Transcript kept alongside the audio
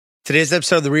Today's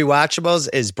episode of The Rewatchables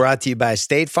is brought to you by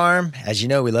State Farm. As you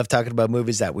know, we love talking about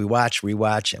movies that we watch,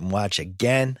 rewatch, and watch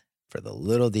again for the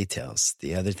little details,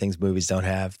 the other things movies don't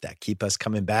have that keep us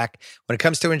coming back. When it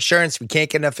comes to insurance, we can't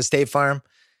get enough of State Farm.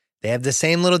 They have the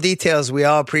same little details we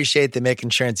all appreciate. They make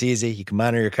insurance easy. You can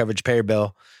monitor your coverage, pay your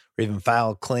bill, or even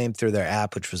file a claim through their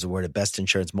app, which was awarded Best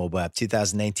Insurance Mobile App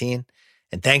 2019.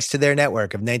 And thanks to their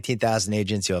network of 19,000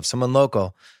 agents, you'll have someone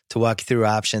local to walk you through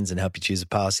options and help you choose a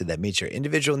policy that meets your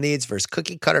individual needs versus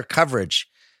cookie-cutter coverage.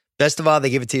 Best of all, they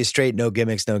give it to you straight, no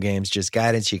gimmicks, no games, just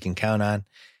guidance you can count on.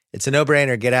 It's a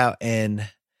no-brainer. Get out and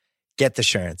get the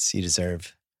insurance you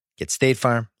deserve. Get State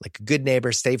Farm. Like a good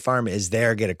neighbor, State Farm is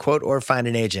there. Get a quote or find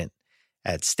an agent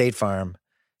at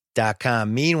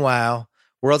statefarm.com. Meanwhile,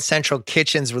 World Central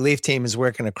Kitchen's relief team is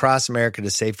working across America to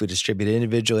safely distribute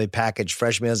individually packaged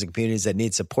fresh meals in communities that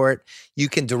need support. You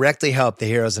can directly help the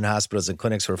heroes in hospitals and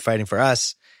clinics who are fighting for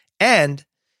us. And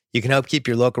you can help keep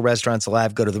your local restaurants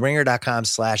alive. Go to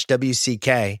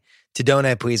theringer.com/WCK to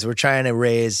donate, please. We're trying to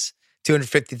raise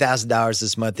 $250,000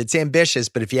 this month. It's ambitious,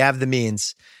 but if you have the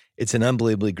means, it's an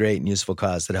unbelievably great and useful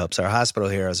cause that helps our hospital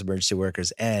heroes, emergency workers,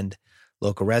 and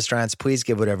local restaurants. Please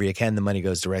give whatever you can. The money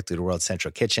goes directly to World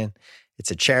Central Kitchen. It's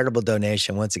a charitable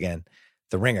donation. Once again,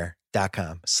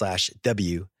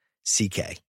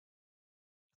 theringer.com/WCK.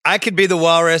 I could be the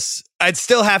walrus. I'd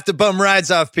still have to bum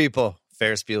rides off people.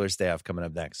 Ferris Bueller's Day Off coming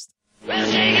up next.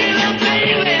 Paramount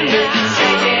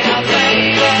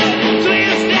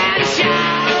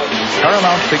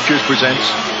Pictures presents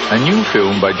a new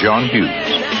film by John Hughes,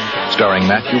 starring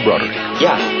Matthew Broderick.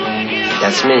 Yeah,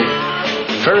 that's me.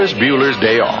 Ferris Bueller's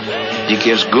Day Off. He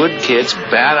gives good kids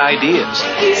bad ideas.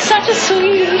 He's such a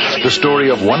sweetie. The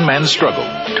story of one man's struggle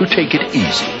to take it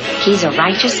easy. He's a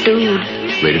righteous dude.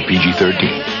 Rated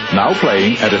PG-13. Now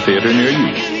playing at a theater near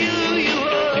you.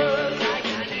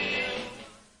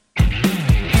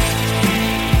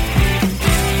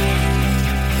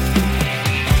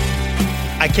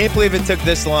 I can't believe it took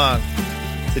this long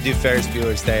to do Ferris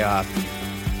Bueller's Day Off.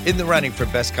 In the running for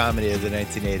best comedy of the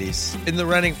 1980s. In the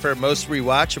running for most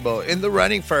rewatchable. In the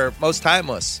running for most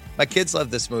timeless. My kids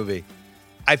love this movie.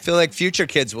 I feel like future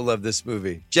kids will love this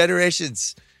movie.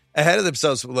 Generations ahead of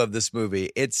themselves will love this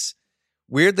movie. It's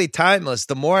weirdly timeless.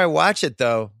 The more I watch it,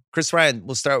 though, Chris Ryan,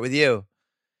 we'll start with you.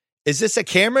 Is this a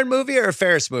Cameron movie or a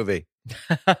Ferris movie?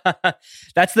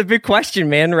 That's the big question,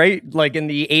 man, right? Like in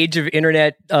the age of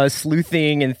internet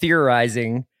sleuthing and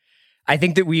theorizing, I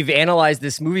think that we've analyzed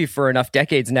this movie for enough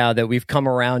decades now that we've come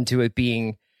around to it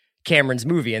being Cameron's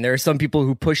movie. And there are some people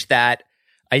who push that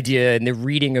idea and the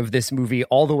reading of this movie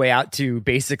all the way out to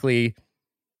basically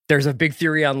there's a big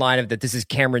theory online of that this is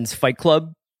Cameron's Fight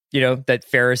Club, you know, that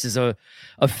Ferris is a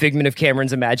figment of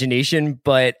Cameron's imagination.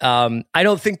 But I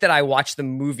don't think that I watched the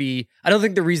movie. I don't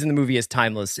think the reason the movie is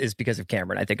timeless is because of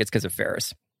Cameron. I think it's because of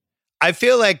Ferris. I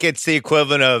feel like it's the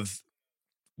equivalent of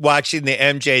watching the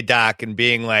MJ doc and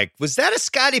being like, was that a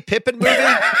Scottie Pippen movie?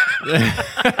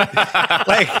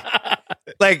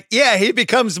 like, yeah, he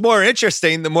becomes more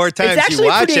interesting the more times you watch it. It's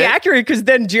actually pretty accurate because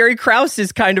then Jerry Krause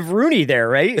is kind of Rooney there,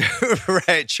 right?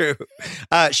 Right, true.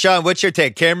 Sean, what's your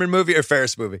take? Cameron movie or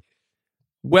Ferris movie?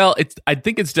 Well, I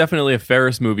think it's definitely a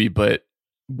Ferris movie, but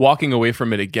walking away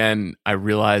from it again, I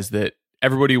realized that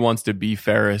everybody wants to be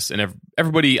Ferris and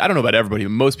everybody, I don't know about everybody,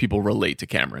 but most people relate to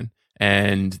Cameron.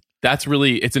 And that's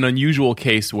really, it's an unusual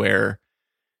case where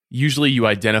usually you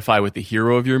identify with the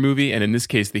hero of your movie. And in this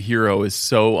case, the hero is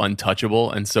so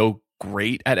untouchable and so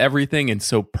great at everything and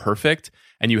so perfect.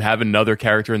 And you have another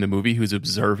character in the movie who's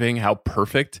observing how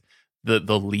perfect the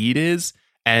lead is.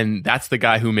 And that's the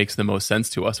guy who makes the most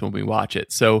sense to us when we watch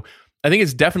it. So I think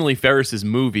it's definitely Ferris's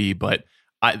movie, but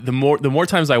the more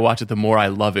times I watch it, the more I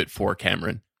love it for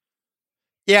Cameron.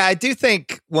 Yeah, I do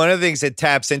think one of the things it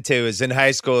taps into is in high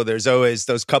school, there's always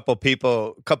those couple of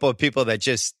people that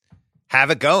just have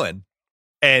it going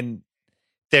and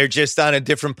they're just on a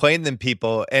different plane than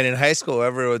people. And in high school,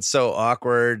 everyone's so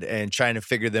awkward and trying to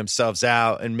figure themselves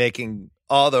out and making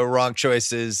all the wrong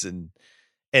choices and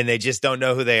they just don't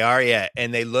know who they are yet.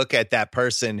 And they look at that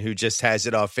person who just has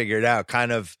it all figured out.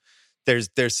 Kind of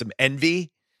there's some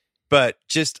envy, but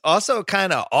just also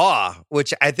kind of awe,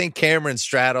 which I think Cameron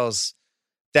straddles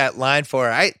that line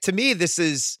for. To me, this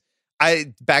is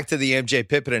back to the MJ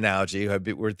Pippen analogy.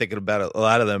 We're thinking about a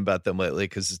lot of them lately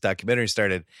because this documentary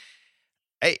started.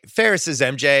 Ferris is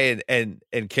MJ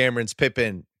and Cameron's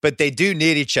Pippen, but they do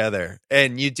need each other,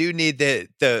 and you do need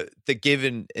the give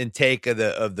and take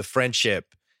of the friendship.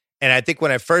 And I think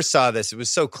when I first saw this, it was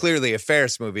so clearly a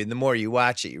Ferris movie. And the more you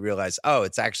watch it, you realize, oh,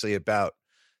 it's actually about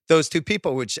those two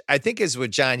people, which I think is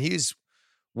what John Hughes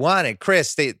wanted.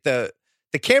 Chris, the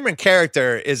Cameron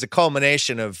character is a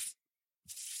culmination of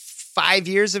 5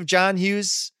 years of John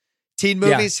Hughes teen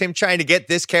movies, him trying to get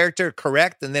this character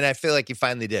correct. And then I feel like he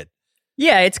finally did.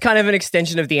 Yeah, it's kind of an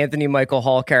extension of the Anthony Michael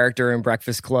Hall character in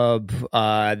Breakfast Club.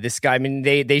 This guy, I mean,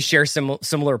 they share some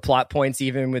similar plot points,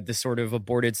 even with the sort of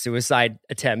aborted suicide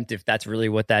attempt, if that's really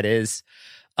what that is.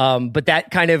 But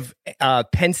that kind of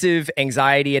pensive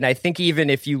anxiety, and I think even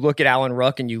if you look at Alan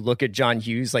Ruck and you look at John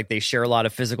Hughes, like they share a lot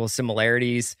of physical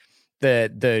similarities.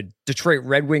 The Detroit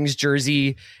Red Wings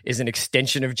jersey is an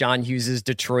extension of John Hughes's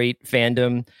Detroit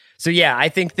fandom. So yeah, I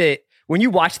think that when you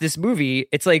watch this movie,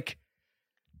 it's like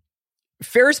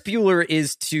Ferris Bueller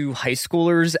is to high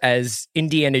schoolers as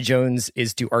Indiana Jones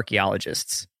is to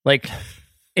archaeologists. Like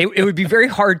it would be very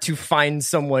hard to find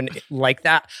someone like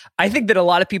that. I think that a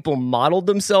lot of people modeled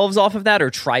themselves off of that or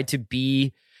tried to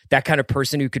be that kind of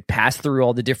person who could pass through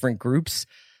all the different groups.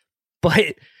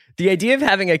 But the idea of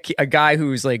having a guy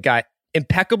who's like got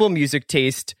impeccable music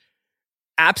taste,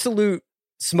 absolute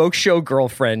smoke show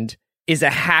girlfriend, is a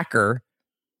hacker,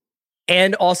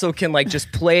 and also can like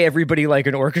just play everybody like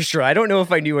an orchestra. I don't know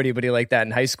if I knew anybody like that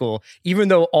in high school, even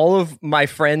though all of my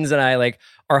friends and I, like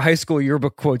our high school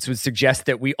yearbook quotes would suggest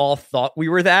that we all thought we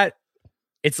were that.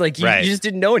 It's like you just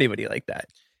didn't know anybody like that.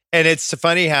 And it's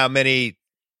funny how many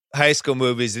high school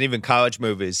movies and even college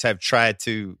movies have tried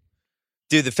to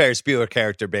do the Ferris Bueller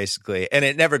character, basically, and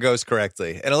it never goes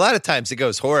correctly. And a lot of times it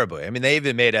goes horribly. I mean, they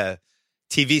even made a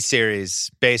TV series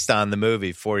based on the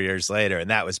movie 4 years later, and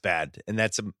that was bad. And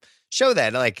that's a show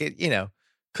that, like, it,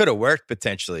 could have worked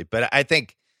potentially. But I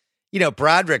think,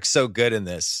 Broderick's so good in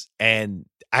this, and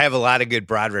I have a lot of good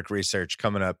Broderick research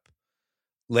coming up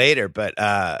later. But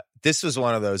this was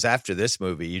one of those, after this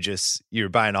movie, you're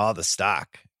buying all the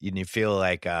stock, and you feel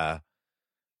like,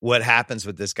 what happens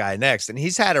with this guy next? And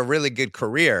he's had a really good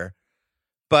career,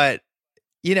 but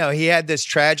he had this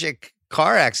tragic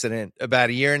car accident about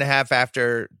a year and a half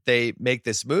after they make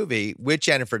this movie with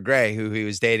Jennifer Grey, who he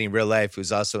was dating in real life,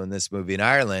 who's also in this movie in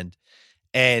Ireland.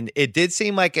 And it did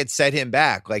seem like it set him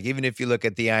back. Like, even if you look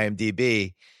at the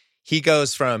IMDb, he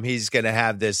goes from, he's going to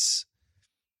have this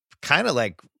kind of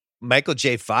like Michael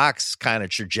J. Fox kind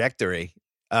of trajectory.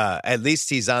 At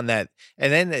least he's on that.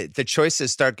 And then the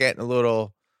choices start getting a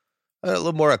little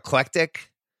more eclectic,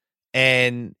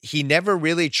 and he never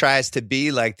really tries to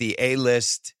be like the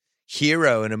A-list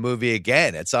hero in a movie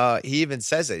again. It's all, he even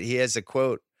says it. He has a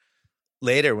quote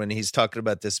later when he's talking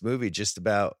about this movie, just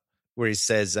about where he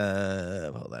says, hold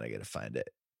on, I got to find it.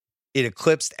 It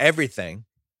eclipsed everything.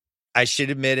 I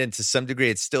should admit, and to some degree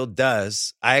it still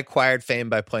does. I acquired fame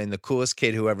by playing the coolest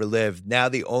kid who ever lived. Now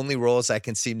the only roles I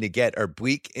can seem to get are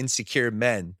bleak, insecure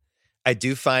men. I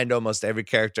do find almost every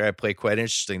character I play quite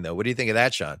interesting, though. What do you think of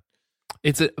that, Sean?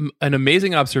 It's an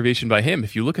amazing observation by him.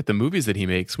 If you look at the movies that he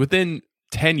makes, within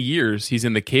 10 years, he's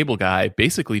in The Cable Guy,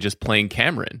 basically just playing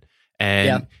Cameron.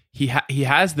 And he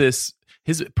has this,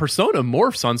 his persona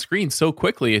morphs on screen so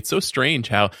quickly. It's so strange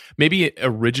how maybe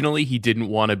originally he didn't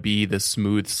want to be the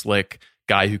smooth, slick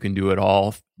guy who can do it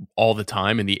all the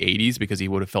time in the 80s because he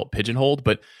would have felt pigeonholed,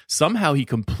 but somehow he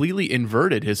completely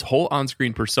inverted his whole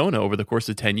on-screen persona over the course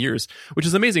of 10 years, which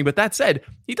is amazing. But that said,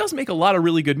 he does make a lot of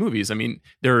really good movies. I mean,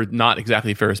 they're not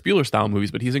exactly Ferris Bueller style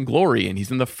movies, but he's in Glory, and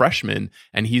he's in The Freshman,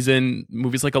 and he's in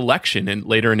movies like Election and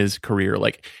later in his career.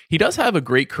 Like, he does have a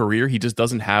great career. He just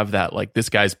doesn't have that, like, this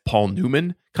guy's Paul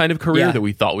Newman kind of career that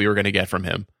we thought we were going to get from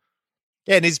him.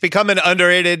 Yeah, and he's become an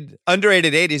underrated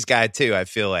 80s guy too, I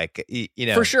feel like.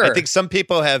 For sure. I think some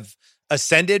people have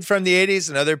ascended from the 80s,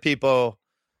 and other people,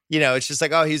 it's just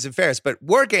like, oh, he's in Ferris. But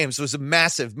War Games was a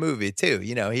massive movie too.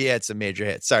 He had some major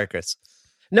hits. Sorry, Chris.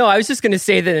 No, I was just going to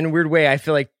say that in a weird way, I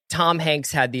feel like Tom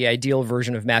Hanks had the ideal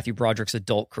version of Matthew Broderick's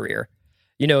adult career.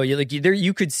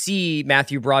 You could see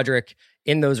Matthew Broderick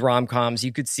in those rom-coms.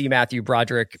 You could see Matthew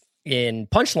Broderick in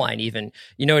Punchline even,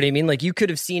 you know what I mean? Like, you could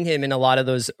have seen him in a lot of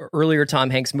those earlier Tom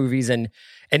Hanks movies, and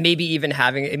maybe even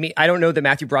having, I mean, I don't know that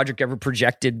Matthew Broderick ever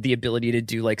projected the ability to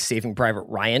do like Saving Private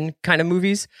Ryan kind of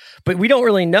movies, but we don't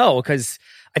really know, because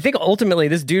I think ultimately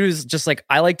this dude is just like,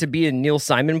 I like to be in Neil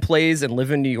Simon plays and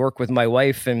live in New York with my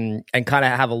wife and kind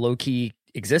of have a low-key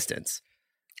existence.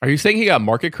 Are you saying he got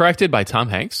market corrected by Tom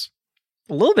Hanks?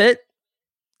 A little bit.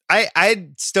 I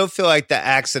still feel like the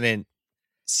accident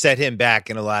set him back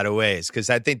in a lot of ways, because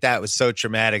I think that was so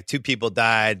traumatic. 2 people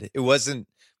died. It wasn't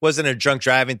a drunk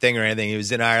driving thing or anything. He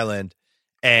was in Ireland,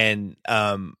 and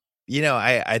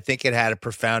I think it had a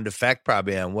profound effect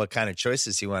probably on what kind of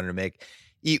choices he wanted to make.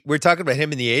 We're talking about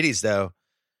him in the 80s, though.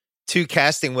 2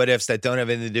 casting what ifs that don't have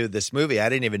anything to do with this movie. I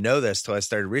didn't even know this till I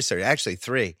started research. Actually,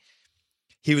 3.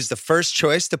 He was the first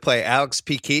choice to play Alex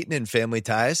P. Keaton in Family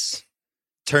Ties.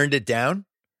 Turned it down,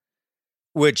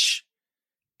 which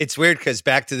It's weird because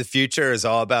Back to the Future is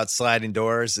all about sliding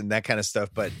doors and that kind of stuff.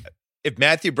 But if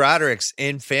Matthew Broderick's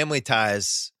in Family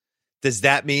Ties, does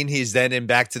that mean he's then in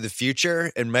Back to the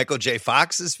Future and Michael J.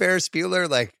 Fox is Ferris Bueller?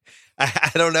 Like,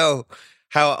 I don't know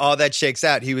how all that shakes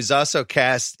out. He was also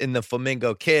cast in The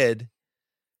Flamingo Kid,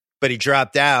 but he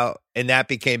dropped out, and that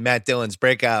became Matt Dillon's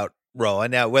breakout role.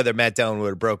 And now whether Matt Dillon would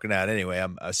have broken out anyway,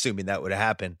 I'm assuming that would have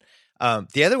happened.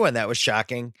 The other one that was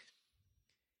shocking,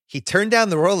 he turned down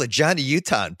the role of Johnny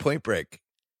Utah in Point Break,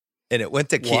 and it went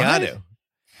to Keanu.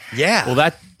 Yeah. Well,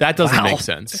 that doesn't make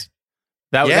sense.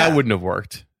 That wouldn't have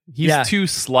worked. He's too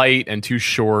slight and too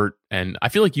short, and I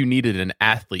feel like you needed an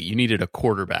athlete. You needed a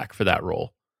quarterback for that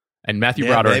role. And Matthew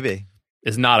Broderick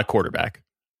is not a quarterback.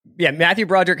 Yeah, Matthew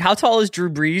Broderick. How tall is Drew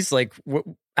Brees? Like,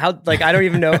 how? Like, I don't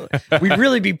even know. We'd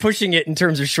really be pushing it in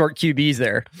terms of short QBs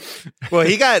there. Well,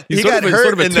 he got hurt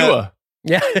sort of a in Tua.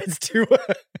 Yeah, it's Tua.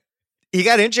 He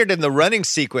got injured in the running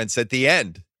sequence at the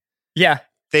end. Yeah.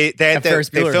 They filmed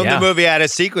the movie out of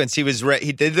sequence. He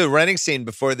did the running scene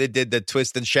before they did the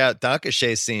twist and shout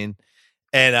Donkashay scene,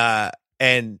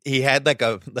 and he had like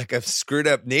a screwed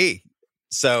up knee,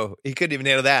 so he couldn't even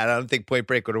handle that. I don't think Point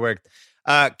Break would have worked.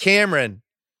 Cameron,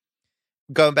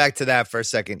 going back to that for a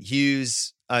second,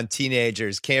 Hughes on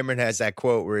teenagers. Cameron has that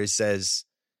quote where he says,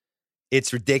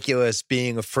 "It's ridiculous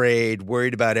being afraid,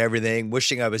 worried about everything,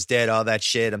 wishing I was dead, all that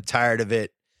shit. I'm tired of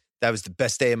it. That was the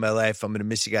best day of my life. I'm going to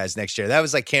miss you guys next year." That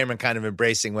was like Cameron kind of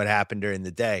embracing what happened during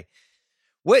the day.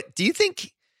 What do you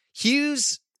think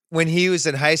Hughes, when he was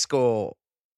in high school,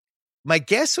 my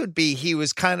guess would be he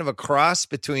was kind of a cross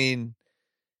between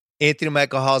Anthony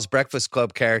Michael Hall's Breakfast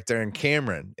Club character and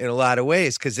Cameron in a lot of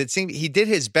ways, because it seemed he did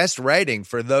his best writing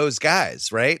for those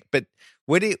guys, right? But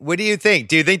what do you think?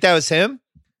 Do you think that was him?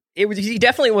 He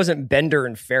definitely wasn't Bender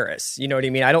and Ferris. You know what I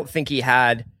mean? I don't think he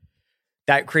had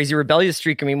that crazy rebellious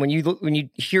streak. I mean, when you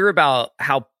hear about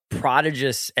how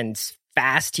prodigious and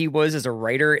fast he was as a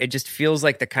writer, it just feels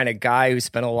like the kind of guy who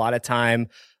spent a lot of time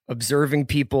observing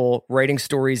people, writing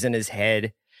stories in his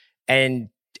head, and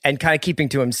kind of keeping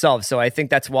to himself. So I think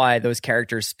that's why those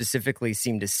characters specifically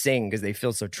seem to sing, because they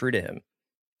feel so true to him.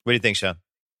 What do you think, Sean?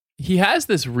 He has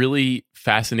this really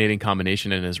fascinating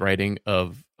combination in his writing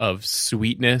of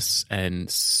sweetness and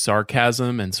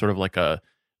sarcasm, and sort of like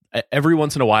every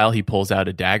once in a while he pulls out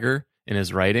a dagger in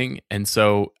his writing. And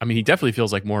so, I mean, he definitely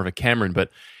feels like more of a Cameron,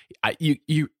 but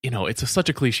you know, it's such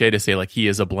a cliche to say like he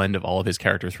is a blend of all of his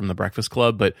characters from The Breakfast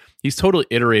Club, but he's totally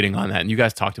iterating on that. And you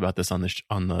guys talked about this on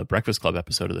the Breakfast Club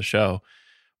episode of the show.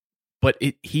 But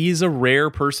he's a rare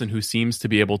person who seems to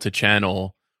be able to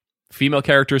channel female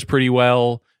characters pretty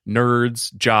well,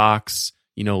 nerds, jocks,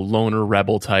 you know, loner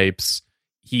rebel types.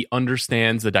 He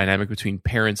understands the dynamic between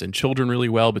parents and children really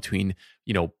well, between,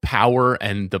 you know, power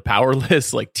and the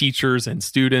powerless, like teachers and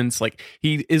students. Like,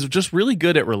 he is just really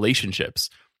good at relationships.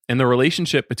 And the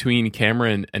relationship between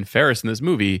Cameron and Ferris in this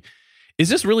movie is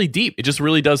just really deep. It just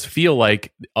really does feel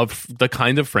like of the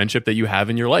kind of friendship that you have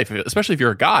in your life, especially if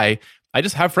you're a guy. I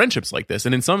just have friendships like this.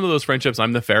 And in some of those friendships,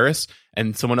 I'm the Ferris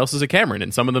and someone else is a Cameron.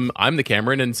 And some of them, I'm the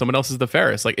Cameron and someone else is the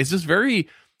Ferris. Like, it's just very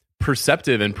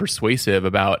perceptive and persuasive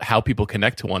about how people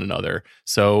connect to one another.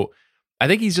 So I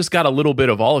think he's just got a little bit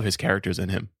of all of his characters in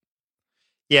him.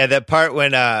 Yeah, that part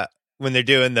when they're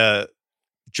doing the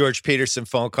George Peterson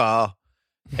phone call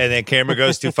and then Cameron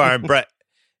goes too far and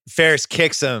Ferris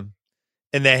kicks him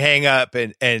and they hang up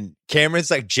and Cameron's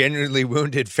like genuinely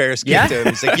wounded. Ferris kicked him.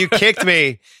 He's like, "You kicked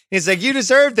me." He's like, "You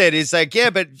deserved it." He's like,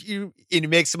 "Yeah, but and he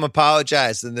makes him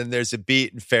apologize." And then there's a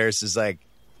beat and Ferris is like,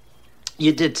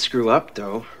 You did screw up,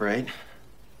 though, right?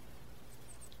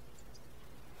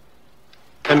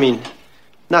 I mean,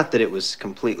 not that it was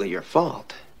completely your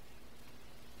fault.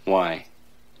 Why?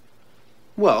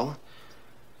 Well,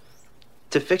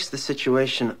 to fix the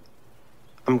situation,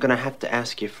 I'm gonna have to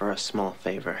ask you for a small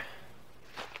favor.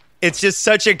 it's just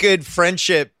such a good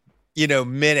friendship, you know,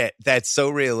 minute that's so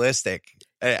realistic.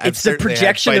 It's the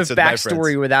projection of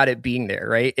backstory without it being there,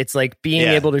 right? It's like being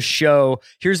able to show,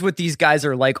 here's what these guys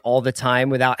are like all the time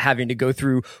without having to go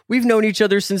through, we've known each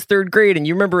other since third grade and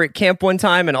you remember at camp one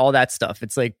time and all that stuff.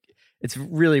 It's like, it's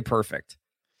really perfect.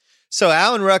 So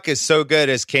Alan Ruck is so good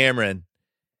as Cameron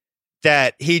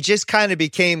that he just kind of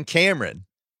became Cameron.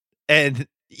 And,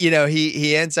 you know,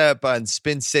 he ends up on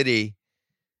Spin City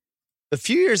a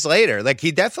few years later. Like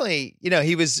he definitely, you know,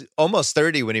 he was almost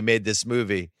 30 when he made this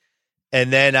movie.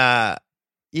 And then,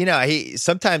 you know,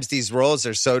 sometimes these roles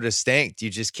are so distinct, you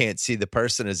just can't see the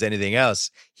person as anything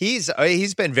else. He's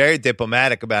been very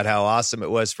diplomatic about how awesome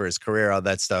it was for his career, all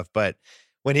that stuff. But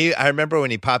I remember when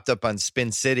he popped up on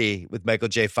Spin City with Michael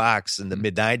J. Fox in the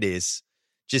mid-90s,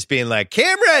 just being like,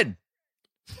 Cameron,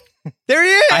 there he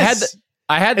is.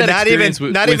 I had that not experience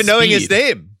even with knowing Speed. his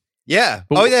name. Yeah.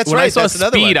 But oh, that's when right. I saw That's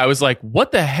another Speed, one. I was like,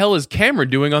 what the hell is Cameron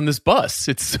doing on this bus?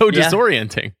 It's so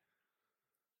disorienting.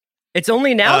 It's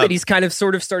only now that he's kind of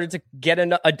sort of started to get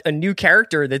a new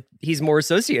character that he's more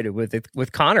associated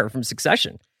with Connor from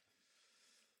Succession.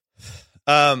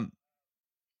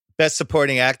 Best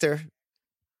supporting actor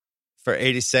for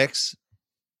 86.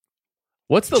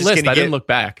 What's the list? I didn't look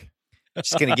back.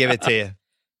 Just going to give it to you.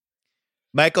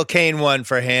 Michael Caine won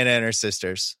for Hannah and Her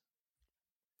Sisters.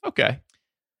 Okay.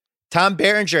 Tom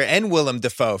Berenger and Willem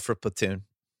Dafoe for Platoon.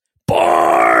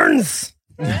 Barnes!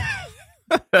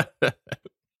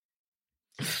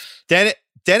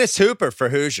 Dennis Hooper for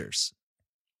Hoosiers.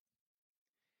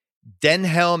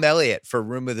 Denhelm Elliott for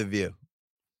Room with a View.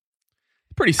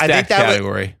 Pretty stacked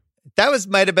category. That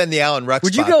might have been the Alan Ruck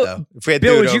would spot, you go, though. If we had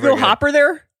Bill, to do it would you over go again. Hopper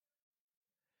there?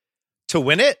 To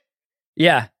win it?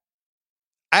 Yeah.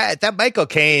 That Michael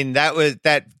Caine, that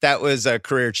was a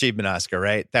career achievement Oscar,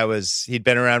 right? He'd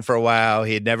been around for a while.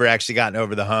 He had never actually gotten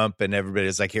over the hump, and everybody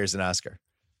was like, here's an Oscar.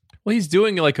 Well, he's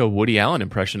doing like a Woody Allen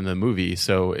impression in the movie,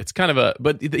 so it's kind of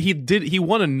but he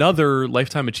won another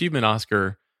Lifetime Achievement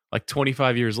Oscar like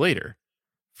 25 years later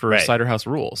for Cider House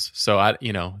Rules. So I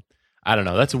don't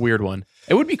know. That's a weird one.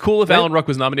 It would be cool if Alan Ruck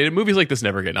was nominated. Movies like this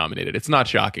never get nominated. It's not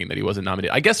shocking that he wasn't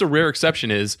nominated. I guess a rare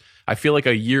exception is I feel like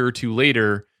a year or two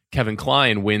later, Kevin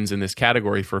Kline wins in this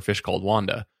category for A Fish Called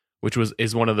Wanda, which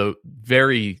is one of the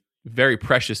very, very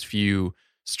precious few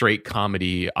straight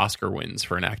comedy Oscar wins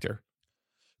for an actor.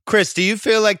 Chris, do you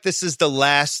feel like this is the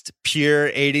last pure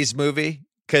 80s movie?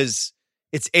 Because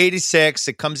it's 86.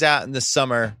 It comes out in the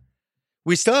summer.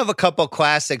 We still have a couple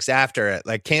classics after it.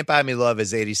 Like Can't Buy Me Love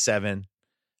is 87.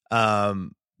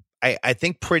 I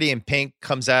think Pretty in Pink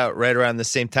comes out right around the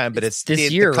same time, but it's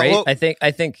this year, right? I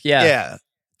think, yeah. Yeah.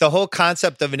 The whole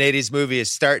concept of an 80s movie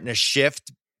is starting to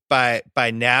shift by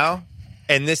now.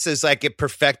 And this is like it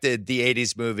perfected the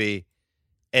 80s movie.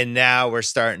 And now we're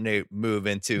starting to move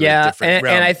into a different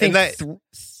realm. And I think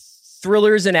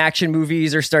thrillers and action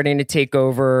movies are starting to take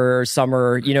over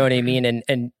summer, you know what I mean?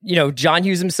 And John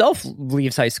Hughes himself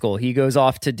leaves high school. He goes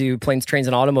off to do Planes, Trains,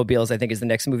 and Automobiles, I think is the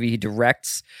next movie he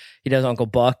directs. He does Uncle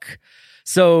Buck.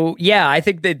 So, yeah, I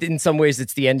think that in some ways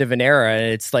it's the end of an era,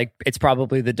 and it's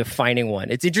probably the defining one.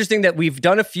 It's interesting that we've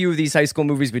done a few of these high school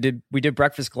movies. We did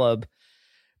Breakfast Club.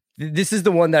 This is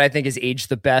the one that I think has aged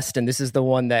the best, and this is the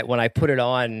one that when I put it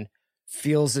on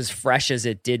feels as fresh as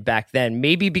it did back then.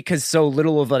 Maybe because so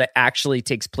little of it actually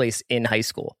takes place in high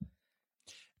school.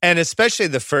 And especially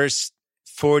the first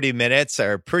 40 minutes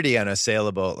are pretty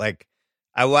unassailable. Like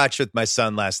I watched with my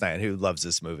son last night who loves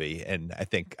this movie and I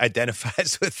think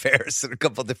identifies with Ferris in a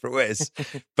couple different ways.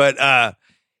 But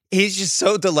he's just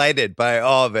so delighted by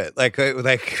all of it. Like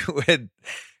when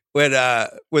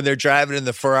they're driving in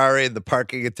the Ferrari and the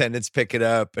parking attendants pick it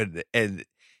up and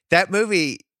that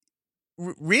movie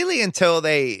really until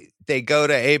they go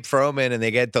to Abe Froman and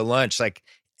they get to lunch, like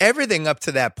everything up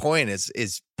to that point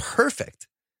is perfect.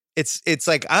 It's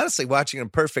like honestly watching a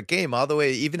perfect game all the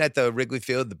way, even at the Wrigley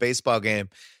Field, the baseball game.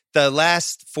 The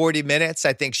last 40 minutes,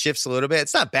 I think, shifts a little bit.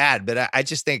 It's not bad, but I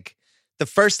just think the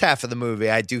first half of the movie,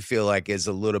 I do feel like is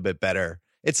a little bit better.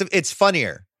 It's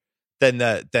funnier than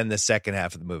the second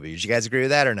half of the movie. Did you guys agree with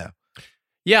that or no?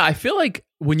 Yeah, I feel like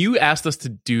when you asked us to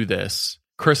do this,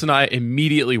 Chris and I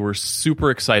immediately were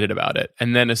super excited about it.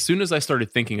 And then as soon as I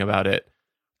started thinking about it,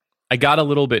 I got a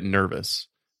little bit nervous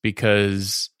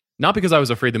not because I was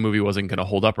afraid the movie wasn't going to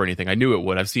hold up or anything. I knew it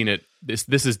would. I've seen it.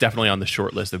 This is definitely on the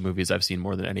short list of movies I've seen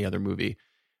more than any other movie.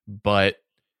 But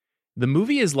the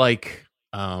movie is like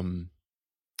a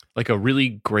really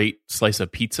great slice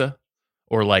of pizza,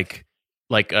 or like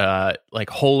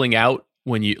holing out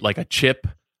when you like a chip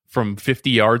from 50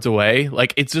 yards away.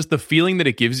 Like it's just the feeling that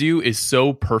it gives you is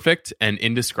so perfect and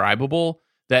indescribable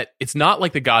that it's not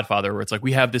like The Godfather where it's like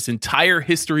we have this entire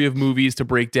history of movies to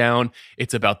break down.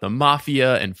 It's about the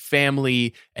mafia and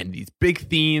family and these big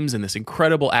themes and this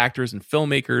incredible actors and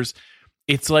filmmakers.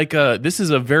 It's like this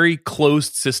is a very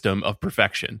closed system of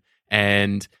perfection,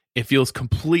 and it feels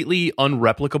completely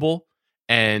unreplicable.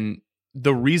 And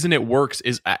the reason it works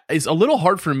is a little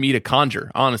hard for me to conjure,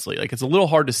 honestly. Like it's a little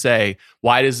hard to say,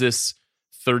 why does this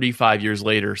 35 years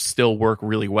later still work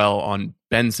really well on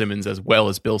Ben Simmons as well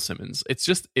as Bill Simmons?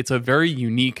 It's a very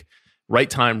unique right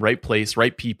time, right place,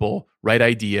 right people, right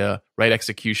idea, right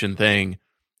execution thing.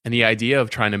 And the idea of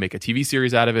trying to make a TV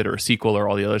series out of it or a sequel or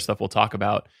all the other stuff we'll talk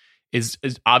about is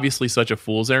obviously such a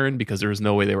fool's errand because there was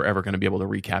no way they were ever going to be able to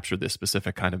recapture this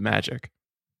specific kind of magic.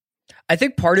 I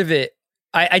think part of it,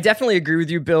 I definitely agree with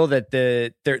you, Bill, that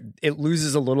it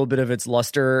loses a little bit of its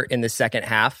luster in the second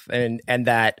half, and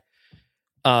that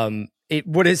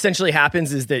what essentially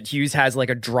happens is that Hughes has like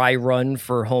a dry run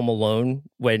for Home Alone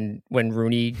when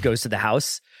Rooney goes to the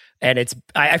house. And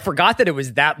I forgot that it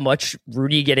was that much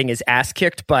Rooney getting his ass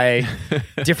kicked by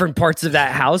different parts of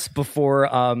that house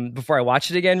before I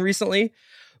watched it again recently.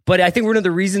 But I think one of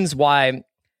the reasons why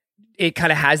it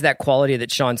kind of has that quality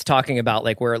that Sean's talking about,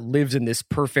 like where it lives in this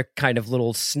perfect kind of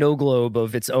little snow globe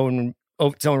of its own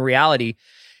reality,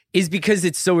 is because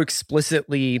it's so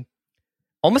explicitly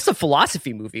almost a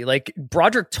philosophy movie. Like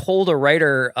Broderick told a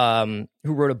writer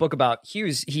who wrote a book about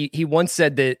Hughes, he once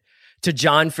said that to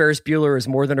John, Ferris Bueller is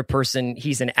more than a person.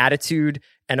 He's an attitude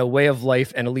and a way of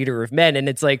life and a leader of men. And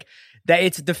it's like that.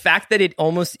 It's the fact that it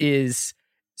almost is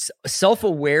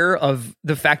self-aware of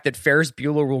the fact that Ferris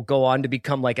Bueller will go on to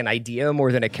become like an idea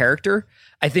more than a character,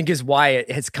 I think is why it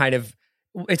has kind of,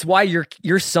 it's why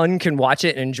your son can watch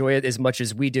it and enjoy it as much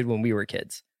as we did when we were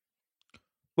kids.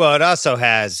 Well, it also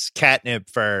has catnip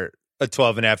for a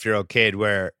 12-and-a-half-year-old kid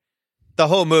where the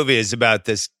whole movie is about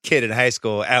this kid in high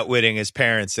school outwitting his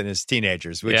parents and his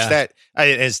teenagers, which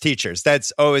his teachers.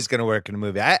 That's always going to work in a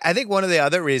movie. I think one of the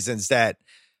other reasons that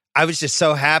I was just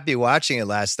so happy watching it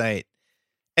last night,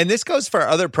 and this goes for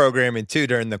other programming too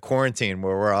during the quarantine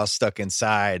where we're all stuck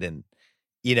inside, and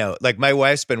you know, like my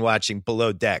wife's been watching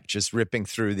Below Deck, just ripping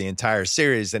through the entire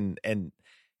series, and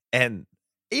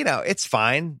you know, it's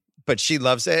fine, but she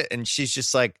loves it, and she's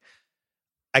just like,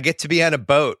 I get to be on a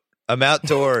boat. I'm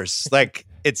outdoors. Like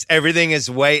everything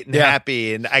is white and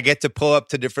happy, and I get to pull up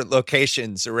to different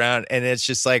locations around, and it's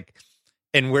just like,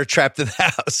 and we're trapped in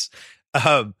the house.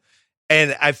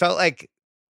 And I felt like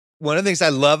one of the things I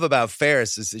love about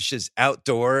Ferris is it's just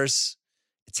outdoors.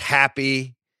 It's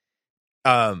happy.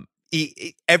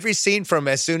 Every scene from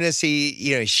as soon as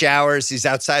he showers, he's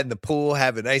outside in the pool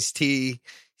having iced tea.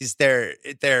 He's there.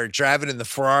 They're driving in the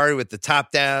Ferrari with the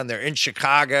top down. They're in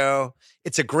Chicago.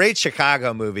 It's a great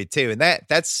Chicago movie too, and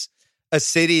that's a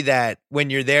city that when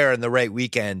you're there on the right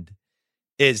weekend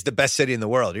is the best city in the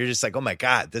world. You're just like, oh my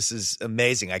God, this is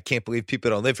amazing. I can't believe people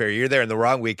don't live here. You're there in the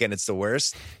wrong weekend, it's the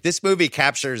worst. This movie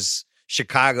captures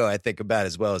Chicago, I think, about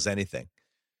as well as anything.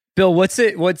 Bill, what is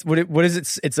it?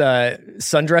 It's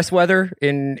sundress weather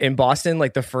in Boston,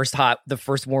 like the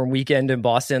first warm weekend in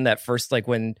Boston, that first like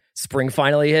when spring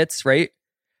finally hits, right?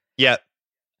 Yeah.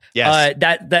 Yes.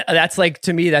 That's like,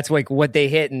 to me, that's like what they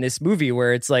hit in this movie,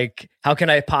 where it's like, how can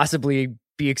I possibly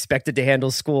be expected to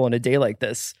handle school on a day like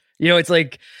this? You know, it's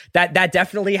like that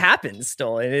definitely happens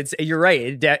still. And you're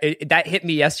right. That hit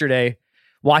me yesterday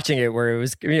watching it, where it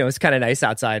was, it's kind of nice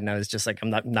outside, and I was just like, I'm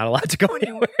not allowed to go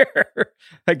anywhere.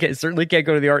 Certainly can't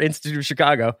go to the Art Institute of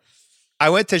Chicago. I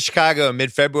went to Chicago in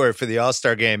mid-February for the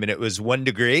All-Star game, and it was 1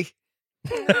 degree.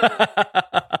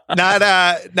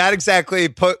 Not exactly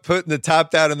putting the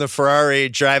top down in the Ferrari,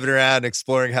 driving around,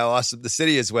 exploring how awesome the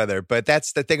city is weather. But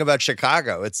that's the thing about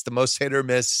Chicago. It's the most hit or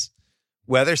miss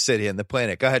weather city on the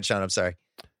planet. Go ahead, Sean. I'm sorry.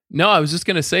 No, I was just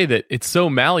going to say that it's so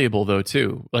malleable, though,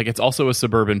 too. Like, it's also a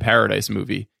suburban paradise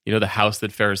movie. You know, the house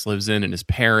that Ferris lives in and his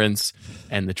parents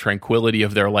and the tranquility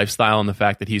of their lifestyle and the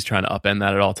fact that he's trying to upend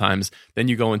that at all times. Then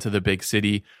you go into the big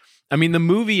city. I mean, the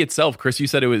movie itself, Chris, you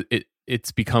said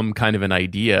it's become kind of an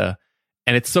idea.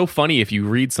 And it's so funny if you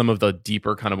read some of the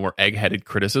deeper, kind of more egg-headed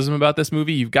criticism about this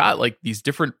movie. You've got like these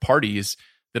different parties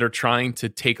that are trying to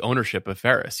take ownership of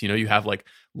Ferris. You know, you have like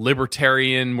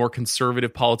libertarian, more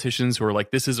conservative politicians who are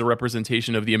like, this is a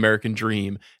representation of the American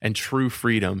dream and true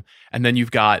freedom. And then you've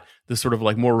got the sort of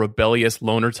like more rebellious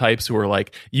loner types who are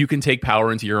like, you can take power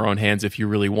into your own hands if you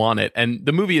really want it. And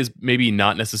the movie is maybe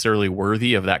not necessarily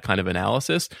worthy of that kind of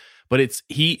analysis, but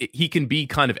he can be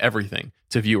kind of everything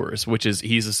to viewers, which is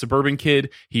he's a suburban kid,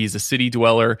 he's a city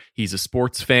dweller, he's a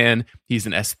sports fan, he's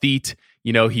an aesthete,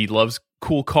 you know, he loves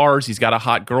cool cars, he's got a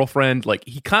hot girlfriend. Like,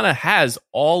 he kind of has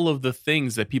all of the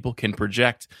things that people can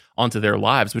project onto their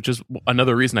lives, which is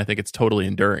another reason I think it's totally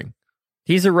enduring.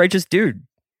 He's a righteous dude.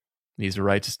 He's a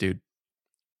righteous dude.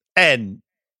 And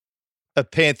a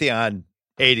Pantheon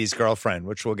 80s girlfriend,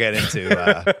 which we'll get into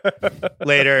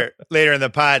later in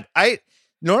the pod.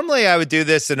 Normally I would do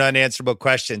this in unanswerable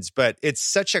questions, but it's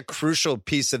such a crucial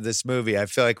piece of this movie. I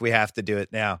feel like we have to do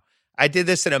it now. I did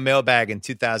this in a mailbag in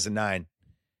 2009.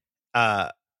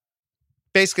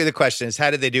 Basically the question is,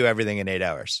 how did they do everything in 8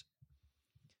 hours?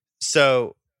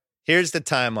 So here's the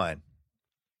timeline.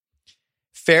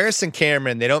 Ferris and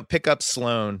Cameron, they don't pick up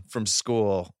Sloan from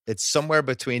school. It's somewhere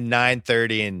between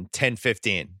 9:30 and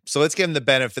 10:15. So let's give them the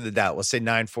benefit of the doubt. We'll say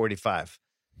 9:45.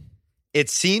 It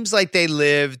seems like they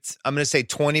lived, I'm going to say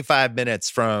 25 minutes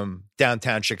from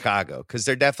downtown Chicago, because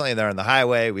they're definitely there on the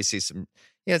highway. We see some,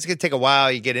 it's going to take a while.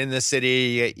 You get in the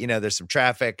city, there's some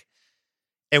traffic.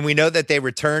 And we know that they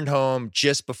returned home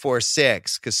just before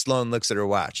 6 because Sloane looks at her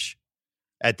watch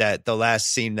at the last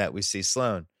scene that we see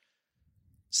Sloane.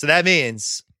 So that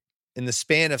means in the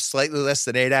span of slightly less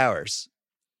than 8 hours,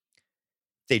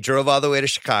 they drove all the way to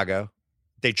Chicago.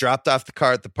 They dropped off the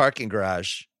car at the parking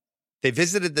garage. They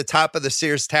visited the top of the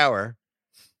Sears Tower.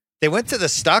 They went to the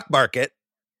stock market.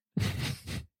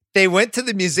 They went to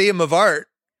the Museum of Art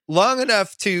long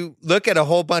enough to look at a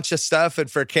whole bunch of stuff and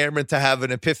for Cameron to have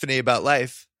an epiphany about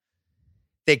life.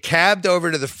 They cabbed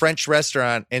over to the French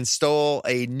restaurant and stole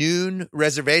a noon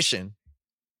reservation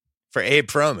for Abe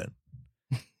Froman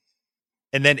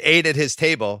and then ate at his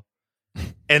table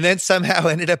and then somehow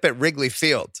ended up at Wrigley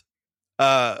Field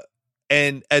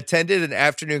and attended an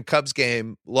afternoon Cubs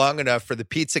game long enough for the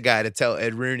pizza guy to tell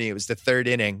Ed Rooney it was the 3rd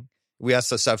inning. We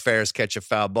also saw Ferris catch a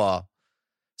foul ball.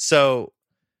 So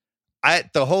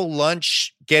the whole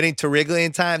lunch getting to Wrigley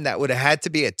in time, that would have had to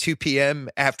be a 2 p.m.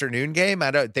 afternoon game.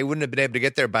 They wouldn't have been able to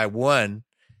get there by 1.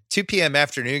 2 p.m.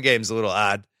 afternoon game is a little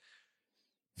odd.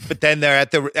 But then they're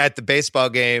at the baseball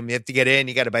game. You have to get in.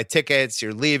 You got to buy tickets.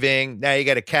 You're leaving. Now you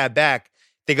got to cab back.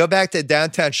 They go back to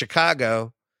downtown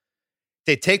Chicago.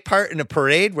 They take part in a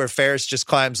parade where Ferris just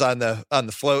climbs on the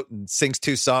float and sings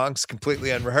 2 songs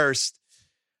completely unrehearsed.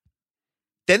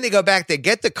 Then they go back. They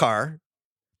get the car.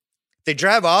 They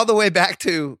drive all the way back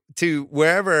to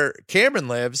wherever Cameron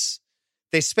lives.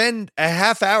 They spend a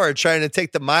half hour trying to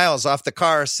take the miles off the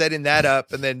car, setting that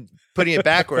up, and then putting it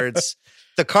backwards.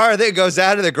 The car then goes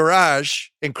out of the garage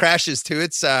and crashes to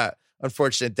its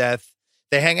unfortunate death.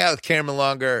 They hang out with Cameron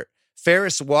longer.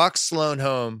 Ferris walks Sloane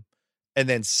home and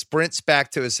then sprints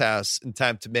back to his house in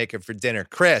time to make it for dinner.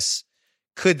 Chris,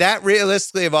 could that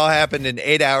realistically have all happened in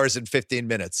 8 hours and 15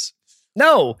 minutes?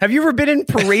 No. Have you ever been in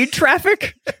parade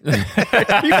traffic?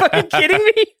 Are you fucking kidding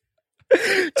me?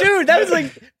 Dude, that was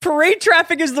like, parade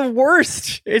traffic is the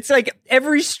worst. It's like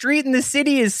every street in the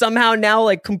city is somehow now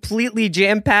like completely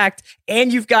jam-packed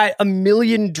and you've got a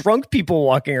million drunk people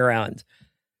walking around.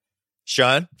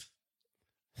 Sean?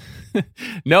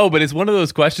 No, but it's one of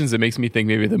those questions that makes me think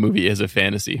maybe the movie is a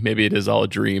fantasy. Maybe it is all a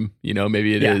dream.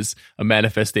 Maybe it is a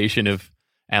manifestation of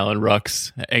Alan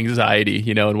Ruck's anxiety,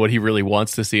 and what he really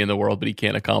wants to see in the world, but he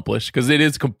can't accomplish because it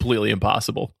is completely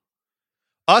impossible.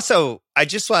 Also, I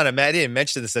just want to, Matt didn't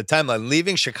mention this at the time, like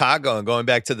leaving Chicago and going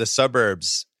back to the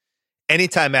suburbs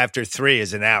anytime after 3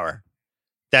 is an hour.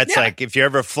 That's like, if you're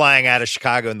ever flying out of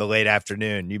Chicago in the late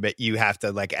afternoon, you have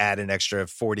to like add an extra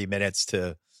 40 minutes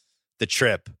to the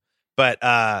trip. But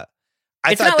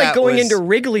it's not like going into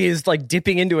Wrigley is like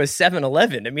dipping into a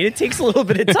 7-Eleven. I mean, it takes a little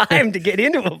bit of time to get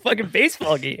into a fucking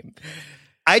baseball game.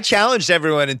 I challenged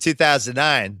everyone in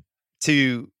 2009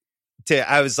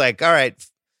 I was like, all right,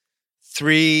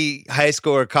 3 high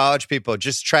school or college people,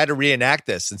 just try to reenact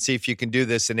this and see if you can do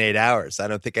this in 8 hours. I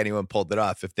don't think anyone pulled it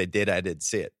off. If they did, I didn't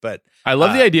see it. But I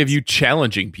love the idea of you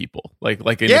challenging people, like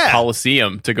in the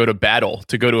Coliseum, to go to battle,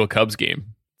 to go to a Cubs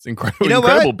game. It's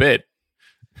incredible bit.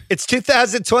 It's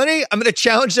 2020. I'm going to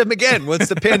challenge them again once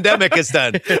the pandemic is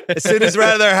done. As soon as we're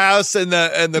out of their house and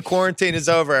the quarantine is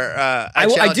over.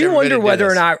 I do wonder whether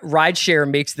or not rideshare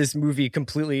makes this movie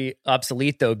completely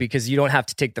obsolete, though, because you don't have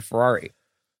to take the Ferrari.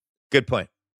 Good point.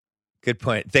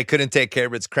 They couldn't take care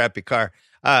of its crappy car.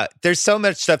 There's so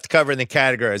much stuff to cover in the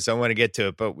categories. I want to get to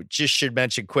it, but we just should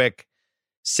mention quick.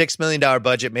 $6 million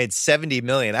budget, made $70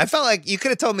 million. I felt like you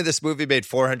could have told me this movie made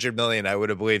 $400 million. I would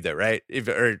have believed it, right?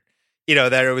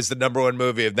 That it was the number 1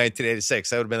 movie of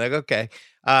 1986. I would have been like, okay.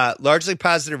 Largely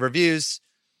positive reviews.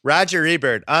 Roger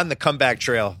Ebert on the comeback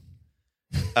trail.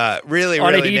 Really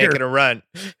making a run.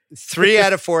 3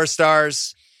 out of 4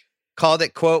 stars. Called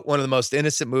it, quote, one of the most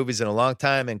innocent movies in a long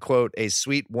time, and, quote, a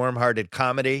sweet, warm-hearted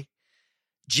comedy.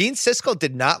 Gene Siskel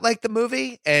did not like the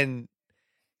movie and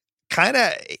kind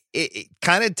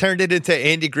of turned it into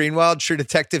Andy Greenwald, True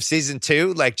Detective Season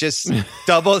 2, like just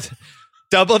doubled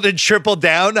and tripled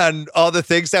down on all the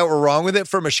things that were wrong with it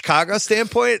from a Chicago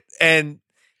standpoint and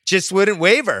just wouldn't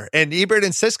waver. And Ebert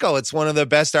and Siskel, it's one of the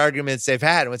best arguments they've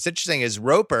had. And what's interesting is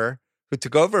Roper, who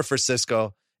took over for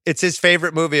Siskel, it's his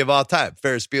favorite movie of all time,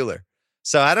 Ferris Bueller.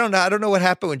 So I don't know what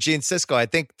happened with Gene Siskel. I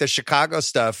think the Chicago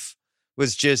stuff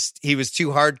was just, he was too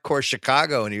hardcore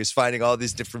Chicago and he was finding all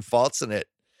these different faults in it.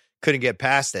 Couldn't get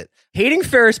past it. Hating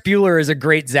Ferris Bueller is a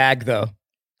great zag, though.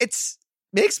 It's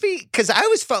makes me, because I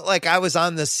always felt like I was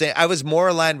on the same, I was more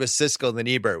aligned with Siskel than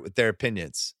Ebert with their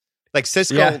opinions. Like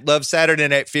Siskel loved Saturday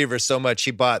Night Fever so much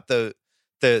he bought the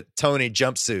Tony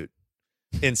jumpsuit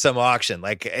in some auction.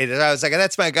 Like I was like,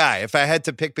 that's my guy. If I had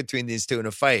to pick between these two in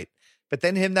a fight, but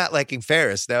then him not liking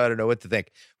Ferris, now I don't know what to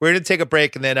think. We're going to take a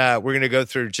break and then we're going to go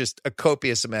through just a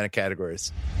copious amount of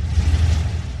categories.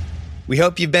 We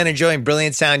hope you've been enjoying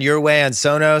brilliant sound your way on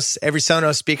Sonos. Every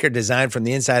Sonos speaker designed from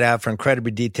the inside out for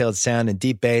incredibly detailed sound and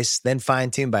deep bass, then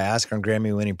fine-tuned by Oscar and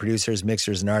Grammy-winning producers,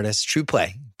 mixers, and artists.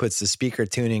 TruePlay puts the speaker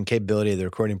tuning capability of the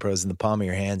recording pros in the palm of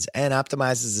your hands and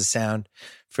optimizes the sound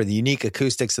for the unique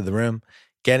acoustics of the room.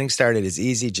 Getting started is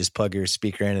easy. Just plug your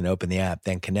speaker in and open the app.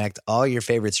 Then connect all your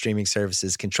favorite streaming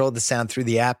services. Control the sound through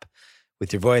the app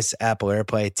with your voice, Apple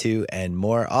AirPlay 2, and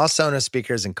more. All Sonos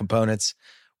speakers and components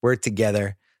work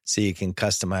together so you can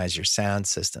customize your sound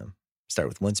system. Start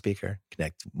with one speaker,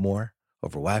 connect more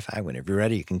over Wi-Fi. Whenever you're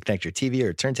ready, you can connect your TV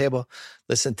or turntable.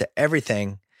 Listen to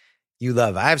everything you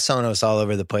love. I have Sonos all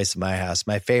over the place in my house.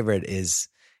 My favorite is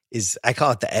I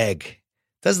call it the egg.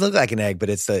 It doesn't look like an egg, but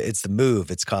it's the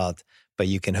Move, it's called. But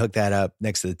you can hook that up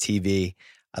next to the TV.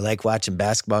 I like watching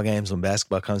basketball games when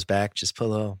basketball comes back. Just put a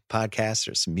little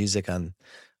podcast or some music on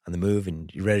the Move and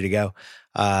you're ready to go.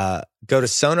 Go to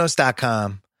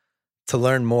Sonos.com to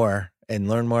learn more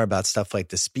about stuff like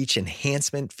the speech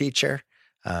enhancement feature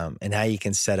and how you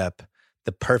can set up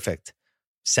the perfect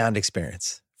sound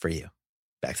experience for you.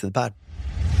 Back to the pod.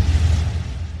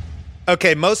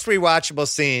 Okay, most rewatchable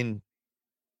scene.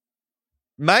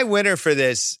 My winner for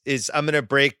this is I'm going to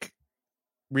break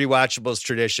rewatchables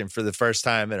tradition for the first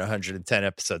time in 110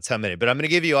 episodes. How many? But I'm going to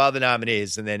give you all the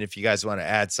nominees, and then if you guys want to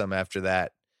add some after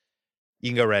that,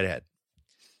 you can go right ahead.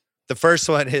 The first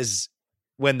one is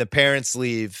when the parents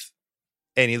leave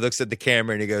and he looks at the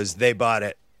camera and he goes, "They bought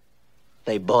it."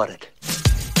 They bought it.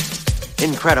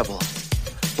 Incredible.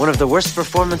 One of the worst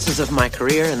performances of my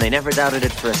career, and they never doubted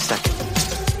it for a second.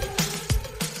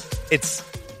 It's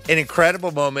an incredible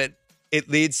moment. It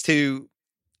leads to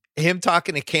him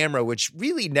talking to camera, which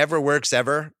really never works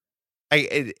ever.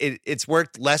 It's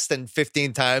worked less than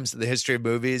 15 times in the history of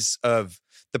movies of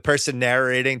the person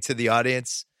narrating to the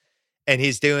audience. And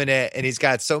he's doing it, and he's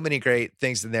got so many great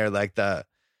things in there, like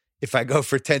if I go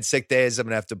for 10 sick days, I'm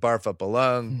going to have to barf up a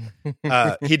lung.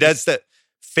 He does the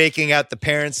faking out the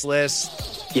parents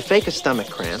list. You fake a stomach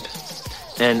cramp,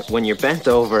 and when you're bent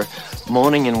over,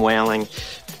 moaning and wailing,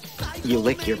 you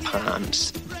lick your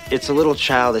palms. It's a little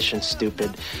childish and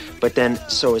stupid, but then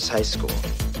so is high school.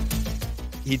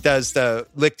 He does the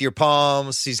lick your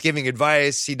palms. He's giving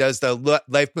advice. He does the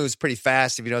life moves pretty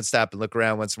fast. If you don't stop and look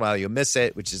around once in a while, you'll miss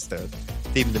it, which is the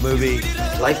theme of the movie.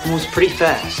 Life moves pretty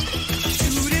fast.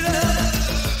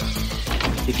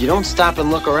 If you don't stop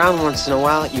and look around once in a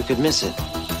while, you could miss it.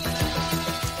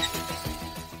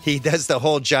 He does the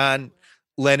whole John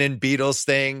Lennon Beatles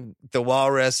thing, the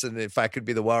walrus, and if I could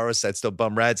be the walrus, I'd still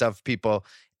bum rides off people.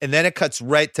 And then it cuts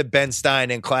right to Ben Stein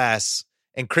in class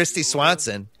and Christy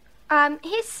Swanson.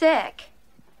 He's sick.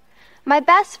 My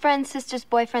best friend's sister's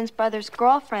boyfriend's brother's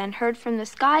girlfriend heard from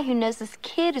this guy who knows this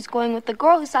kid is going with the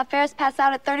girl who saw Ferris pass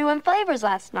out at 31 Flavors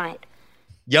last night.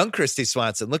 Young Christy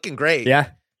Swanson, looking great. Yeah.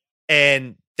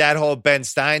 And that whole Ben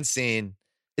Stein scene,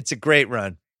 it's a great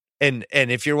run. And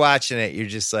if you're watching it, you're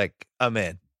just like, I'm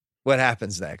in. What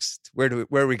happens next? Where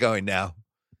are we going now?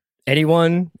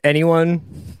 Anyone?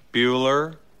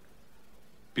 Bueller.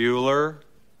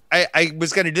 I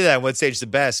was going to do that on What's Age the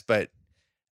Best, but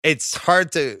it's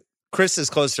hard to, Chris is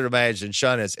closer to my age than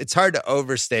Sean is. It's hard to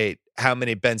overstate how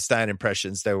many Ben Stein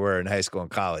impressions there were in high school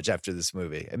and college after this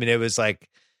movie. I mean, it was like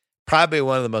probably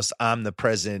one of the most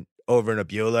omnipresent over and a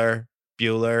Bueller,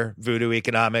 Voodoo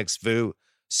Economics,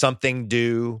 something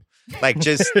do, like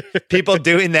just people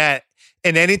doing that.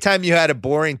 And anytime you had a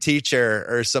boring teacher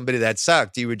or somebody that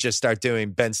sucked, you would just start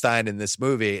doing Ben Stein in this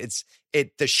movie.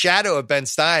 The shadow of Ben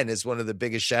Stein is one of the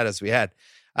biggest shadows we had.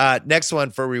 Next one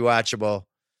for rewatchable.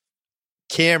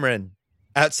 Cameron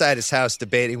outside his house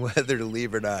debating whether to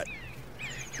leave or not.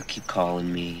 He'll keep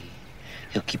calling me.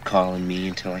 He'll keep calling me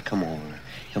until I come over.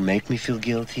 He'll make me feel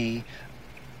guilty.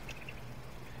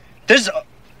 This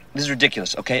is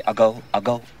ridiculous, okay? I'll go.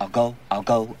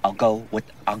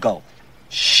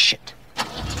 Shit.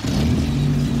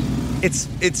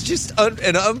 It's just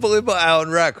an unbelievable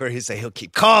Alan Ruck where he's like, he'll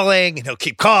keep calling and he'll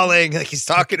keep calling. Like he's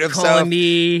talking to himself. Calling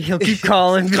me. He'll keep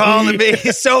calling me. Calling me.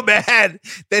 He's so mad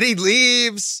that he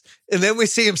leaves. And then we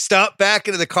see him stomp back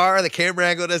into the car. The camera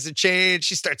angle doesn't change.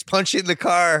 She starts punching the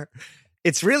car.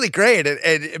 It's really great. And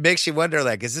it makes you wonder,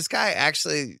 like, is this guy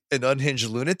actually an unhinged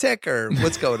lunatic or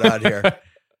what's going on here? So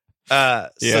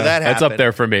that happened. That's up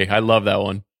there for me. I love that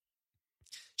one.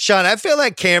 Sean, I feel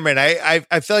like Cameron, I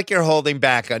feel like you're holding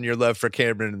back on your love for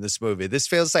Cameron in this movie. This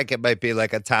feels like it might be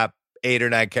like a top 8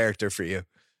 or 9 character for you.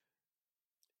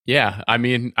 Yeah, I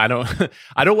mean, I don't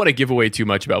want to give away too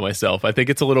much about myself. I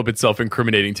think it's a little bit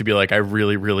self-incriminating to be like, I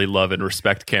really, really love and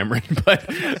respect Cameron, but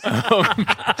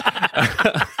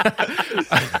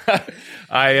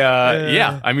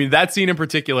Yeah. I mean, that scene in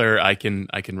particular, I can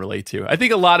relate to. I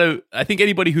think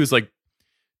anybody who's like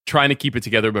trying to keep it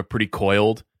together but pretty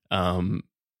coiled can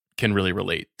really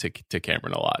relate to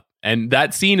Cameron a lot. And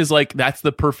that scene is like, that's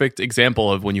the perfect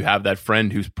example of when you have that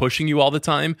friend who's pushing you all the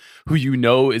time, who you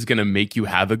know is going to make you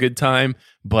have a good time,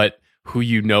 but who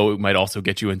you know might also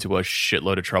get you into a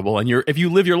shitload of trouble. And if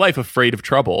you live your life afraid of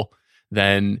trouble,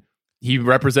 then he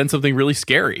represents something really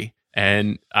scary.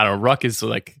 And I don't know, Ruck is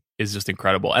just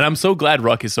incredible. And I'm so glad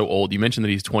Ruck is so old. You mentioned that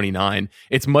he's 29.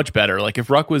 It's much better. Like if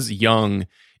Ruck was young,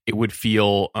 it would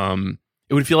feel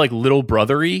like little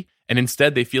brothery. And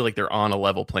instead, they feel like they're on a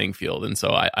level playing field. And so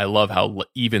I love how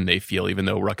even they feel, even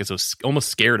though Ruck is so almost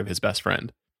scared of his best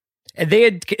friend.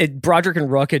 And Broderick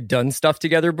and Ruck had done stuff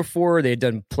together before. They had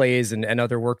done plays and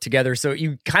other work together. So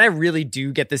you kind of really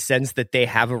do get the sense that they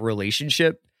have a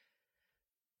relationship.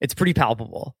 It's pretty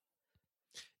palpable.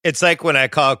 It's like when I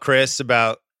call Chris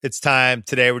about, it's time,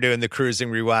 today we're doing the cruising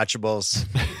rewatchables.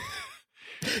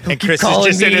 And Chris is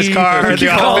just in his car in the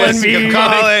office. Keep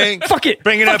calling. Fuck it.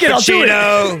 Bringing up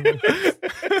Pacino.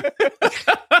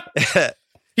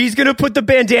 He's going to put the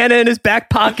bandana in his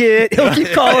back pocket. He'll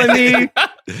keep calling me.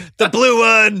 The blue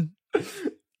one.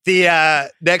 The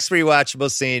next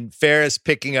rewatchable scene, Ferris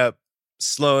picking up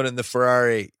Sloane in the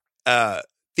Ferrari. The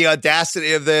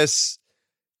audacity of this.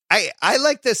 I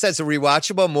like this as a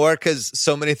rewatchable more because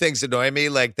so many things annoy me,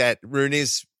 like that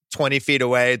Rooney's 20 feet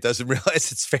away, doesn't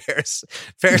realize it's Ferris.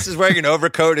 Ferris is wearing an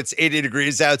overcoat. It's 80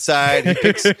 degrees outside. He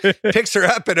picks her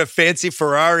up in a fancy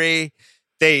Ferrari.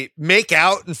 They make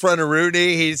out in front of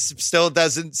Rooney. He still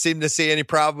doesn't seem to see any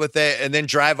problem with it, and then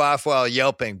drive off while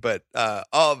yelping. But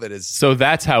all of it is... So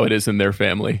that's how it is in their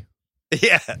family.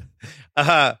 Yeah.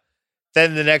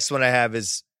 Then the next one I have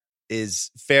is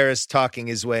Ferris talking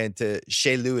his way into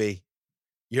Chez Louis.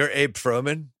 You're Abe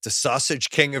Froman, the sausage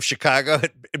king of Chicago.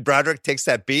 And Broderick takes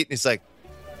that beat and he's like,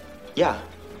 yeah,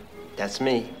 that's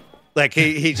me. Like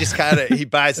he just kind of, he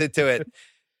buys into it.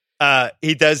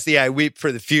 He does the I weep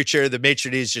for the future. The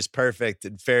maitre d' is just perfect.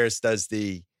 And Ferris does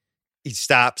he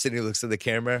stops and he looks at the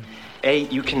camera. A,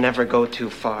 you can never go too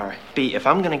far. B, if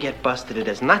I'm going to get busted, it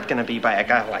is not going to be by a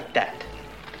guy like that.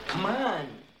 Come on.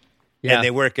 Yeah. And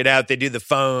they work it out. They do the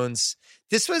phones.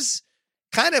 This was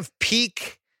kind of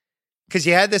peak, because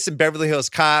you had this in Beverly Hills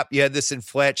Cop. You had this in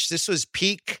Fletch. This was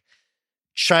peak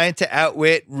trying to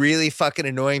outwit really fucking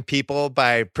annoying people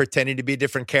by pretending to be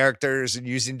different characters and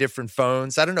using different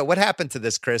phones. I don't know. What happened to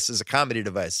this, Chris, as a comedy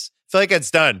device? I feel like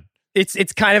it's done.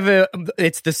 It's kind of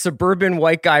it's the suburban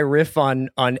white guy riff on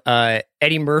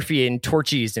Eddie Murphy and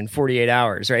Torchies in 48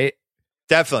 Hours, right?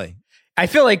 Definitely. I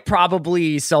feel like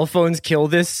probably cell phones kill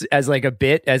this as like a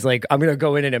bit, as like, I'm going to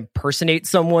go in and impersonate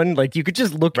someone. Like you could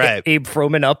just look at Abe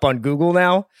Froman up on Google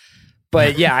now.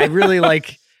 But yeah, I really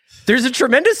like, there's a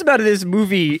tremendous amount of this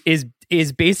movie is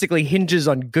basically hinges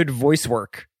on good voice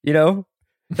work, you know?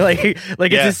 Like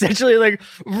it's essentially like,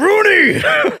 Rooney!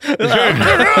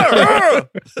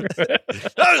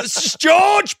 This is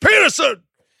George Peterson!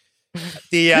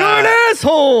 You're an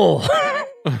asshole!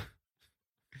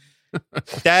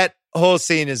 That whole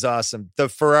scene is awesome. The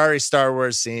Ferrari Star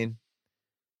Wars scene,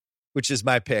 which is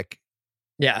my pick.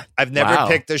 Yeah. I've never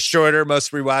picked a shorter,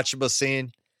 most rewatchable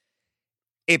scene.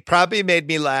 It probably made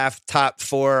me laugh top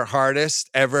 4 hardest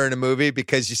ever in a movie,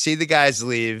 because you see the guys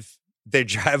leave. They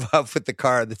drive off with the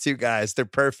car, the 2 guys. They're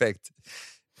perfect.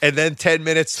 And then 10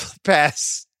 minutes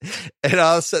pass, and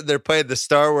all of a sudden they're playing the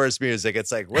Star Wars music.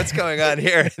 It's like, what's going on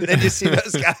here? And then you see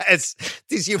those guys,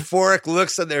 these euphoric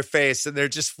looks on their face, and they're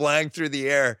just flying through the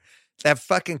air. That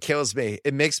fucking kills me.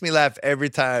 It makes me laugh every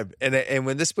time. And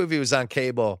when this movie was on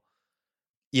cable,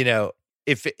 you know,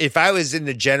 if I was in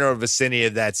the general vicinity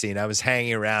of that scene, I was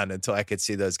hanging around until I could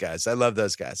see those guys. I love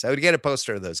those guys. I would get a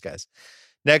poster of those guys.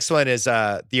 Next one is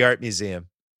the Art Museum,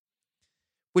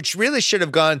 which really should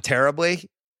have gone terribly.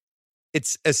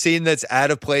 It's a scene that's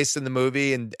out of place in the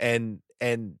movie, and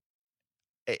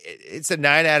it's a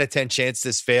 9 out of 10 chance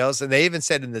this fails. And they even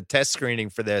said in the test screening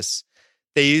for this,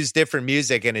 they used different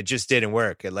music and it just didn't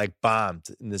work. It like bombed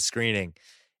in the screening.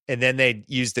 And then they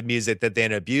used the music that they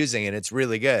ended up using, and it's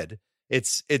really good.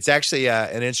 It's actually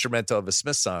an instrumental of a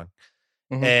Smith song.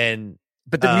 Mm-hmm.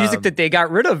 But the music that they got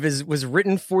rid of was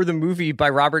written for the movie by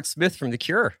Robert Smith from The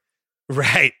Cure.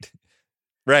 Right.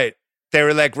 They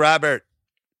were like, Robert,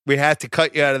 we have to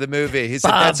cut you out of the movie. He's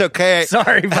like, that's okay.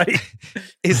 Sorry, buddy.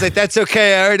 He's like, that's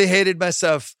okay. I already hated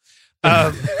myself.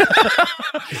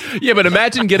 Yeah, but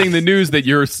imagine getting the news that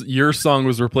your song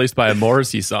was replaced by a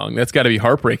Morrissey song. That's got to be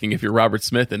heartbreaking if you're Robert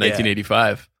Smith in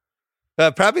 1985.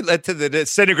 Probably led to the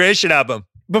Disintegration album.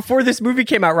 Before this movie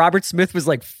came out, Robert Smith was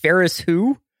like, Ferris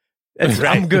who?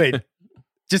 I'm good.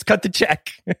 Just cut the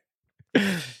check.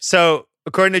 So,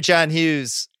 according to John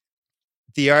Hughes,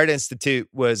 the Art Institute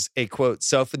was a, quote,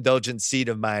 self-indulgent seat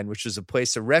of mine, which was a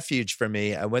place of refuge for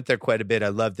me. I went there quite a bit. I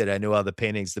loved it. I knew all the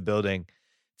paintings, the building.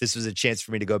 This was a chance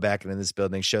for me to go back into this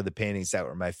building, show the paintings that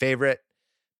were my favorite.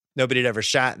 Nobody had ever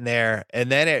shot in there.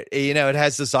 And then it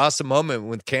has this awesome moment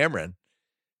with Cameron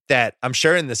that I'm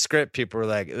sure in the script, people were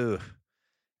like, ooh.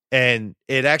 And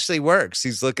it actually works.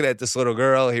 He's looking at this little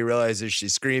girl. He realizes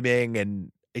she's screaming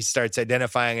and he starts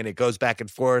identifying and it goes back and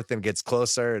forth and gets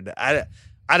closer. And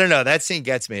I don't know. That scene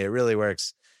gets me. It really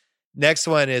works. Next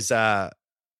one is,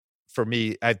 for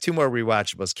me, I have two more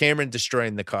rewatchables. Cameron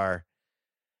destroying the car.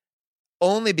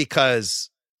 Only because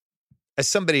as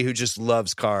somebody who just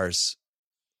loves cars,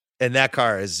 and that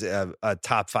car is a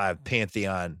top 5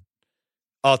 pantheon,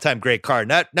 all-time great car.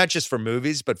 Not just for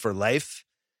movies, but for life.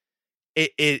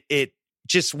 It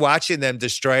just watching them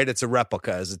destroy it, it's a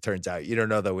replica, as it turns out. You don't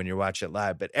know, though, when you're watching it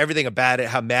live. But everything about it,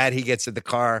 how mad he gets at the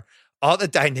car, all the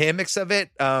dynamics of it.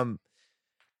 I'm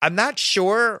not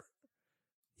sure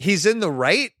he's in the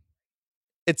right.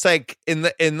 It's like,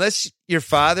 unless your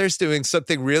father's doing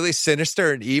something really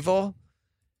sinister and evil,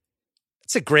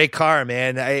 it's a great car,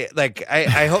 man.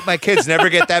 I hope my kids never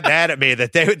get that mad at me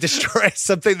that they would destroy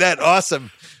something that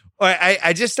awesome. Or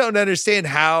I just don't understand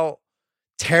how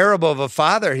terrible of a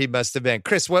father he must have been.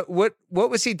 Chris, what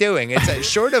was he doing? It's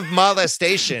short of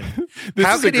molestation.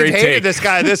 How could he have hated this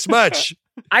guy this much?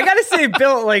 I gotta say,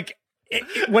 Bill, like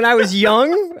when I was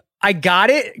young, I got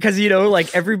it because,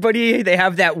 like everybody, they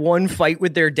have that one fight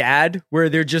with their dad where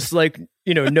they're just like,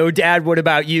 no dad, what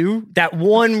about you? That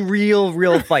one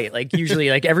real fight. Like usually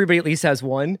like everybody at least has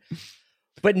one.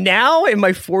 But now in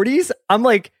my 40s, I'm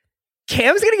like,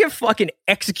 Cam's going to get fucking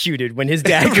executed when his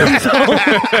dad comes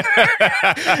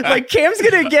home. Like Cam's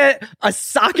going to get a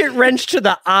socket wrench to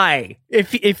the eye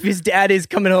if his dad is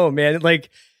coming home, man. Like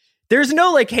there's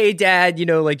no like, hey dad,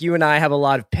 like you and I have a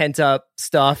lot of pent up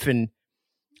stuff and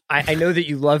I know that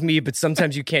you love me, but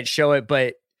sometimes you can't show it.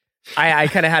 But I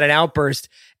kind of had an outburst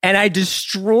and I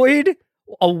destroyed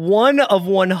a 1 of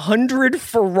 100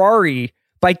 Ferrari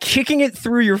by kicking it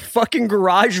through your fucking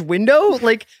garage window.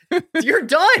 Like you're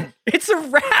done. It's a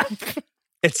wrap.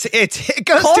 It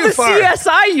goes Call too the far.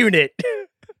 CSI unit.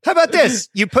 How about this?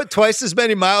 You put twice as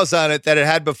many miles on it that it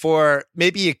had before.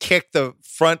 Maybe you kick the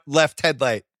front left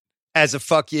headlight as a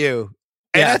fuck you.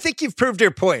 And I think you've proved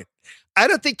your point. I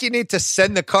don't think you need to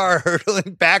send the car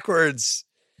hurtling backwards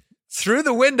through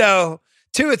the window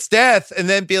to its death and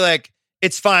then be like,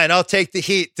 it's fine. I'll take the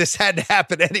heat. This had to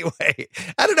happen anyway.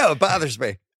 I don't know. It bothers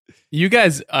me. You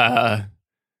guys,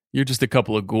 you're just a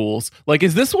couple of ghouls. Like,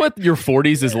 is this what your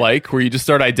 40s is like, where you just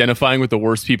start identifying with the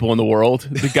worst people in the world?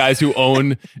 The guys who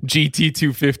own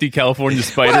GT250 California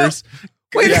Spiders?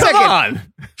 Wait a second. On.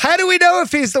 How do we know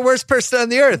if he's the worst person on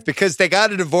the earth? Because they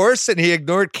got a divorce and he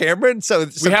ignored Cameron? So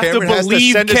we have Cameron to has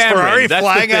believe to send his Cameron. Ferrari That's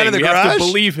flying out of the we garage? have to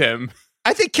believe him.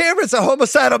 I think Cameron's a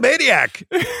homicidal maniac.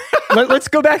 Let's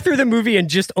go back through the movie and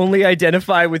just only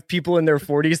identify with people in their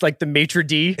 40s, like the maitre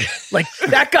d'. Like,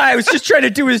 that guy was just trying to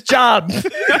do his job.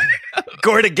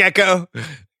 Gordon Gekko.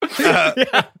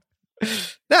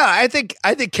 No, I think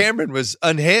Cameron was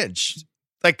unhinged.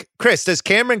 Like, Chris, does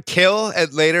Cameron kill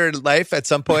later in life at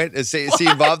some point? Is he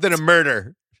involved in a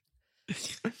murder?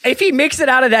 If he makes it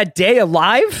out of that day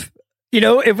alive,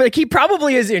 if he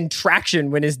probably is in traction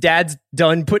when his dad's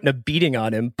done putting a beating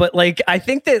on him. But like, I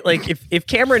think that like if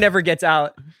Cameron ever gets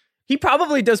out, he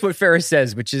probably does what Ferris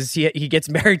says, which is he gets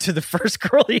married to the first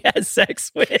girl he has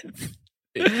sex with.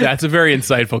 That's a very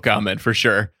insightful comment for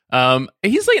sure.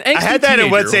 He's like an angsty I had that teenager.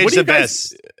 in What's Age the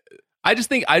Best. I just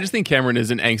think Cameron is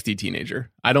an angsty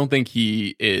teenager. I don't think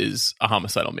he is a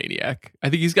homicidal maniac. I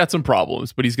think he's got some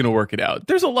problems, but he's going to work it out.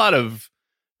 There's a lot of.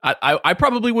 I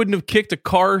probably wouldn't have kicked a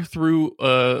car through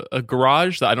a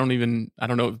garage. I don't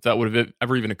know if that would have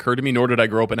ever even occurred to me. Nor did I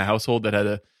grow up in a household that had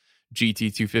a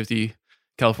GT250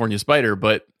 California Spider.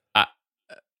 But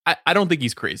I don't think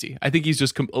he's crazy. I think he's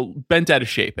just bent out of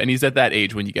shape, and he's at that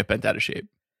age when you get bent out of shape.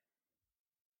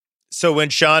 So when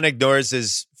Sean ignores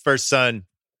his first son,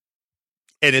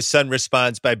 and his son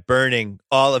responds by burning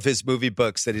all of his movie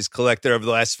books that he's collected over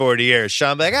the last 40 years,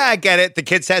 Sean like, I get it. The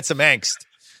kid's had some angst.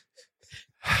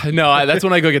 No, that's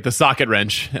when I go get the socket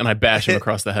wrench and I bash him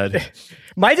across the head.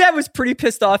 My dad was pretty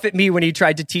pissed off at me when he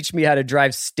tried to teach me how to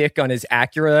drive stick on his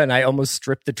Acura and I almost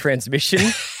stripped the transmission.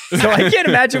 So I can't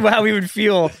imagine how he would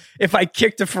feel if I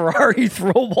kicked a Ferrari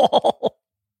through a wall.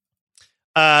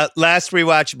 Last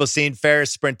rewatchable scene,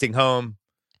 Ferris sprinting home.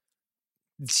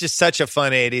 It's just such a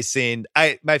fun 80s scene.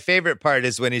 My favorite part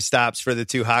is when he stops for the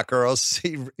two hot girls.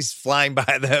 He's flying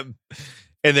by them.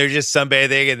 and they're just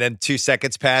sunbathing, and then 2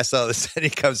 seconds pass. All of a sudden, he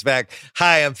comes back.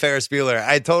 Hi, I'm Ferris Bueller.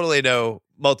 I totally know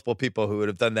multiple people who would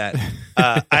have done that.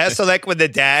 I also like when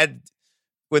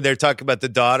when they're talking about the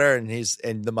daughter, and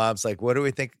the mom's like, "What do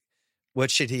we think? What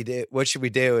should he do? What should we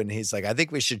do?" And he's like, "I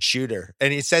think we should shoot her."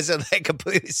 And he says it like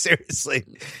completely seriously.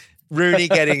 Rooney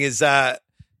getting his the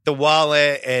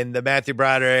wallet, and the Matthew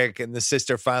Broderick and the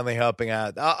sister finally helping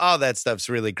out. All that stuff's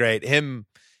really great. Him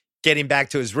getting back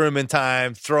to his room in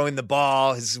time, throwing the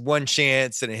ball, his one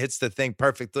chance, and it hits the thing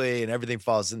perfectly, and everything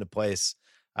falls into place.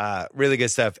 Really good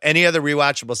stuff. Any other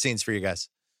rewatchable scenes for you guys?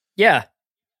 Yeah.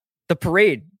 The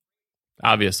parade.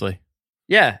 Obviously.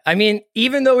 Yeah. I mean,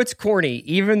 even though it's corny,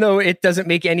 even though it doesn't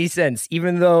make any sense,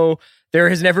 even though there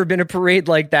has never been a parade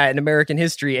like that in American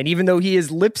history, and even though he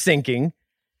is lip syncing,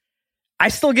 I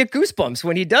still get goosebumps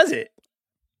when he does it.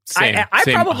 Same, I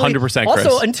probably 100%. also,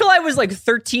 Chris. until I was like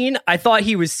 13, I thought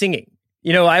he was singing.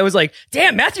 You know, I was like,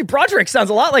 damn, Matthew Broderick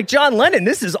sounds a lot like John Lennon.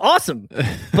 This is awesome.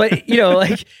 But, you know,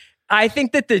 like, I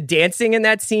think that the dancing in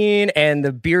that scene and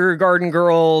the beer garden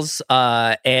girls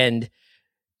and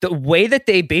the way that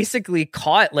they basically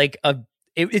caught like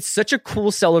it's such a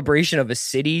cool celebration of a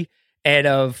city and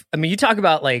I mean, you talk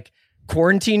about like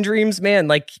quarantine dreams, man,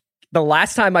 like the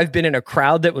last time I've been in a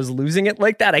crowd that was losing it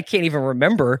like that, I can't even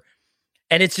remember.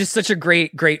 And it's just such a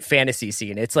great fantasy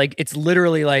scene. It's like, it's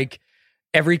literally like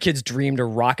every kid's dream to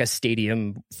rock a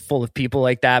stadium full of people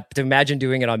like that. But to imagine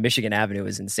doing it on Michigan Avenue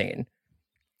is insane.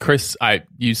 Chris,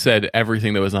 you said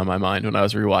everything that was on my mind when I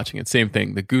was rewatching it. Same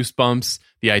thing. The goosebumps,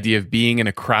 the idea of being in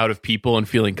a crowd of people and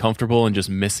feeling comfortable and just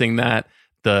missing that,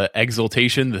 the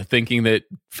exultation, the thinking that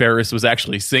Ferris was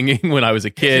actually singing when I was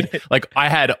a kid. Like, I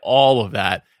had all of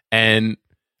that. And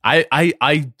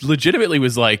I legitimately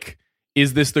was like,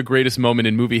 is this the greatest moment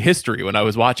in movie history when I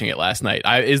was watching it last night?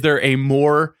 Is there a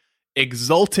more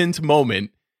exultant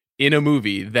moment in a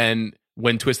movie than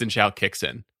when Twist and Shout kicks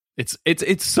in?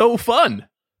 It's so fun.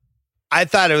 I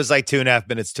thought it was like 2.5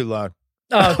 minutes too long.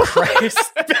 Oh,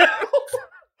 Christ.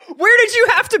 Where did you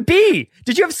have to be?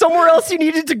 Did you have somewhere else you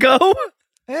needed to go?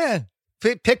 Yeah.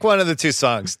 Pick one of the two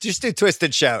songs. Just do Twist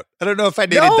and Shout. I don't know if I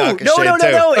needed Donkey No. too.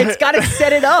 It's got to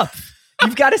set it up.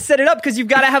 You've got to set it up because you've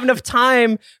got to have enough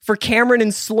time for Cameron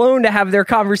and Sloane to have their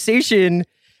conversation.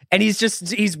 And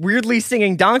he's weirdly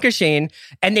singing Donkashane,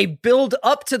 and they build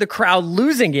up to the crowd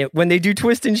losing it when they do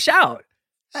Twist and Shout.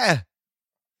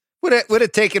 Would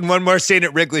have taken one more scene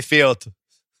at Wrigley Field.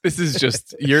 This is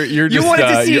just you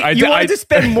wanted to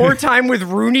spend more time with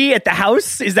Rooney at the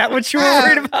house. Is that what you were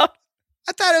worried about?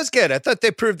 I thought it was good. I thought they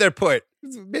proved their point.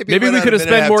 Maybe we could have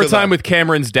spent more time with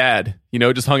Cameron's dad. You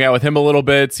know, just hung out with him a little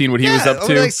bit, seen what he was up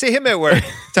to. Like see him at work,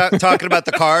 talking about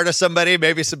the car to somebody.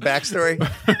 Maybe some backstory.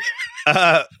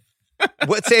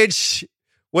 What's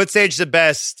age the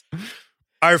best?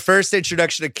 Our first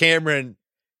introduction to Cameron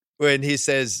when he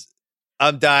says,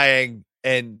 "I'm dying,"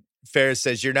 and Ferris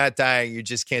says, "You're not dying. You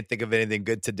just can't think of anything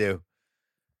good to do."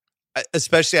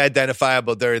 Especially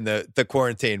identifiable during the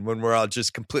quarantine when we're all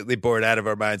just completely bored out of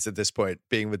our minds at this point,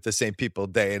 being with the same people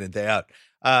day in and day out.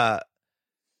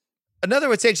 Another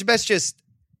What's Age the Best, just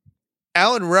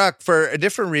Alan Ruck, for a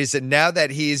different reason, now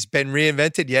that he's been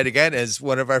reinvented yet again as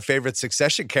one of our favorite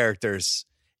Succession characters.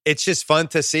 It's just fun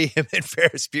to see him in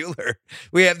Ferris Bueller.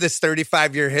 We have this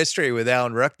 35-year history with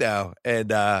Alan Ruck now,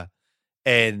 and I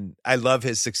love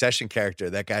his Succession character.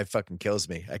 That guy fucking kills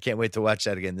me. I can't wait to watch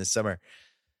that again this summer.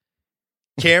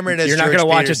 Cameron as You're not going to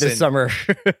watch it this summer.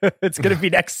 It's going to be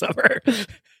next summer.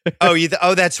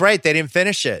 Oh, that's right. They didn't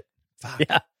finish it. Fuck.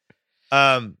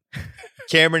 Yeah.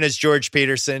 Cameron as George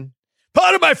Peterson.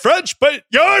 Pardon my French, but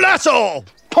you're an asshole.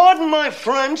 Pardon my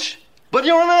French, but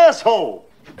you're an asshole.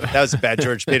 That was a bad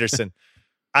George Peterson.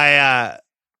 I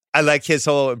like his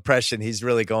whole impression. He's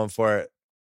really going for it.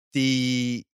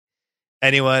 The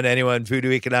anyone,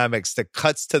 Voodoo Economics, the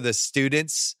cuts to the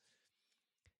students,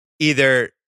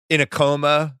 either in a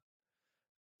coma,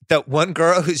 that one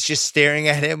girl who's just staring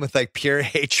at him with like pure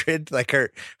hatred, like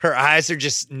her eyes are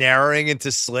just narrowing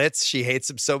into slits. She hates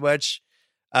him so much.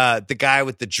 The guy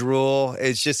with the drool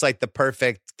is just like the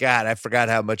perfect, God, I forgot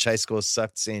how much high school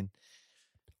sucked scene.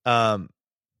 The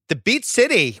Beat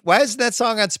City. Why isn't that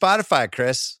song on Spotify,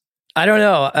 Chris? I don't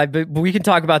know. But we can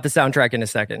talk about the soundtrack in a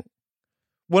second.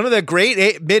 One of the great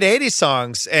mid-'80s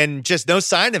songs, and just no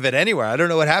sign of it anywhere. I don't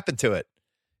know what happened to it.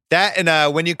 That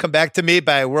and When You Come Back to Me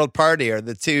by World Party are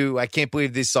the two. I can't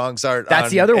believe these songs aren't. That's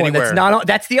the other one. That's not.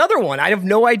 That's the other one. I have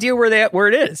no idea where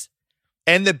it is.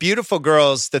 And the Beautiful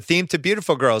Girls, the theme to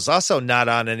Beautiful Girls, also not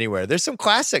on anywhere. There's some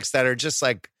classics that are just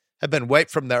like have been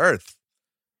wiped from the earth.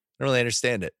 I don't really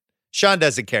understand it. Sean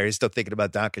doesn't care. He's still thinking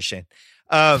about Donkashane.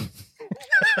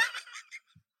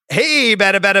 Hey,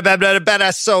 better,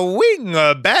 swing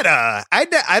better. I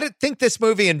didn't think this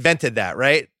movie invented that,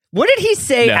 right? What did he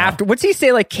say after? What's he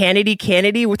say? Like Kennedy?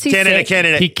 What's he say?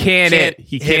 Candidate. He can't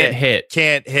hit.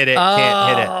 Can't hit it.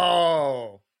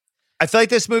 Oh. I feel like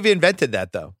this movie invented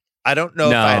that, though. I don't know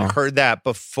if I had heard that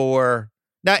before.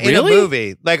 Not in Really? a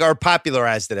movie, like, or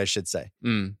popularized it, I should say.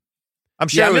 I'm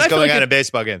sure it was going on in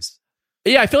baseball games.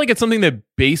 Yeah, I feel like it's something that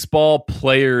baseball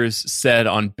players said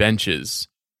on benches,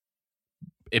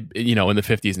 in the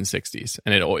 50s and 60s,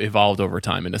 and it evolved over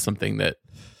time into something that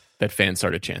fans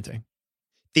started chanting.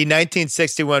 The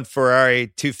 1961 Ferrari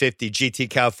 250 GT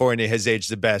California has aged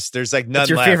the best. There's like none What's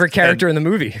your left. favorite character in the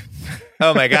movie?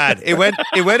 Oh my God. It went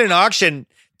in auction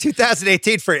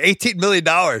 2018 for $18 million.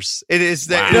 It is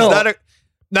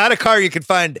not a car you can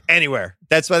find anywhere.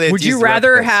 That's why they would you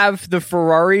rather have the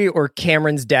Ferrari or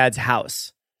Cameron's dad's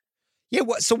house? Yeah.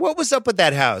 So what was up with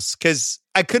that house? Because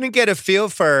I couldn't get a feel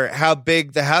for how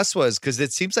big the house was, because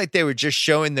it seems like they were just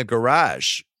showing the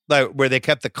garage, like where they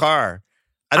kept the car.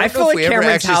 I feel like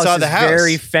Cameron's house saw is the house.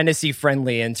 very Fennessey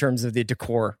friendly in terms of the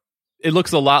decor. It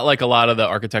looks a lot like a lot of the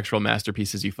architectural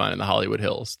masterpieces you find in the Hollywood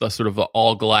Hills. The sort of the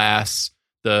all glass,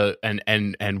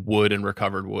 and wood and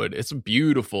recovered wood. It's a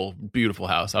beautiful, beautiful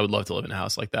house. I would love to live in a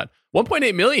house like that.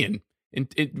 1.8 million in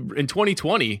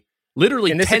 2020,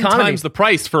 literally 10 times the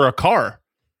price for a car.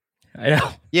 I know.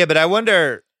 Yeah, but I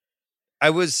wonder.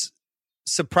 I was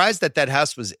surprised that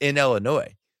house was in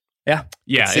Illinois. Yeah.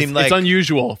 It's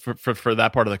unusual for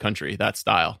that part of the country, that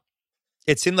style.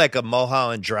 It seemed like a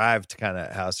Mulholland Drive kind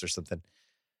of house or something.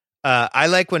 I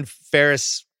like when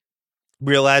Ferris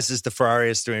realizes the Ferrari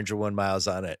has 301 miles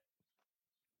on it.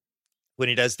 When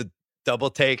he does the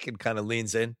double take and kind of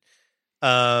leans in.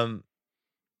 Charlie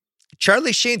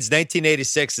Sheen's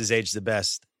 1986 has aged the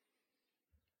best.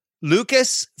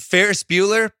 Lucas, Ferris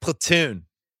Bueller, Platoon.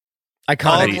 Iconic.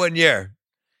 All in 1 year.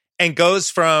 And goes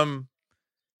from...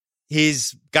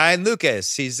 He's Guy and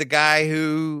Lucas. He's the guy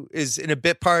who is in a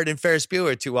bit part in Ferris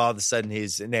Bueller to all of a sudden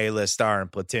he's an A-list star in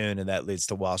Platoon, and that leads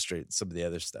to Wall Street and some of the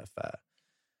other stuff.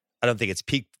 I don't think it's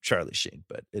peak Charlie Sheen,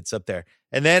 but it's up there.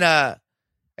 And then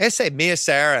I say Mia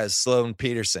Sara as Sloane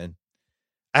Peterson.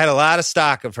 I had a lot of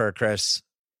stock of her, Chris,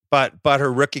 but her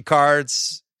rookie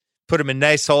cards, put them in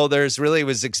nice holders. Really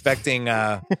was expecting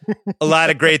a lot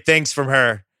of great things from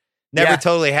her. Never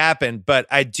totally happened, but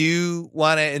I do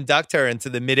want to induct her into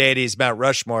the mid-'80s Mount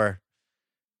Rushmore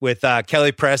with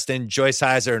Kelly Preston, Joyce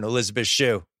Heiser, and Elizabeth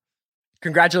Shue.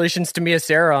 Congratulations to Mia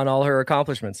Sara on all her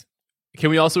accomplishments. Can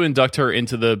we also induct her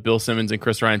into the Bill Simmons and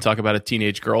Chris Ryan Talk About a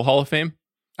Teenage Girl Hall of Fame?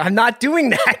 I'm not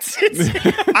doing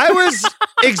that. I was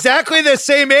exactly the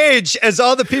same age as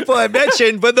all the people I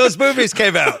mentioned when those movies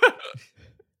came out.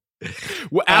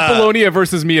 Apollonia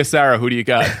versus Mia Sara. Who do you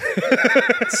got?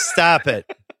 Stop it.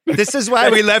 This is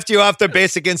why we left you off the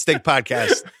Basic Instinct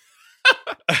podcast.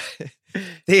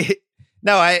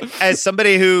 As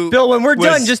somebody who... Bill, when we're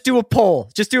done, just do a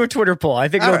poll. Just do a Twitter poll. I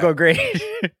think it'll go great.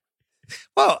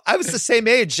 Well, I was the same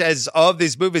age as all of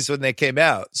these movies when they came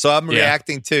out. So I'm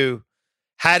reacting to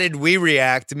how did we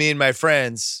react, me and my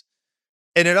friends.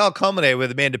 And it all culminated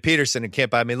with Amanda Peterson and Can't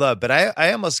Buy Me Love. But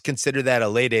I almost consider that a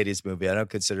late 80s movie. I don't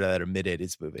consider that a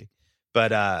mid-80s movie.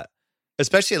 But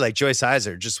especially like Joyce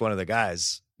Heiser, just one of the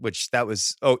guys. Which that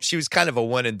was, she was kind of a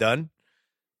one and done,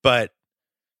 but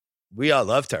we all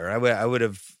loved her. I would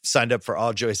have signed up for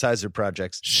all Joyce Heiser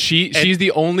projects. She's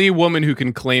the only woman who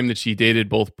can claim that she dated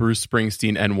both Bruce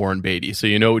Springsteen and Warren Beatty. So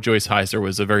Joyce Heiser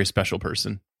was a very special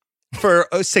person. For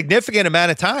a significant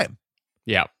amount of time.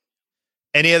 Yeah.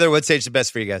 Any other What's Age the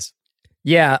Best for you guys?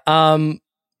 Yeah.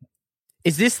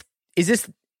 Is this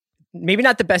maybe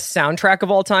not the best soundtrack of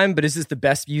all time, but is this the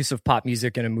best use of pop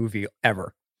music in a movie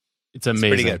ever? It's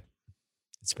amazing.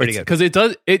 It's pretty good. Because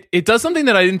it does something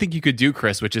that I didn't think you could do,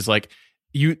 Chris, which is like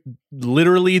you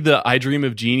literally the I Dream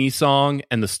of Jeannie song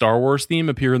and the Star Wars theme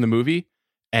appear in the movie,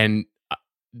 and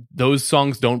those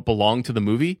songs don't belong to the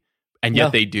movie, and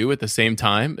yet they do at the same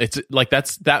time. It's like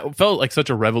that felt like such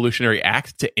a revolutionary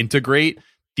act to integrate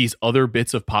these other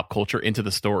bits of pop culture into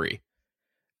the story.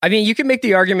 I mean, you can make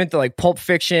the argument that like Pulp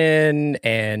Fiction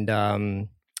and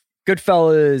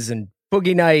Goodfellas and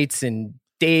Boogie Nights and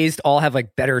Dazed all have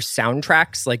like better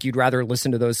soundtracks. Like you'd rather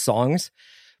listen to those songs,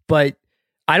 but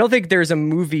I don't think there's a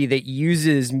movie that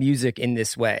uses music in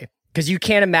this way, because you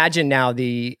can't imagine now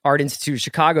the Art Institute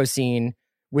Chicago scene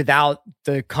without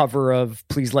the cover of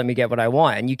Please Let Me Get What I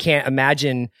Want. And you can't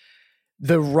imagine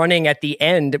the running at the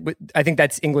end. I think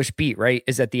that's English Beat, right?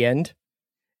 Is at the end.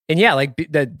 And yeah, like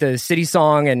the city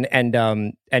song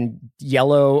and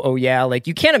Yellow. Oh yeah. Like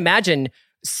you can't imagine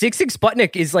Sigue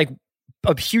Sputnik is like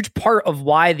a huge part of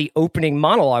why the opening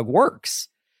monologue works.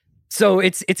 So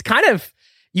it's kind of,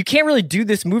 you can't really do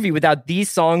this movie without these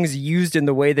songs used in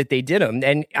the way that they did them.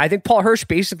 And I think Paul Hirsch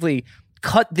basically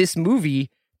cut this movie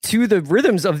to the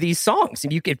rhythms of these songs.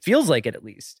 And it feels like it, at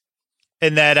least.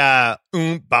 And that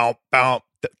bow bow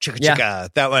chicka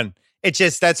chicka, that one. It's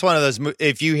just, that's one of those,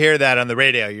 if you hear that on the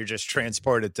radio, you're just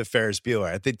transported to Ferris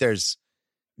Bueller. I think there's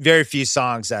very few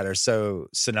songs that are so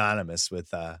synonymous with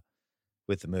the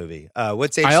movie.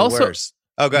 What's Age the Worst?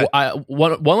 Oh, go ahead.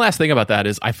 One last thing about that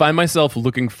is I find myself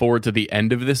looking forward to the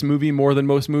end of this movie more than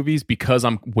most movies because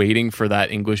I'm waiting for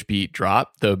that English beat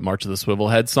drop, the March of the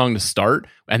Swivelhead song, to start.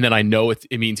 And then I know it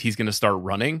means he's going to start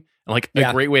running. And like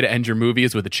a great way to end your movie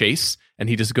is with a chase. And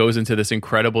he just goes into this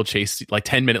incredible chase, like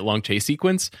 10-minute long chase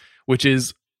sequence, which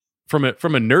is from a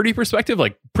nerdy perspective,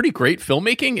 like pretty great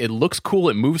filmmaking. It looks cool.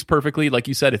 It moves perfectly. Like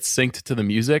you said, it's synced to the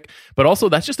music, but also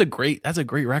that's a great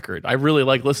record. I really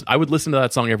I would listen to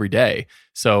that song every day.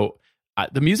 So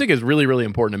the music is really, really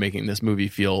important to making this movie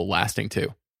feel lasting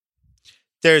too.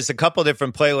 There's a couple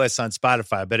different playlists on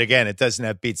Spotify, but again, it doesn't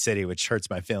have Beat City, which hurts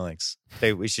my feelings.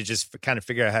 We should just kind of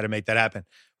figure out how to make that happen.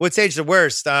 What's Age the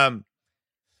Worst?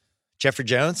 Jeffrey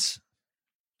Jones?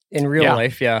 In real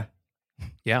life, yeah.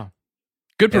 Yeah.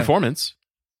 Good performance,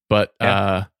 but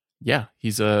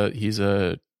he's a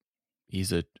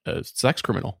sex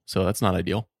criminal, so that's not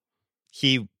ideal.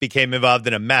 He became involved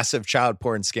in a massive child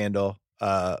porn scandal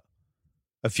a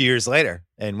few years later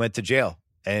and went to jail,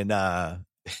 and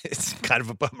it's kind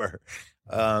of a bummer.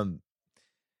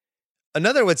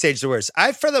 Another What's Age the Worst?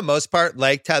 I, for the most part,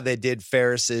 liked how they did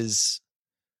Ferris's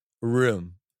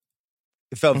room.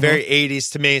 It felt very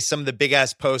 80s to me. Some of the big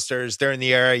ass posters during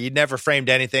the era, you never framed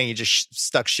anything. You just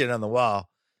stuck shit on the wall.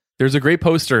 There's a great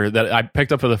poster that I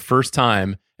picked up for the first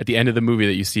time at the end of the movie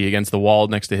that you see against the wall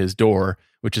next to his door,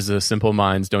 which is a Simple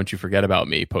Minds, Don't You Forget About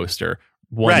Me poster.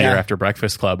 One year after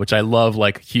Breakfast Club, which I love,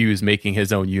 like Hughes making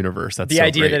his own universe. That's the so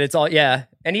idea great. that it's all,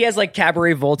 and he has like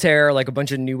Cabaret Voltaire, like a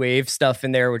bunch of new wave stuff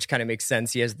in there, which kind of makes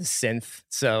sense. He has the synth,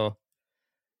 so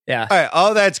yeah. All right,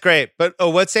 all that's great, but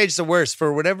What's Age the Worst?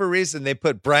 For whatever reason, they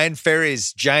put Brian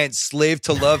Ferry's giant Slave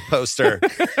to Love poster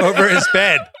over his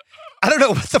bed. I don't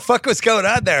know what the fuck was going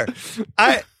on there.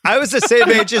 I was the same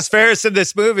age as Ferris in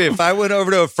this movie. If I went over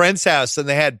to a friend's house and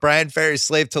they had Brian Ferry's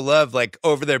Slave to Love like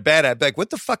over their bed, I'd be like, what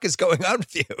the fuck is going on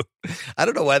with you? I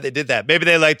don't know why they did that. Maybe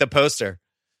they liked the poster.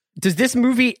 Does this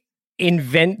movie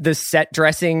invent the set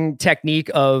dressing technique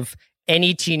of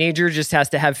any teenager just has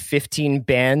to have 15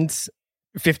 band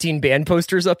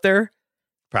posters up there?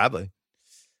 Probably.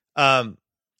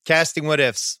 Casting what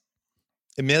ifs.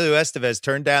 Emilio Estevez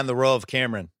turned down the role of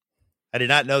Cameron. I did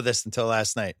not know this until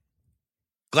last night.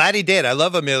 Glad he did. I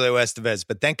love Emilio Estevez,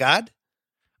 but thank God.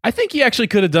 I think he actually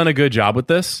could have done a good job with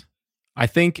this. I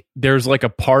think there's like a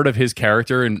part of his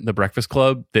character in The Breakfast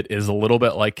Club that is a little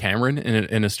bit like Cameron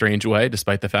in a strange way,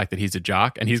 despite the fact that he's a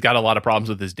jock and he's got a lot of problems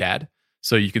with his dad.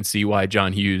 So you can see why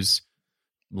John Hughes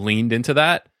leaned into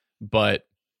that. But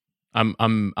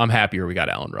I'm happier we got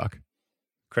Alan Ruck.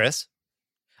 Chris?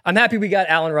 I'm happy we got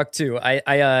Alan Ruck too.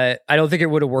 I don't think it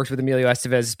would have worked with Emilio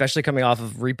Estevez, especially coming off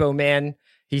of Repo Man.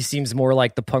 He seems more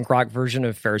like the punk rock version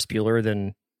of Ferris Bueller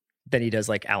than he does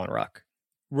like Alan Ruck.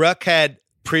 Ruck had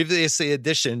previously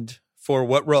auditioned for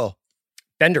what role?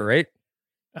 Bender, right?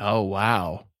 Oh,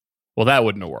 wow. Well, that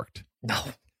wouldn't have worked.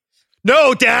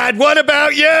 No, Dad, what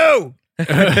about you?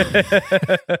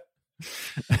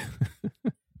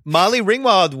 Molly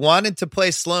Ringwald wanted to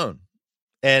play Sloane.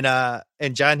 And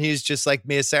John Hughes, just like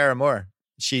Mia Sarah Moore,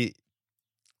 she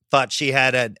thought she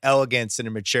had an elegance and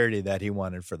a maturity that he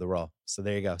wanted for the role. So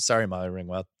there you go. Sorry, Molly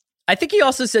Ringwald. I think he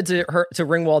also said to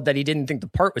Ringwald that he didn't think the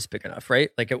part was big enough, right?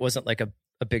 Like it wasn't like a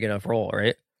big enough role,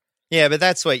 right? Yeah, but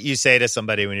that's what you say to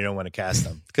somebody when you don't want to cast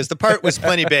them because the part was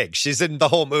plenty big. She's in the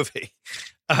whole movie.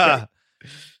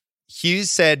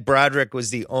 Hughes said Broderick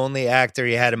was the only actor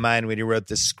he had in mind when he wrote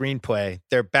this screenplay.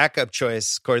 Their backup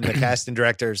choice, according to the casting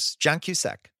directors, John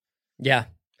Cusack. Yeah.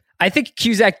 I think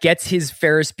Cusack gets his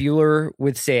Ferris Bueller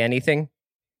with Say Anything.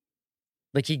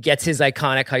 Like he gets his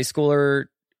iconic high schooler.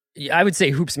 I would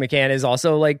say Hoops McCann is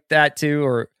also like that too,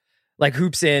 or like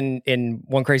Hoops in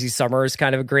One Crazy Summer is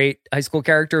kind of a great high school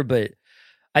character, but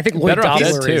I think Lloyd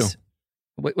Dobler is...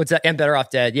 What's that? And Better Off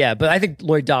Dead, yeah. But I think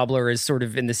Lloyd Dobler is sort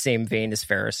of in the same vein as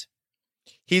Ferris.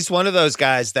 He's one of those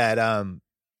guys that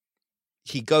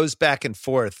he goes back and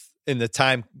forth in the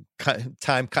time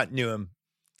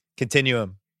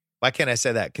continuum. Why can't I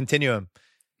say that? Continuum.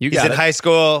 He's in high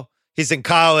school. He's in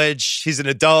college. He's an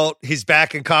adult. He's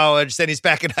back in college. Then he's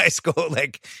back in high school.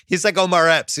 Like he's like Omar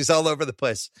Epps. He's all over the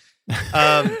place.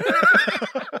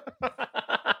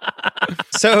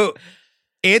 So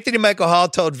Anthony Michael Hall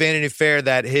told Vanity Fair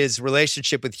that his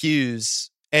relationship with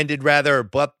Hughes ended rather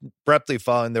abruptly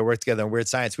following their work together on Weird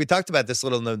Science. We talked about this a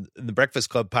little in the Breakfast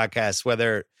Club podcast,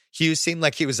 whether Hughes seemed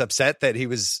like he was upset that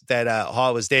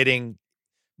Hall was dating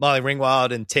Molly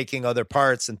Ringwald and taking other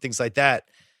parts and things like that.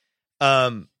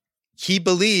 He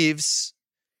believes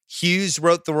Hughes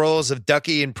wrote the roles of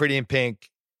Ducky in Pretty in Pink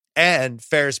and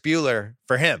Ferris Bueller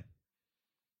for him.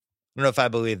 I don't know if I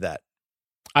believe that.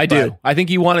 I do. I think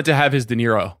he wanted to have his De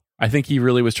Niro. I think he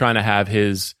really was trying to have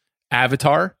his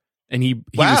Avatar, and he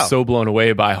was so blown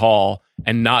away by Hall,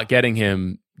 and not getting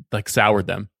him like soured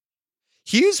them.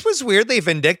 Hughes was weirdly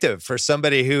vindictive for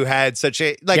somebody who had such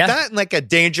a not in like a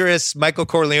dangerous Michael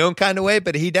Corleone kind of way,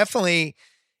 but he definitely,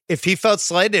 if he felt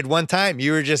slighted one time,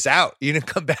 you were just out. You didn't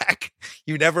come back.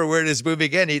 You never were in his movie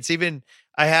again. It's even,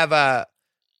 I have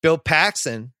Bill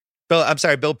Paxton, and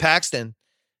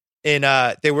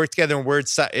they worked together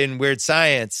in Weird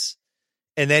Science.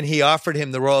 And then he offered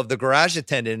him the role of the garage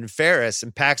attendant in Ferris,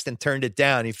 and Paxton turned it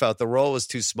down. He felt the role was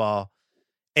too small,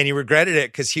 and he regretted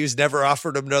it because Hughes never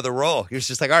offered him another role. He was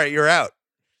just like, all right, you're out.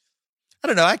 I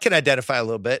don't know. I can identify a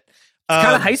little bit. It's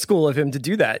kind of high school of him to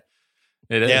do that.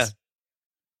 It is. Yeah.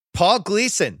 Paul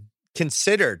Gleason,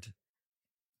 considered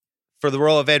for the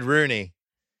role of Ed Rooney.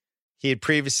 He had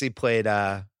previously played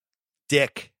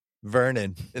Dick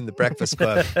Vernon in The Breakfast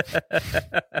Club,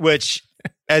 which,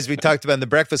 as we talked about in the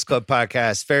Breakfast Club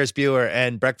podcast, Ferris Bueller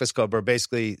and Breakfast Club were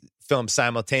basically filmed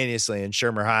simultaneously in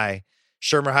Shermer High.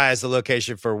 Shermer High is the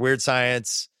location for Weird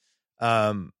Science,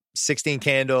 16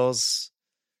 Candles,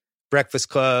 Breakfast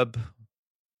Club,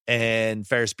 and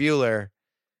Ferris Bueller.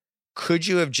 Could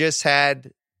you have just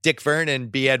had Dick Vernon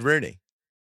be Ed Rooney?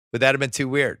 Would that have been too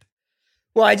weird?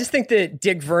 Well, I just think that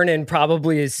Dick Vernon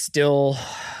probably is still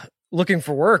looking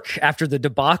for work after the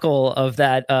debacle of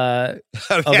that of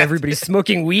everybody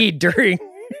smoking weed during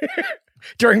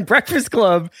Breakfast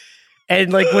Club,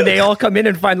 and like when they all come in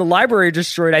and find the library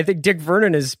destroyed. I think Dick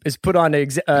Vernon is put on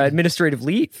administrative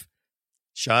leave.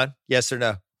 Sean, yes or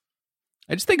no?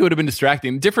 I just think it would have been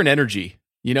distracting. Different energy.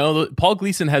 You know, Paul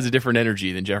Gleason has a different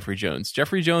energy than Jeffrey Jones.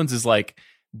 Jeffrey Jones is like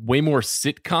way more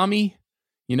sitcom-y.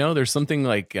 You know, there's something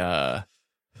like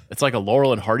it's like a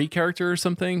Laurel and Hardy character or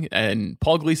something, and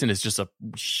Paul Gleason is just a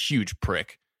huge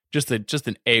prick, just an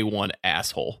A1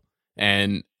 asshole.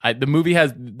 And the movie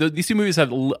has these two movies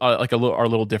have are a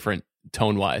little different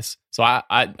tone wise. So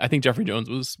I think Jeffrey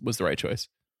Jones was the right choice.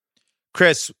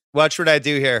 Chris, watch what I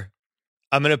do here.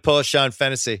 I'm going to pull a Sean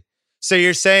Fennessey. So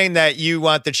you're saying that you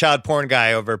want the child porn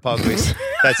guy over Paul Gleason?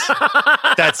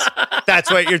 That's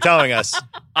what you're telling us.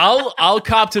 I'll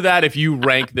cop to that if you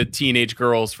rank the teenage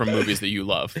girls from movies that you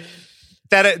love.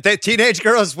 That teenage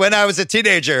girls when I was a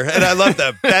teenager, and I love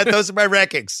them. Those are my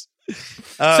rankings.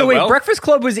 So wait, Breakfast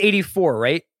Club was 84,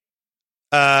 right?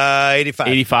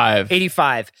 85.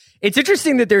 It's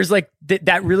interesting that there's like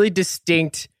that really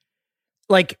distinct,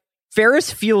 like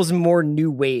Ferris feels more new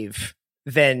wave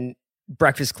than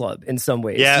Breakfast Club in some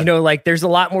ways. Yeah. You know, like there's a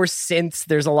lot more synths,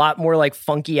 there's a lot more like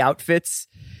funky outfits,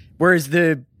 whereas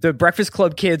the Breakfast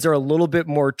Club kids are a little bit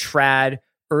more trad,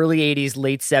 early 80s,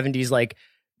 late 70s, like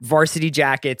varsity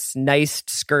jackets, nice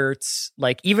skirts.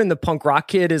 Like even the punk rock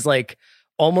kid is like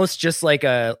almost just like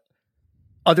a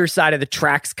other side of the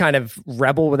tracks kind of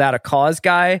rebel without a cause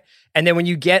guy. And then when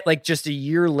you get like just a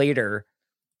year later,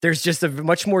 there's just a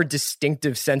much more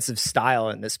distinctive sense of style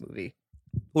in this movie.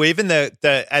 Well, even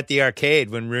the at the arcade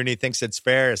when Rooney thinks it's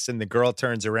Ferris and the girl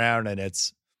turns around and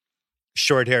it's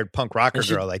short-haired punk rocker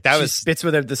girl, like that was spits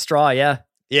with the straw. Yeah,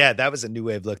 that was a new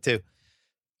wave look too.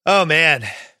 Oh man,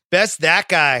 best that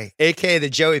guy, aka the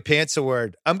Joey Pants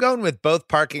Award. I'm going with both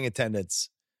parking attendants.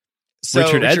 So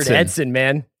Richard Edson,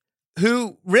 man,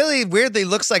 who really weirdly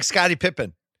looks like Scottie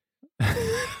Pippen.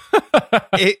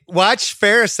 Watch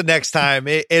Ferris the next time.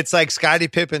 It's like Scottie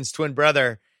Pippen's twin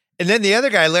brother. And then the other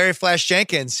guy, Larry Flash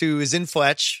Jenkins, who is in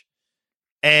Fletch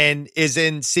and is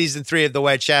in season 3 of The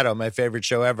White Shadow, my favorite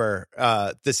show ever.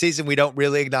 The season we don't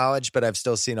really acknowledge, but I've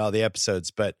still seen all the episodes.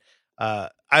 But I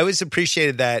always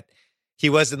appreciated that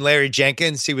he wasn't Larry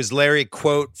Jenkins. He was Larry,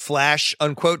 quote, Flash,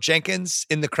 unquote, Jenkins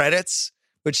in the credits,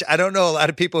 which I don't know a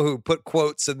lot of people who put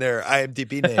quotes in their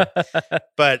IMDb name.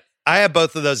 But I have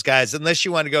both of those guys, unless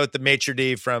you want to go with the maitre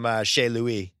d' from Chez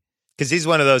Louis, because he's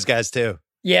one of those guys too.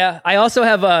 Yeah, I also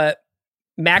have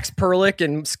Max Perlich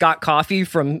and Scott Coffey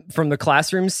from the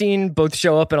Classroom Scene. Both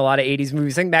show up in a lot of 80s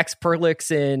movies. I think Max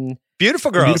Perlich's in Beautiful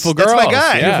Girls. That's my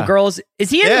guy. Yeah. Beautiful Girls. Is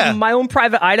he in My Own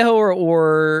Private Idaho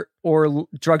or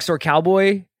Drugstore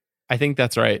Cowboy? I think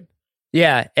that's right.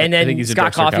 Yeah, and then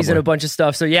Scott Coffey's in a bunch of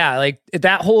stuff. So yeah, like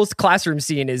that whole Classroom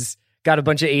Scene is got a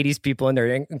bunch of 80s people in there,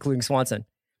 including Swanson.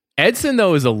 Edson,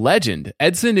 though, is a legend.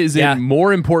 Edson is in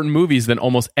more important movies than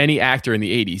almost any actor in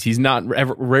the 80s. He's not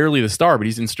rarely the star, but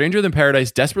he's in Stranger Than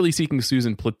Paradise, Desperately Seeking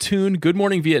Susan, Platoon, Good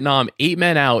Morning Vietnam, 8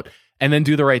 Men Out, and then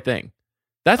Do the Right Thing.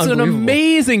 That's an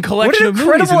amazing collection of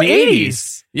movies in the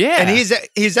 80s. Yeah. And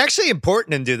he's actually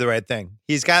important in Do the Right Thing.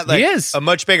 He's got like a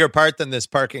much bigger part than this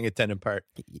parking attendant part.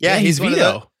 Yeah, he's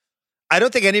Vito. I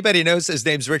don't think anybody knows his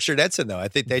name's Richard Edson, though. I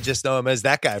think they just know him as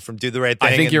that guy from Do the Right Thing.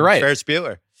 I think you're right. Ferris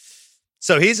Bueller.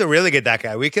 So he's a really good that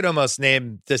guy. We could almost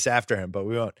name this after him, but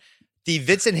we won't. The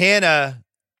Vincent Hanna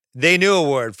They Knew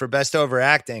Award for Best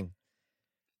Overacting.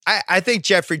 I think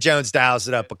Jeffrey Jones dials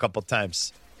it up a couple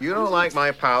times. You don't like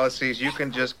my policies, you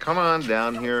can just come on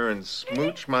down here and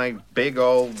smooch my big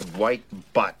old white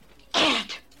butt.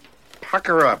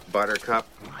 Pucker up, Buttercup.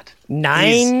 What?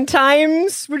 9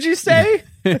 times, would you say?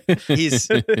 He's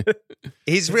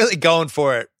really going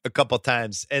for it a couple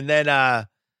times. And then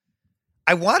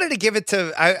I wanted to give it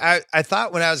to, I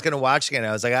thought when I was going to watch again,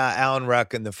 I was like, Alan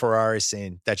Ruck in the Ferrari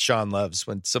scene that Sean loves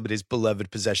when somebody's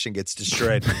beloved possession gets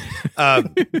destroyed.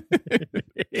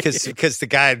 Because the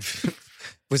guy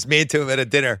was mean to him at a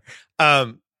dinner.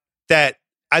 That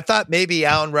I thought maybe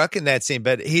Alan Ruck in that scene,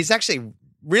 but he's actually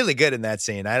really good in that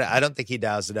scene. I don't think he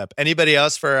dials it up. Anybody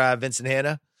else for Vincent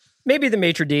Hanna? Maybe the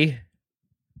maitre d'.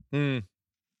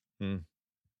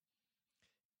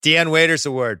 Dion Waiters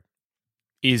Award.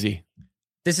 Easy.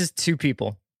 This is 2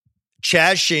 people.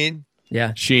 Chaz Sheen.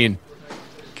 Yeah. Sheen.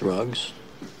 Drugs?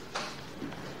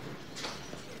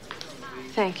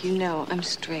 Thank you. No, I'm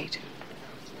straight.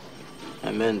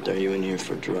 I meant, are you in here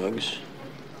for drugs?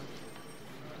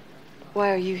 Why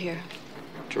are you here?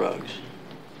 Drugs.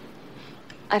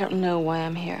 I don't know why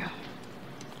I'm here.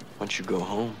 Why don't you go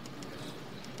home?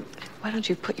 Why don't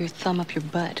you put your thumb up your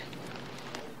butt?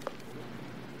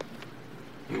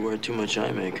 You wear too much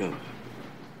eye makeup.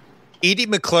 Edie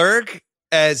McClurg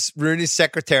as Rooney's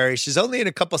secretary. She's only in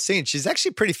a couple scenes. She's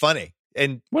actually pretty funny.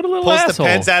 And what a little pulls asshole.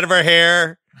 The pens out of her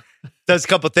hair. Does a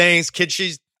couple things.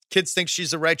 Kids think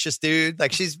she's a righteous dude.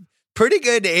 Like, she's pretty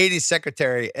good to 80s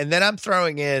secretary. And then I'm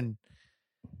throwing in,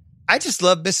 I just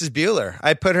love Mrs. Bueller.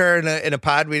 I put her in a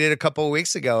pod we did a couple of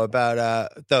weeks ago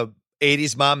about the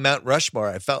 80s mom Mount Rushmore.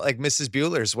 I felt like Mrs.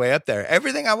 Bueller's way up there.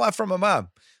 Everything I want from a mom.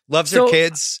 Loves her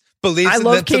kids. Believes in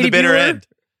them to the bitter end.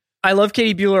 I love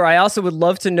Katie Bueller. I also would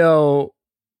love to know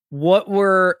what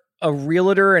were a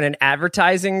realtor and an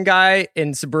advertising guy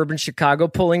in suburban Chicago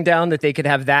pulling down that they could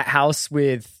have that house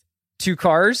with 2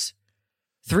 cars.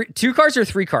 2 cars or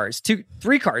 3 cars?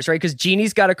 3 cars, right? Because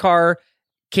Jeannie's got a car,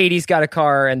 Katie's got a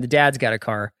car, and the dad's got a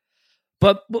car.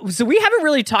 But so we haven't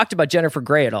really talked about Jennifer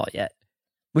Grey at all yet.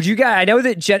 Would you guys? I know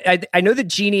that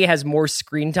Jeannie has more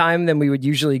screen time than we would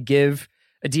usually give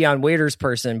a Dion Waiters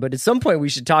person, but at some point we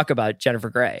should talk about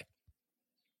Jennifer Grey.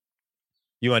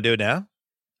 You want to do it now?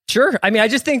 Sure. I mean, I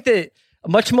just think that a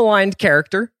much maligned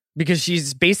character because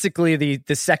she's basically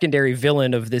the secondary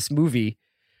villain of this movie,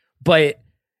 but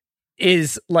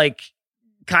is like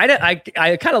kind of, I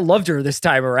kind of loved her this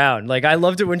time around. Like, I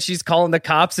loved it when she's calling the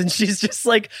cops and she's just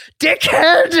like,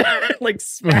 dickhead, like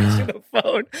smashing the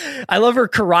phone. I love her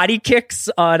karate kicks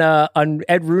on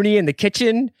Ed Rooney in the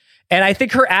kitchen. And I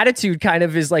think her attitude kind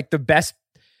of is like the best.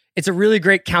 It's a really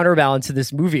great counterbalance to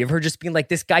this movie of her just being like,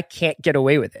 this guy can't get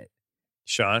away with it.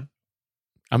 Sean?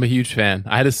 I'm a huge fan.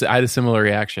 I had a similar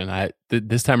reaction.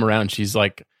 This time around, she's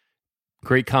like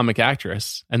great comic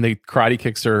actress, and the karate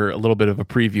kicks are a little bit of a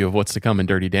preview of what's to come in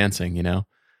Dirty Dancing. You know,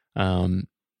 I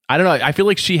don't know. I feel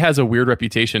like she has a weird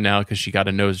reputation now because she got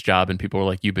a nose job, and people were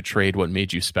like, "You betrayed what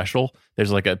made you special."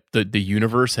 There's like the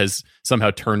universe has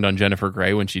somehow turned on Jennifer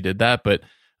Grey when she did that, but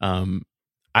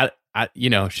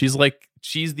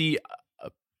she's the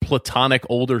platonic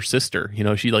older sister. You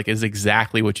know, she like is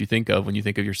exactly what you think of when you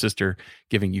think of your sister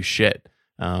giving you shit.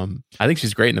 I think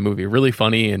she's great in the movie, really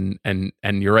funny, and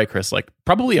you're right, Chris. Like,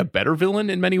 probably a better villain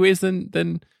in many ways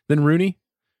than Rooney.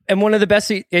 And one of the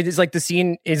best, it is like the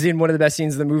scene is in one of the best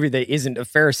scenes of the movie that isn't a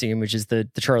Ferris scene, which is the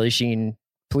Charlie Sheen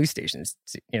police station.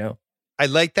 You know, I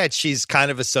like that she's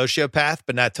kind of a sociopath,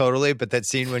 but not totally. But that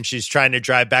scene when she's trying to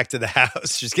drive back to the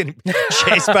house, she's getting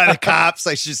chased by the cops,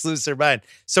 like she's losing her mind.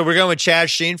 So we're going with Chaz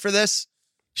Sheen for this?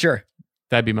 Sure.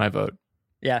 That'd be my vote.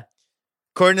 Yeah.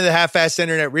 According to the half-assed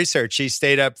internet research, he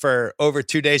stayed up for over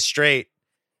 2 days straight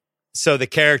so the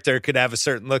character could have a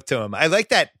certain look to him. I like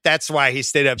that. That's why he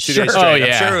stayed up 2 days straight. Oh, yeah.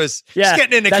 I'm sure it was just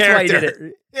getting into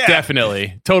character. Yeah.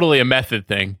 Definitely. Totally a method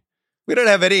thing. We don't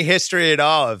have any history at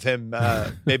all of him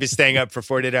maybe staying up for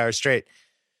 48 hours straight.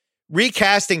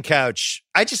 Recasting couch.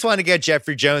 I just want to get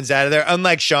Jeffrey Jones out of there.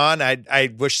 Unlike Sean,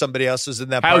 I wish somebody else was in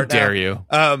that part. How dare you?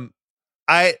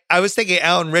 I was thinking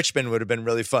Alan Rickman would have been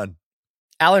really fun.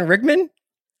 Alan Rickman?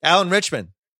 Alan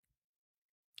Rickman.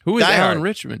 Who is Die Alan Hard.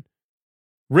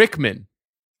 Rickman?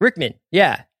 Rickman.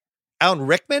 Yeah. Alan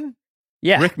Rickman?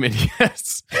 Yeah. Rickman,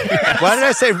 yes. Why did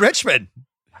I say Richmond?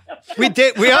 We all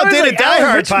was did like, a Die Alan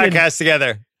Hard Rickman. podcast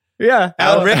together. Yeah.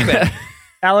 Alan Rickman.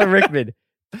 Alan Rickman.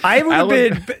 That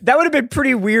would have been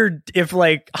pretty weird if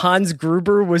like Hans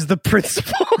Gruber was the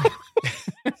principal.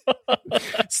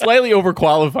 Slightly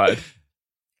overqualified.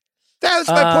 That was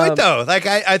my point, though. Like,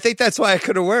 I think that's why it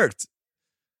could have worked.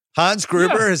 Hans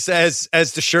Gruber as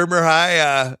the Shermer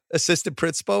High assistant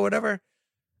principal, whatever.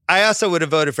 I also would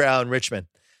have voted for Alan Rickman.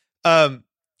 What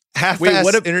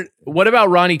about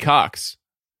Ronnie Cox?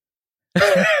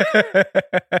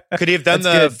 Could he have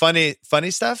done funny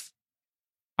stuff?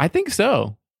 I think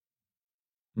so.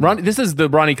 This is the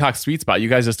Ronnie Cox sweet spot. You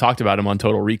guys just talked about him on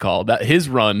Total Recall. That his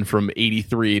run from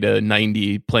 83 to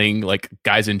 90 playing like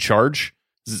guys in charge.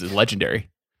 This is legendary.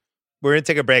 We're going to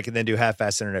take a break and then do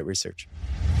half-assed internet research.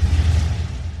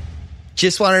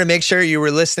 Just wanted to make sure you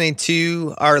were listening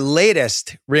to our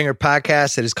latest Ringer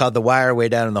podcast. It is called The Wire, Way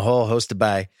Down in the Hole, hosted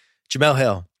by Jamel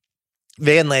Hill,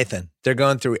 Van Lathan. They're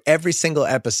going through every single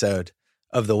episode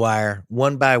of The Wire,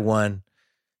 one by one.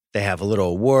 They have a little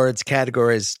awards,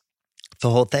 categories, the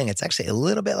whole thing. It's actually a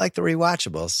little bit like the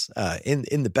rewatchables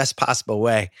in the best possible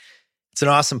way. It's an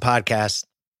awesome podcast.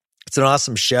 It's an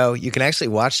awesome show. You can actually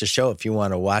watch the show if you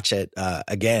want to watch it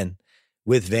again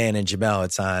with Van and Jamel.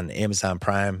 It's on Amazon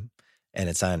Prime and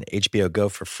it's on HBO Go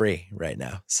for free right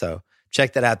now. So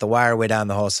check that out. The Wire, Way Down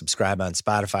the Hole. Subscribe on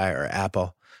Spotify or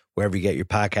Apple, wherever you get your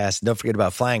podcasts. And don't forget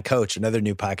about Flying Coach, another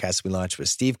new podcast we launched with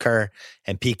Steve Kerr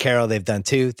and Pete Carroll. They've done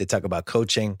two. They talk about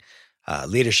coaching,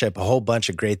 leadership, a whole bunch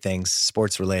of great things,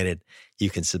 sports related. You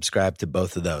can subscribe to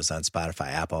both of those on Spotify,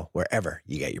 Apple, wherever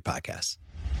you get your podcasts.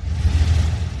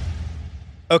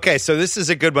 Okay, so this is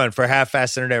a good one for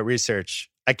half-assed internet research.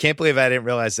 I can't believe I didn't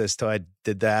realize this till I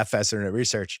did the half-assed internet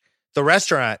research. The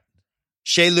restaurant,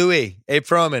 Chez Louis, Abe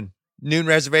Froman, noon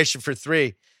reservation for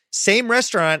 3. Same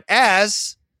restaurant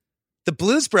as the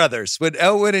Blues Brothers with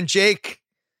Elwood and Jake.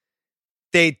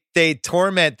 They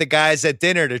torment the guys at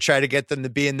dinner to try to get them to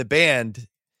be in the band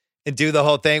and do the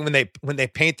whole thing when they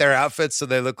paint their outfits so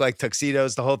they look like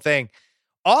tuxedos, the whole thing.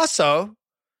 Also,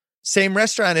 same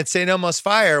restaurant at St. Elmo's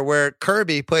Fire where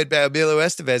Kirby, played by Emilio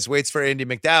Estevez, waits for Andy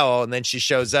McDowell and then she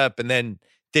shows up and then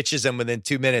ditches him within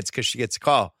 2 minutes because she gets a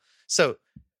call. So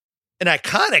an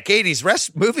iconic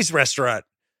 80s movies restaurant.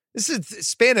 This is a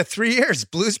span of 3 years.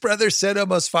 Blues Brothers, St.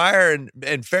 Elmo's Fire,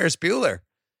 and Ferris Bueller.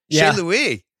 Yeah. Chez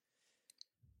Louis.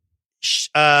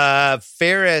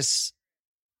 Ferris,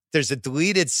 there's a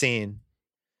deleted scene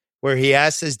where he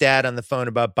asks his dad on the phone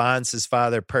about bonds his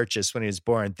father purchased when he was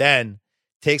born. Then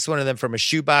takes one of them from a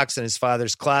shoebox in his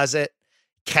father's closet,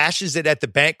 cashes it at the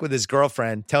bank with his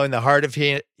girlfriend, telling the hard of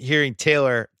hearing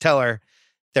teller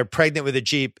they're pregnant with a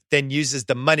Jeep, then uses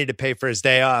the money to pay for his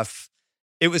day off.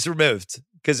 It was removed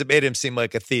because it made him seem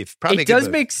like a thief. Probably it does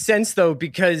make sense though,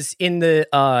 because in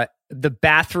the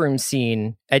bathroom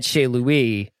scene at Chez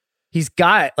Louis, he's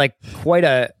got like quite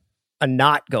a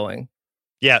knot going.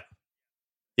 Yeah.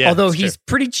 Although he's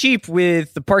pretty cheap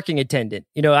with the parking attendant.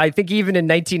 You know, I think even in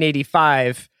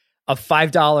 1985, a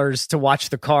 $5 to watch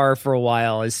the car for a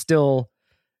while is still,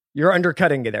 you're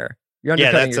undercutting it there. You're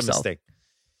undercutting that's yourself. A mistake.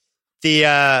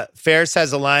 The Ferris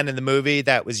has a line in the movie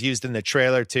that was used in the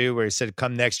trailer too, where he said,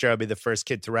 "Come next year, I'll be the first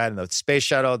kid to ride in the space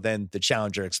shuttle." Then the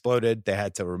Challenger exploded. They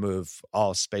had to remove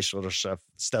all space shuttle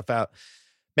stuff out.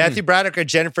 Matthew Broderick and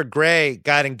Jennifer Grey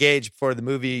got engaged before the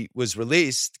movie was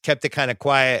released, kept it kind of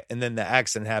quiet, and then the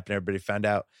accident happened. Everybody found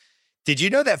out. Did you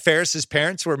know that Ferris's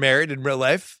parents were married in real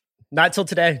life? Not till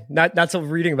today. Not till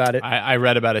reading about it. I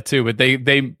read about it too, but they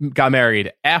got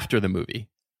married after the movie.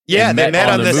 Yeah, they met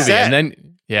on the movie, set. and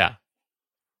then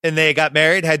and they got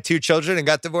married, had 2 children, and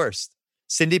got divorced.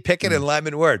 Cindy Pickett and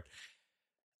Lyman Ward.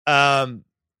 Alan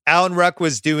Ruck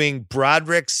was doing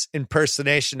Broderick's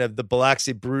impersonation of the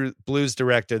Biloxi Blues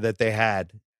director that they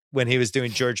had when he was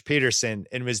doing George Peterson,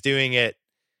 and was doing it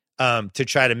to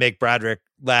try to make Broderick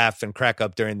laugh and crack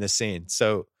up during the scene.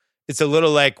 So it's a little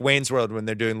like Wayne's World when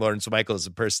they're doing Lawrence Michaels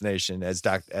impersonation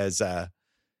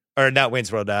or not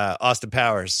Wayne's World, Austin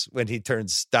Powers when he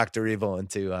turns Dr. Evil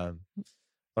into Lawrence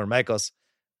Michaels.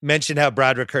 Mentioned how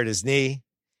Broderick hurt his knee,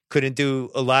 couldn't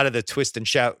do a lot of the twist and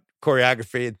shout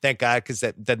choreography, and thank God, because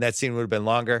then that scene would have been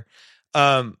longer.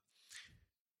 Nothing.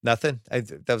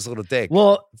 That was a little dig.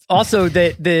 Well, also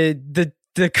the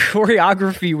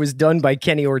choreography was done by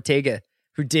Kenny Ortega,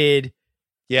 who did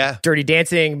Dirty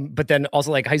Dancing, but then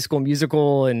also like High School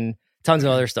Musical and tons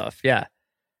of other stuff. Yeah.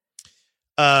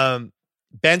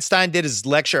 Ben Stein did his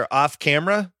lecture off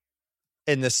camera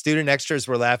And the student extras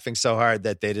were laughing so hard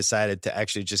that they decided to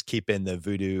actually just keep in the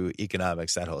voodoo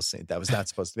economics, that whole scene. That was not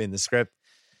supposed to be in the script.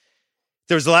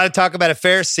 There was a lot of talk about a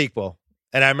Ferris sequel,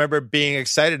 and I remember being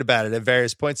excited about it at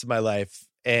various points in my life.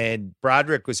 And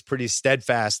Broderick was pretty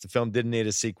steadfast. The film didn't need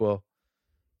a sequel,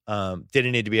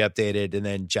 didn't need to be updated. And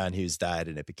then John Hughes died,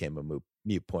 and it became a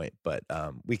mute point. But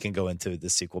we can go into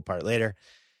the sequel part later.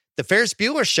 The Ferris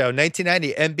Bueller Show,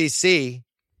 1990, NBC.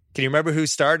 Can you remember who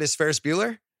starred as Ferris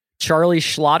Bueller? Charlie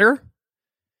Schlatter.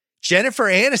 Jennifer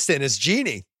Aniston as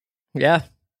Jeannie. Yeah.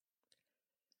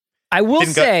 I will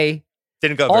say,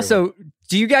 didn't go also, well.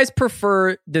 Do you guys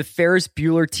prefer the Ferris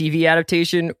Bueller TV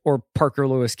adaptation or Parker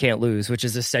Lewis Can't Lose, which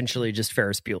is essentially just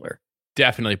Ferris Bueller?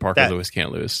 Definitely Parker Lewis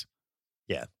Can't Lose.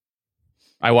 Yeah.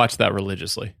 I watched that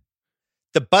religiously.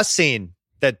 The bus scene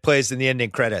that plays in the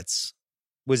ending credits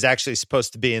was actually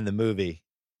supposed to be in the movie,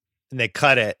 and they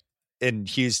cut it, and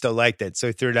Hughes still liked it, so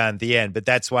he threw it on at the end. But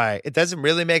that's why it doesn't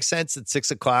really make sense at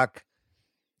 6:00.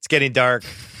 It's getting dark.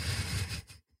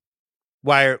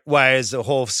 Why is a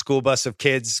whole school bus of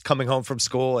kids coming home from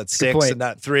school at 6 and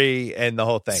not 3 and the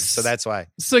whole thing? So that's why.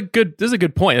 This is a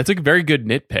good point. That's a very good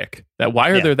nitpick. That why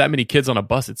are there that many kids on a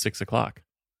bus at 6:00? I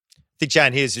think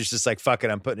John Hughes was just like, fuck it,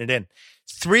 I'm putting it in.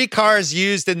 3 cars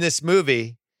used in this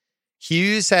movie.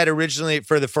 Hughes had originally,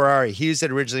 for the Ferrari, Hughes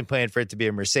had originally planned for it to be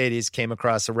a Mercedes, came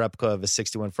across a replica of a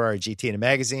 61 Ferrari GT in a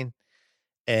magazine.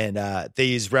 And they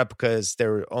used replicas.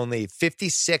 There were only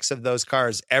 56 of those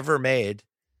cars ever made.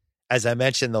 As I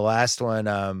mentioned, the last one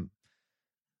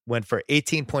went for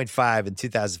 18.5 in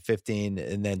 2015,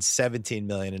 and then 17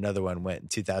 million. Another one went in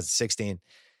 2016.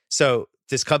 So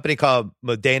this company called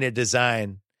Modena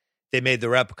Design, they made the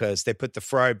replicas. They put the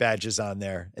Ferrari badges on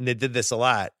there, and they did this a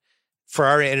lot.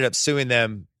 Ferrari ended up suing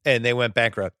them, and they went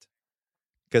bankrupt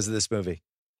because of this movie.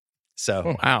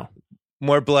 So wow,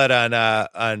 more blood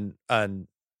on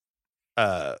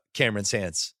Cameron's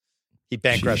hands. He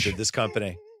bankrupted this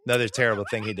company. Another terrible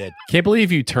thing he did. Can't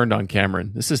believe you turned on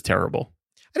Cameron. This is terrible.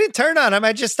 I didn't turn on him.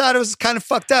 I just thought it was kind of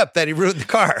fucked up that he ruined the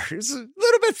car. It was a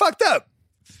little bit fucked up.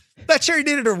 Not sure he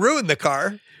needed to ruin the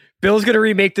car. Bill's going to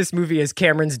remake this movie as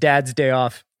Cameron's dad's day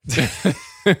off.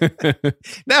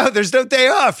 No, there's no day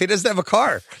off. He doesn't have a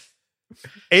car.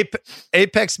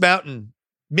 Apex Mountain.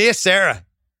 Mia Sarah.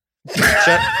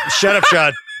 Shut up,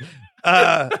 Sean.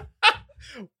 How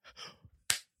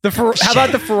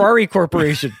about the Ferrari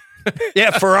Corporation?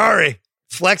 Yeah, Ferrari.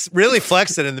 Really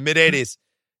flexed it in the mid-'80s.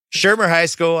 Shermer High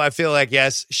School, I feel like,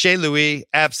 yes. Chez Louis,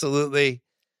 absolutely.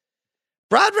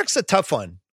 Broderick's a tough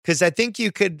one, because I think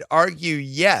you could argue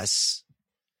yes,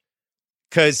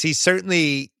 because he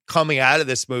certainly, coming out of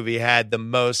this movie, had the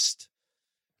most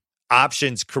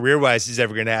options career-wise he's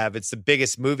ever going to have. It's the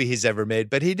biggest movie he's ever made,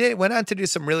 but he went on to do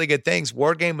some really good things.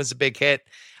 War Game was a big hit.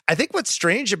 I think what's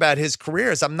strange about his career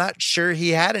is I'm not sure he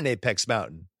had an Apex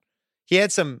Mountain. He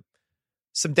had some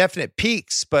definite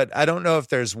peaks, but I don't know if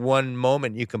there's one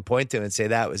moment you can point to and say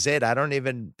that was it. I don't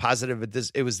even positive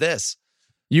it was this.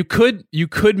 You could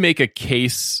make a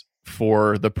case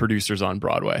for the producers on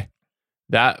Broadway.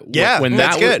 When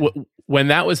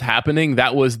that was happening,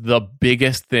 that was the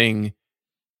biggest thing.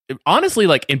 Honestly,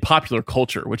 like in popular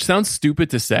culture, which sounds stupid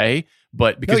to say,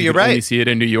 but because you could only see it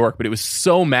in New York, but it was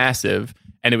so massive,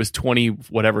 and it was 20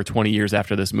 years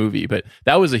after this movie. But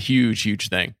that was a huge, huge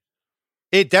thing.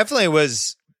 It definitely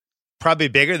was probably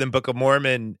bigger than Book of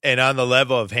Mormon and on the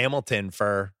level of Hamilton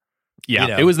for,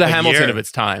 it was the Hamilton of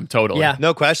its time. Totally. Yeah,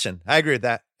 no question. I agree with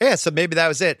that. Yeah, so maybe that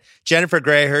was it. Jennifer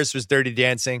Grey, hers was Dirty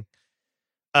Dancing.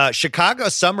 Chicago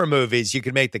summer movies, you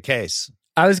could make the case.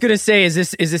 I was going to say, is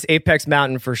this Apex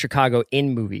Mountain for Chicago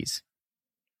in movies?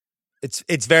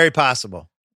 It's very possible.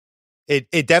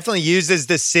 It definitely uses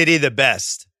the city the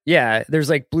best. Yeah, there's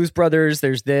like Blues Brothers,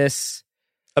 there's this.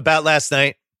 About Last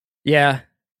Night. Yeah.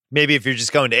 Maybe if you're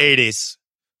just going to 80s.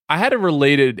 I had a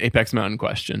related Apex Mountain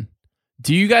question.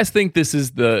 Do you guys think this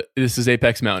is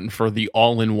Apex Mountain for the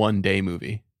all-in-one day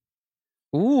movie?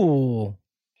 Ooh.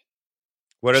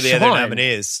 What are the other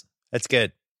nominees? That's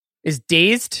good. Is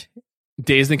Dazed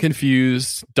and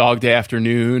Confused, Dog Day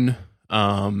Afternoon,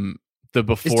 the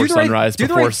Before Sunrise,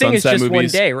 Before Sunset movies. One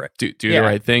day, right? Do the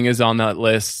Right Thing is on that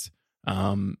list.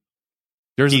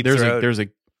 There's a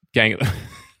gang of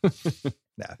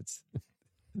No, it's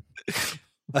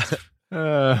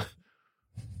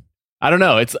I don't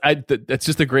know. That's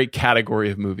just a great category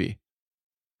of movie.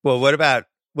 Well,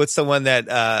 what's the one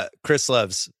that Chris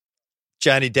loves?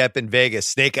 Johnny Depp in Vegas,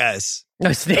 Snake Eyes.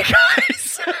 No, Snake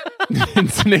Eyes.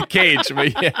 It's Nick Cage,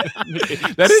 but yeah,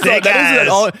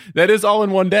 that is all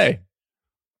in one day.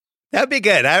 That'd be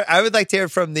good. I would like to hear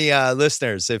from the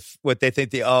listeners what they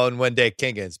think the all in one day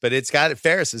king is. But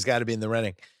Ferris has got to be in the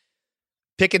running.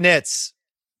 Pick a nits.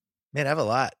 Man, I have a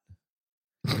lot.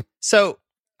 So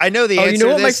I know the answer. You know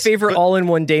to what this, my favorite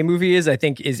all-in-one-day movie is? I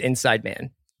think is Inside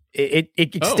Man. It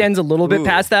extends a little bit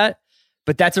past that,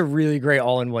 but that's a really great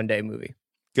all-in-one-day movie.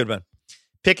 Good one.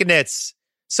 Pick a nits.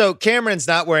 So Cameron's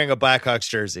not wearing a Blackhawks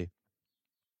jersey.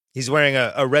 He's wearing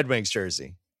a Red Wings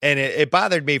jersey. And it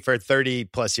bothered me for 30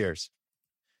 plus years.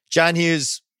 John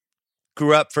Hughes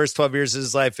grew up first 12 years of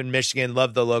his life in Michigan,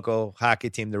 loved the local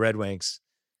hockey team, the Red Wings.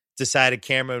 Decided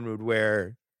Cameron would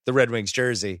wear the Red Wings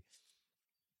jersey.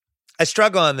 I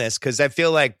struggle on this because I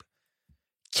feel like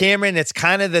Cameron, it's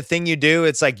kind of the thing you do.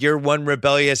 It's like your one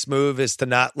rebellious move is to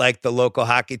not like the local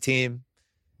hockey team.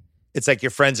 It's like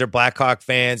your friends are Blackhawk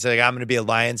fans. Like, I'm going to be a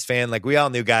Lions fan. Like, we all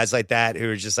knew guys like that who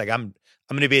were just like, I'm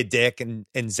going to be a dick and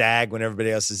zag when everybody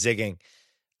else is zigging.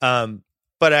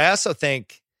 But I also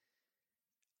think,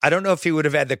 I don't know if he would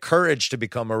have had the courage to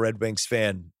become a Red Wings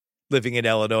fan living in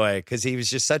Illinois, because he was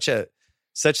just such a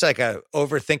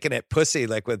overthinking it pussy,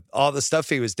 like with all the stuff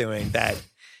he was doing, that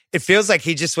it feels like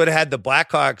he just would have had the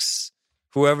Blackhawks,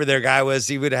 whoever their guy was,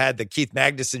 he would have had the Keith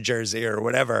Magnuson jersey or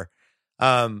whatever.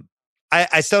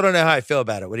 I still don't know how I feel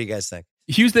about it. What do you guys think?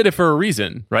 Hughes did it for a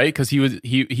reason, right? Because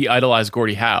he idolized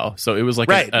Gordie Howe, so it was like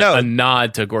a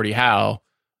nod to Gordie Howe.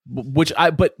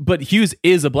 But Hughes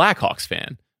is a Blackhawks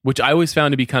fan, which I always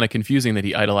found to be kind of confusing that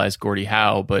he idolized Gordie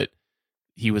Howe, but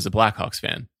he was a Blackhawks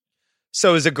fan. So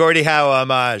it was a Gordie Howe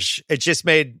homage. It just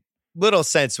made little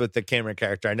sense with the Cameron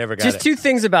character. I never got it. Just two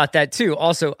things about that too.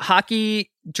 Also, hockey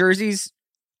jerseys,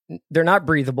 they're not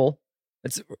breathable.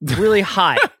 It's really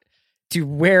hot to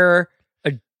wear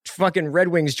a fucking Red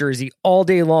Wings jersey all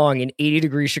day long in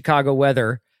 80-degree Chicago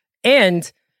weather.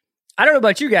 And I don't know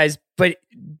about you guys, but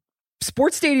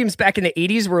sports stadiums back in the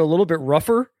 80s were a little bit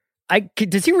rougher.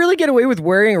 Does he really get away with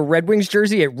wearing a Red Wings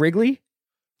jersey at Wrigley?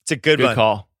 It's a good one.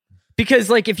 Call. Because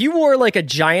like if you wore like a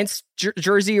Giants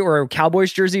jersey or a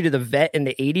Cowboys jersey to the vet in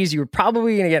the 80s, you were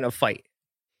probably going to get in a fight.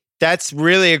 That's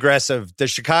really aggressive. The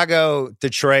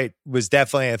Chicago-Detroit was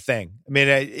definitely a thing. I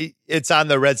mean, it's on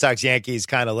the Red Sox-Yankees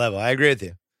kind of level. I agree with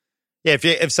you. Yeah,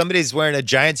 if somebody's wearing a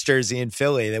Giants jersey in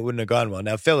Philly, that wouldn't have gone well.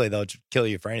 Now, Philly, they'll kill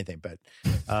you for anything. But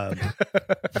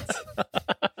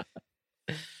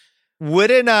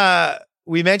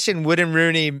we mentioned wouldn't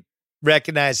Rooney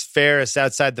recognize Ferris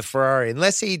outside the Ferrari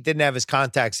unless he didn't have his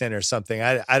contacts in or something?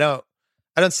 I don't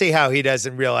see how he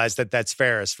doesn't realize that that's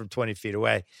Ferris from 20 feet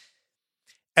away.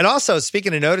 And also,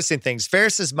 speaking of noticing things,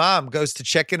 Ferris's mom goes to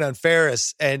check in on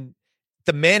Ferris, and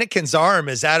the mannequin's arm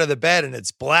is out of the bed and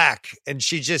it's black. And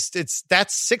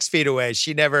that's 6 feet away.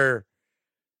 She never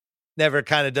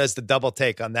kind of does the double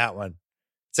take on that one.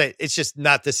 It's just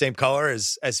not the same color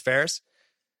as Ferris.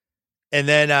 And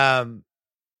then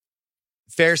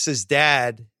Ferris's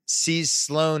dad sees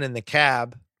Sloane in the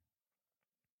cab,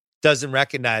 doesn't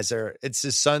recognize her. It's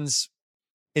his son's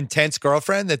intense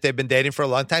girlfriend that they've been dating for a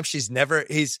long time.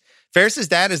 Ferris's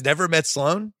dad has never met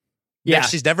Sloane. Yeah.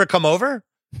 She's never come over.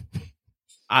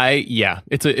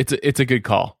 It's a good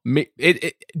call.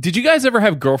 Did you guys ever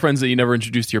have girlfriends that you never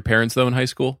introduced to your parents though in high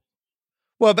school?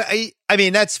 Well, but I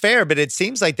mean, that's fair, but it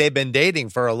seems like they've been dating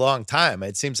for a long time.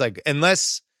 It seems like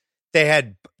unless they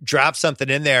had dropped something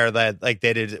in there that like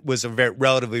it was a very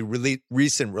relatively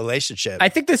recent relationship. I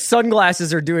think the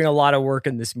sunglasses are doing a lot of work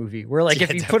in this movie. Where like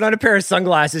if you put on a pair of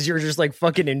sunglasses, you're just like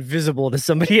fucking invisible to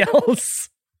somebody else.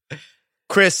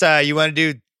 Chris, you want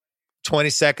to do 20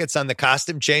 seconds on the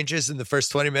costume changes in the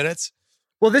first 20 minutes?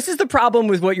 Well, this is the problem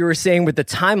with what you were saying with the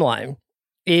timeline.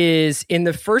 Is in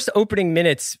the first opening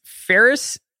minutes,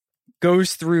 Ferris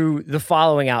goes through the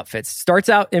following outfits. Starts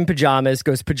out in pajamas,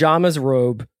 goes pajamas,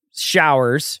 robe,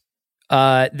 showers,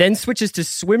 then switches to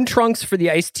swim trunks for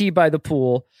the iced tea by the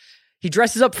pool. He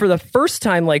dresses up for the first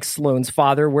time like Sloane's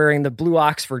father, wearing the blue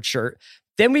Oxford shirt.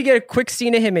 Then we get a quick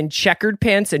scene of him in checkered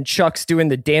pants and chucks doing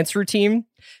the dance routine.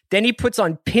 Then he puts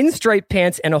on pinstripe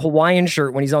pants and a Hawaiian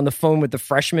shirt when he's on the phone with the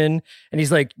freshman. And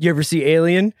he's like, "You ever see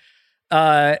Alien?"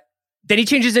 Then he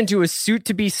changes into a suit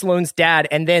to be Sloane's dad.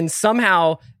 And then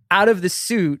somehow out of the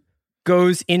suit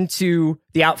goes into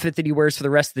the outfit that he wears for the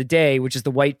rest of the day, which is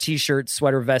the white t-shirt,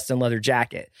 sweater vest, and leather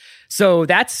jacket. So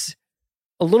that's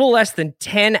a little less than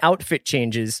 10 outfit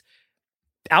changes.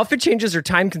 Outfit changes are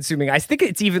time consuming. I think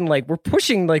it's even like we're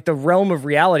pushing like the realm of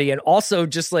reality. And also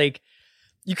just like,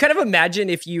 you kind of imagine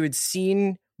if you had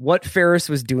seen what Ferris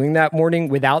was doing that morning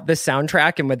without the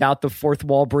soundtrack and without the fourth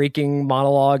wall breaking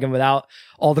monologue and without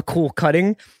all the cool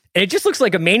cutting. And it just looks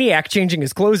like a maniac changing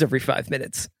his clothes every 5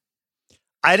 minutes.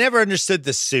 I never understood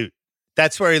the suit.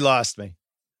 That's where he lost me.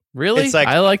 Really? It's like,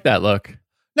 I like that look.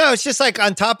 No, it's just like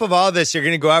on top of all this, you're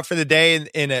going to go out for the day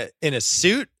in a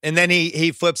suit, and then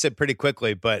he flips it pretty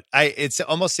quickly. But it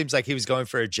almost seems like he was going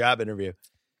for a job interview.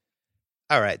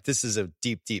 All right, this is a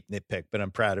deep nitpick, but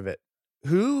I'm proud of it.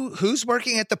 Who's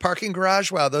working at the parking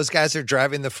garage while those guys are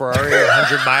driving the Ferrari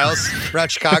 100 miles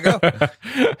around Chicago?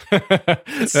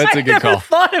 That's a good call. I never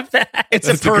thought of that. It's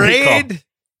a parade.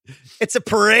 It's a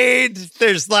parade.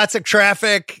 There's lots of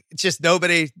traffic. Just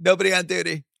nobody on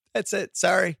duty. That's it.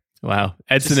 Sorry. Wow.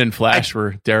 Edson and Flash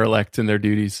were derelict in their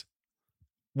duties.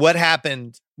 What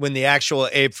happened when the actual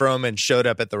Abe Froman showed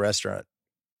up at the restaurant?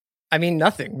 I mean,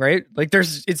 nothing, right? Like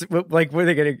it's like, what are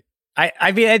they going to,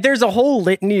 I mean, there's a whole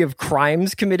litany of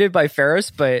crimes committed by Ferris,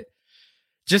 but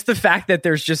just the fact that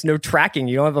there's just no tracking,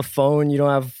 you don't have a phone,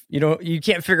 you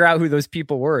can't figure out who those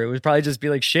people were. It would probably just be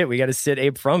like, shit, we got to sit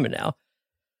Abe Froman now.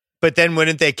 But then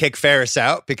wouldn't they kick Ferris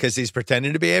out because he's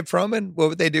pretending to be Abe Froman? What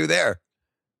would they do there?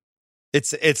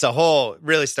 It's a whole,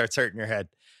 really starts hurting your head.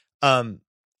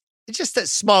 It's just a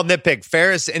small nitpick.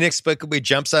 Ferris inexplicably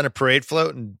jumps on a parade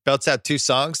float and belts out 2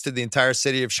 songs to the entire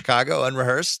city of Chicago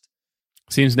unrehearsed.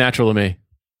 Seems natural to me.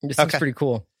 It seems pretty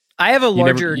cool. I have a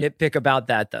larger nitpick about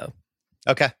that, though.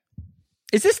 Okay.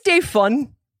 Is this day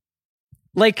fun?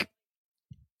 Like,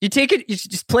 you take it, you're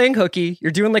just playing hooky.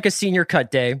 You're doing like a senior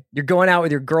cut day. You're going out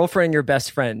with your girlfriend and your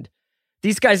best friend.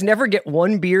 These guys never get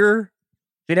one beer.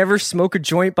 They never smoke a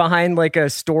joint behind like a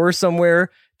store somewhere.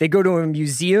 They go to a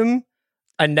museum,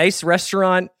 a nice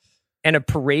restaurant, and a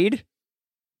parade.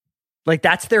 Like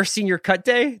that's their senior cut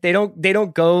day. They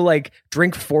don't go like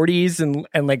drink 40s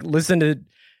and like listen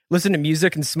to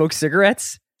music and smoke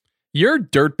cigarettes. Your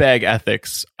dirtbag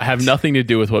ethics have nothing to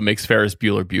do with what makes Ferris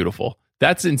Bueller beautiful.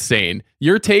 That's insane.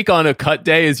 Your take on a cut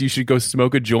day is you should go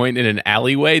smoke a joint in an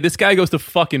alleyway. This guy goes to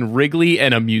fucking Wrigley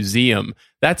and a museum.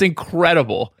 That's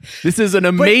incredible. This is an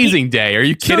amazing day. Are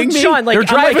you kidding me? Sean, like, they're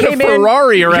driving a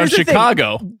Ferrari around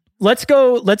Chicago. Let's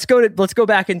go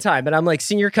back in time. And I'm like,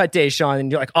 senior cut day, Sean.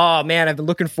 And you're like, oh man, I've been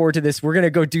looking forward to this. We're going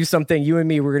to go do something. You and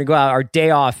me, we're going to go out our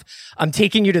day off. I'm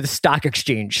taking you to the stock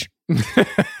exchange.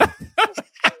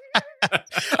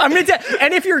 I'm going to,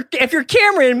 and if you're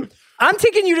Cameron, I'm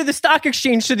taking you to the stock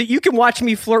exchange so that you can watch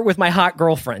me flirt with my hot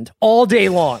girlfriend all day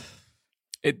long.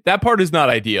 That part is not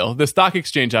ideal. The stock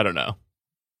exchange, I don't know.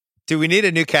 Do we need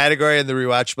a new category in the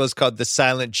rewatchables called the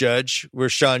silent judge, where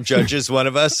Sean judges one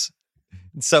of us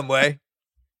in some way?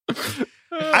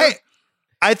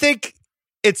 I think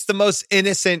it's the most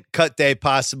innocent cut day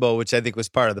possible, which I think was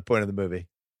part of the point of the movie.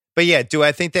 But yeah, do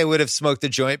I think they would have smoked a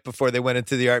joint before they went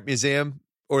into the art museum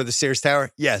or the Sears Tower?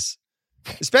 Yes.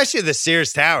 Especially the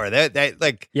Sears Tower.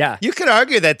 Yeah. You could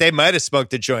argue that they might have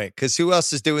smoked a joint because who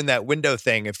else is doing that window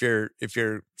thing if you're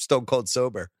stone cold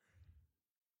sober?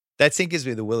 That scene gives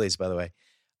me the willies, by the way.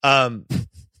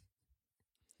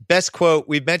 Best quote.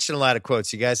 We've mentioned a lot of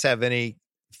quotes. You guys have any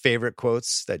favorite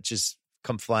quotes that just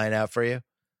come flying out for you?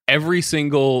 Every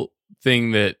single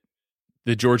thing that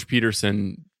the George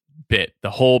Peterson bit, the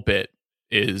whole bit,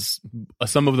 is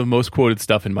some of the most quoted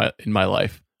stuff in my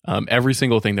life. Every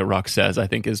single thing that Rock says, I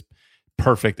think, is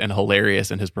perfect and hilarious,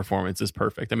 and his performance is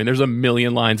perfect. I mean, there's a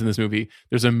million lines in this movie.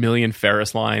 There's a million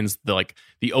Ferris lines.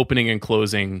 The opening and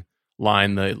closing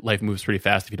line, the life moves pretty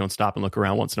fast. If you don't stop and look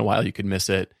around once in a while, you could miss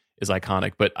it, is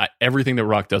iconic. But everything that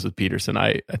Rock does with Peterson,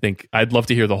 I think I'd love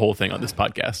to hear the whole thing on this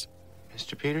podcast.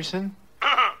 Mr. Peterson?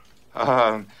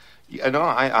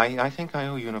 I think I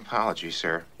owe you an apology,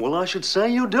 sir. Well, I should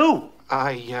say you do.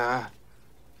 Well,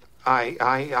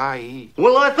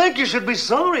 I think you should be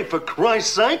sorry, for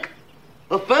Christ's sake.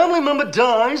 A family member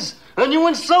dies, and you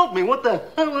insult me. What the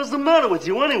hell is the matter with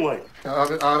you, anyway?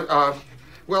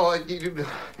 Well,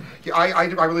 I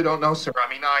really don't know, sir. I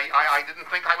mean, I didn't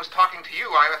think I was talking to you.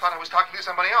 I thought I was talking to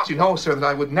somebody else. You know, sir, that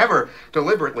I would never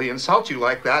deliberately insult you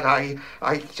like that. I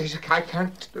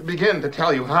can't begin to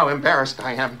tell you how embarrassed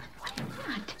I am.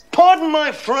 Pardon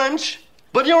my French,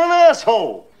 but you're an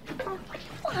asshole.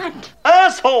 What?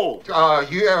 Asshole!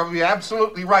 You're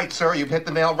absolutely right, sir. You've hit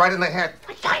the nail right in the head.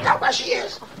 Find out where she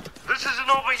is. This isn't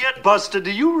over yet, Buster.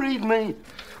 Do you read me?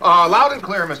 Loud and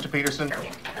clear, Mr. Peterson.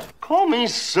 Call me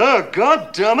sir,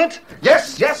 goddammit.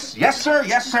 Yes, sir,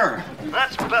 yes, sir.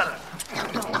 That's better.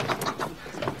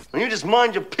 Now you just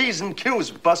mind your P's and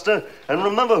Q's, Buster, and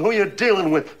remember who you're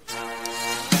dealing with.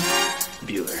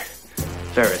 Bueller.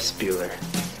 Ferris Bueller.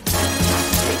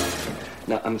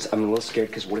 Now, I'm a little scared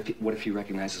because what if he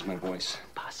recognizes my voice?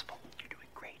 Possible. You're doing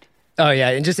great. Oh yeah,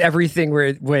 and just everything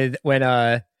when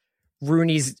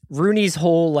Rooney's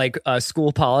whole like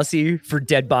school policy for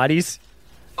dead bodies.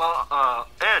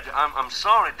 Ed, I'm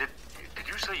sorry. Did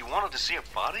you say you wanted to see a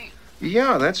body?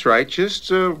 Yeah, that's right.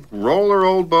 Just roll her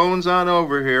old bones on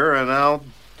over here, and I'll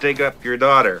dig up your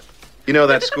daughter. You know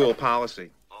that school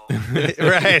policy.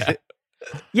 Right.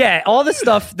 Yeah, all the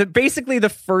stuff, basically the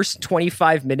first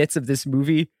 25 minutes of this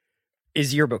movie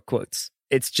is yearbook quotes.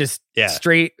 It's just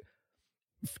straight,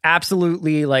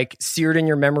 absolutely like seared in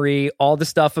your memory. All the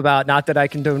stuff about not that I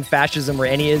condone fascism or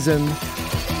anyism.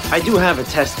 I do have a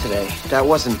test today. That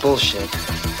wasn't bullshit.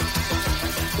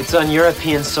 It's on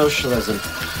European socialism.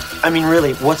 I mean,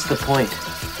 really, what's the point?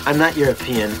 I'm not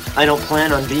European. I don't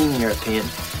plan on being European.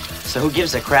 So who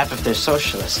gives a crap if they're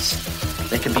socialists?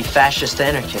 They could be fascist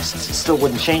anarchists. It still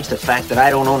wouldn't change the fact that I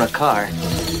don't own a car.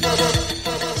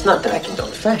 It's not that I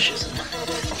condone fascism.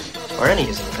 Or any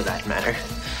ism, for that matter.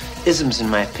 Isms, in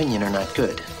my opinion, are not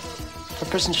good. A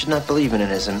person should not believe in an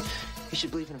ism. He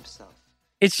should believe in himself.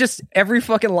 It's just every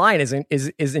fucking line is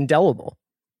indelible.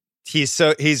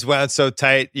 He's wound so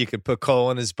tight you could put coal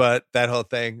in his butt. That whole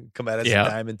thing come out as a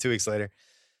diamond 2 weeks later.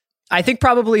 I think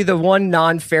probably the one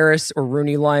non-Ferris or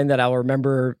Rooney line that I'll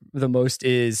remember the most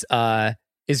is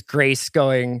Grace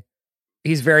going,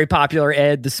 he's very popular,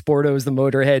 Ed, the sportos, the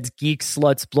motorheads, geeks,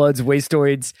 sluts, bloods,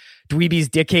 wastoids, dweebies,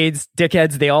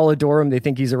 dickheads. They all adore him. They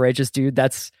think he's a righteous dude.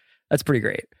 That's pretty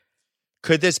great.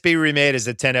 Could this be remade as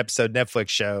a 10-episode Netflix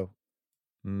show?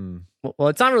 Well,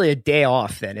 it's not really a day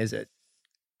off then, is it?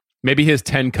 Maybe his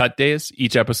 10 cut days.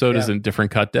 Each episode is a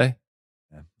different cut day.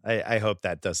 I hope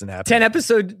that doesn't happen.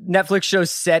 10-episode Netflix show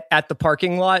set at the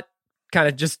parking lot, kind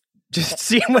of just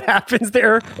seeing what happens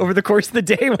there over the course of the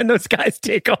day when those guys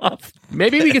take off.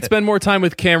 Maybe we could spend more time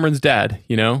with Cameron's dad,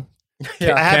 you know?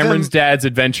 Yeah. Cameron's dad's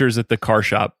adventures at the car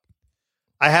shop.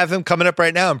 I have him coming up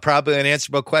right now and probably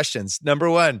unanswerable questions.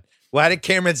 Number 1, why did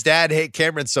Cameron's dad hate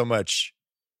Cameron so much?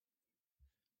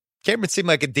 Cameron seemed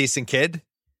like a decent kid.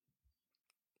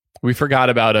 We forgot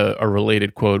about a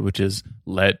related quote, which is,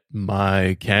 let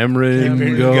my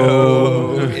Cameron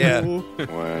go. Yeah.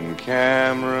 When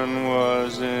Cameron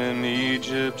was in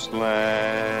Egypt's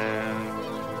land,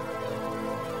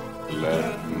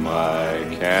 let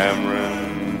my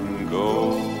Cameron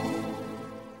go.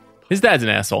 His dad's an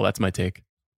asshole. That's my take.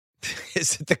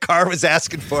 Is it the car was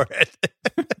asking for it?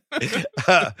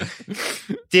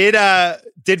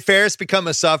 Did Ferris become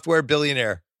a software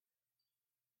billionaire?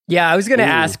 Yeah, I was going to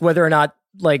ask whether or not,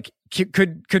 like,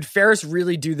 could Ferris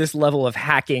really do this level of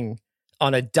hacking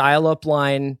on a dial-up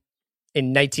line in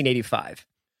 1985?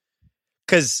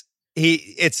 Because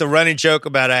it's a running joke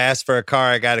about I asked for a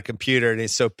car, I got a computer, and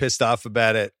he's so pissed off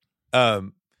about it.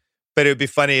 But it would be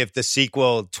funny if the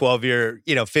sequel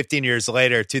 15 years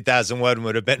later, 2001,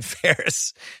 would have been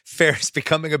Ferris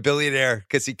becoming a billionaire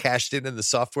because he cashed in the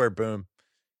software boom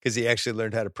because he actually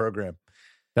learned how to program.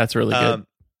 That's really good.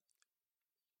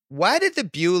 Why did the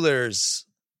Buellers,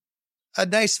 a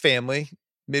nice family,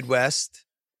 Midwest,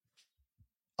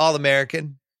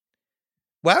 all-American,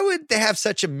 why would they have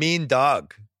such a mean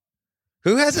dog?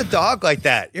 Who has a dog like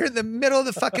that? You're in the middle of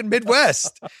the fucking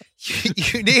Midwest.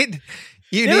 You need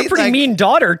a pretty mean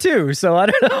daughter too, so I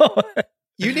don't know.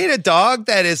 You need a dog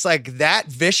that is like that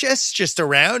vicious, just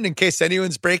around in case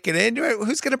anyone's breaking in.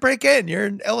 Who's going to break in? You're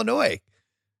in Illinois.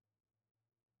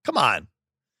 Come on.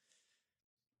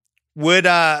 Would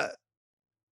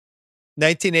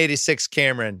 1986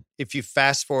 Cameron, if you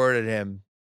fast forwarded him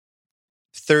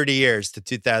 30 years to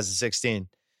 2016,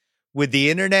 would the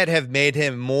internet have made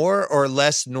him more or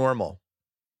less normal?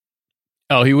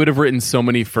 Oh, he would have written so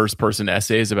many first-person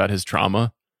essays about his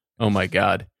trauma. Oh my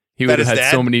God. He would have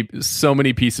had so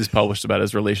many pieces published about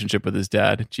his relationship with his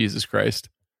dad. Jesus Christ.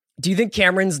 Do you think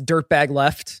Cameron's dirtbag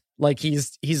left? Like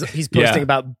he's posting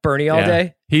about Bernie all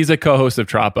day? He's a co-host of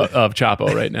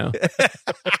Chapo right now.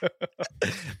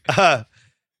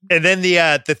 And then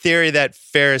the theory that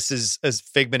Ferris is a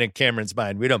figment in Cameron's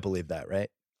mind. We don't believe that, right?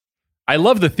 I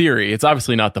love the theory. It's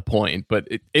obviously not the point, but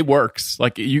it works.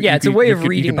 Like it's a way of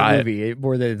reading the movie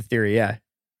more than the theory. Yeah.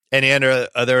 Any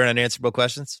other unanswerable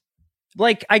questions?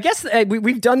 Like, I guess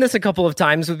we've done this a couple of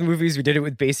times with movies. We did it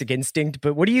with Basic Instinct,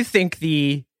 but what do you think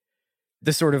the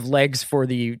sort of legs for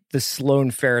the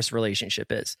Sloane-Ferris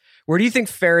relationship is? Where do you think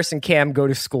Ferris and Cam go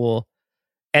to school?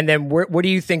 And then what do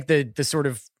you think the sort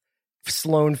of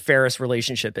Sloane-Ferris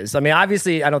relationship is? I mean,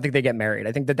 obviously, I don't think they get married.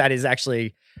 I think that is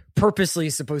actually purposely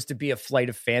supposed to be a flight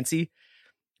of fancy.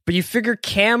 But you figure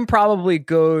Cam probably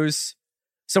goes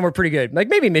somewhere pretty good. Like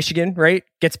maybe Michigan, right?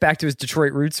 Gets back to his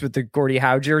Detroit roots with the Gordie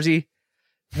Howe jersey.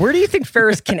 Where do you think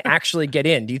Ferris can actually get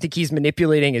in? Do you think he's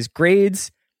manipulating his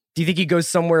grades? Do you think he goes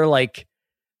somewhere like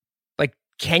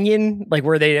Kenyon, like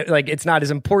where they like it's not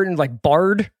as important, like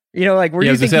Bard? You know, like where do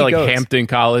you think he goes? Hampton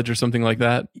College or something like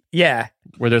that? Yeah,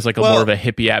 where there's like more of a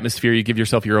hippie atmosphere. You give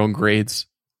yourself your own grades.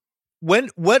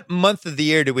 What month of the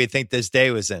year do we think this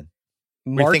day was in?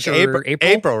 March or April?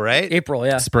 April, right? April,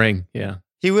 yeah. Spring, yeah.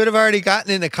 He would have already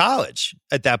gotten into college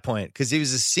at that point because he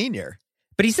was a senior.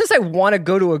 But he says, I want to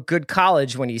go to a good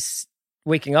college when he's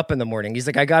waking up in the morning. He's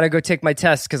like, I got to go take my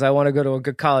test because I want to go to a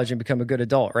good college and become a good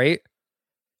adult, right?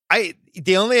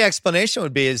 The only explanation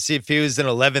would be is if he was an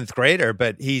 11th grader,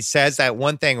 but he says that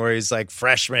one thing where he's like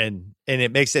freshman and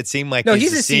it makes it seem like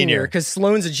he's a senior because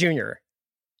Sloane's a junior.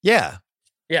 Yeah.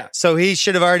 Yeah. So he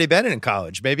should have already been in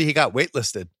college. Maybe he got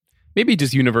waitlisted. Maybe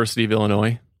just University of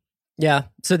Illinois. Yeah.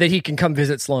 So that he can come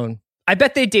visit Sloane. I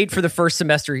bet they date for the first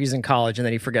semester he's in college and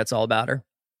then he forgets all about her.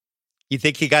 You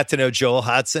think he got to know Joel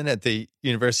Hodgson at the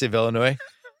University of Illinois?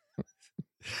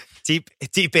 Deep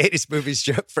 80s movies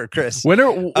joke for Chris. When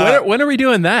are we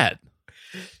doing that?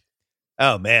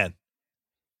 Oh, man.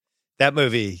 That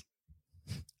movie.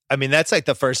 I mean, that's like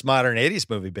the first modern 80s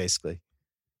movie, basically.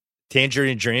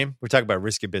 Tangerine Dream. We're talking about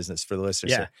risky business for the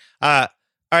listeners here. All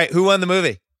right. Who won the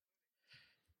movie?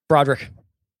 Broderick.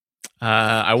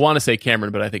 I want to say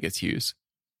Cameron, but I think it's Hughes.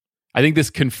 I think this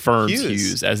confirms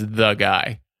Hughes as the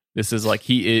guy. This is like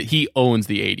he owns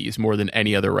the 80s more than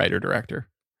any other writer-director.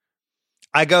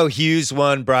 I go Hughes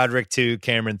 1, Broderick 2,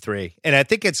 Cameron 3. And I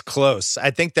think it's close.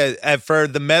 I think that for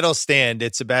the medal stand,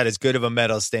 it's about as good of a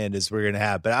medal stand as we're going to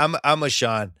have. But I'm with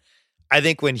Sean. I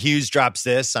think when Hughes drops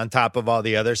this on top of all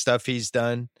the other stuff he's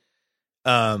done,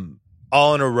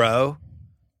 all in a row,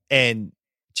 and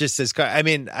just as, I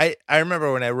mean, I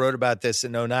remember when I wrote about this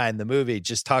in 2009, the movie,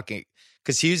 just talking,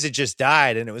 because Hughes had just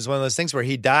died, and it was one of those things where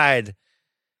he died,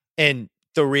 and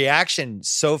the reaction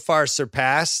so far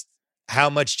surpassed how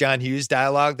much John Hughes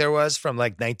dialogue there was from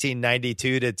like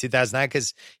 1992 to 2009,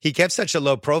 because he kept such a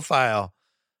low profile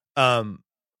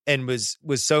and was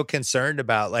so concerned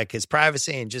about like his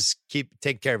privacy and just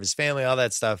taking care of his family, all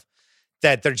that stuff,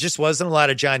 that there just wasn't a lot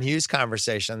of John Hughes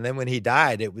conversation. And then when he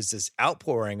died, it was this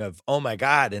outpouring of, oh my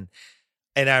God.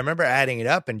 And I remember adding it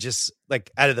up and just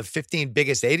like out of the 15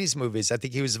 biggest 80s movies, I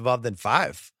think he was involved in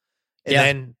 5. And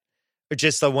then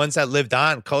just the ones that lived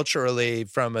on culturally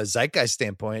from a zeitgeist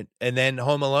standpoint. And then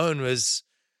Home Alone was,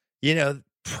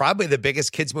 probably the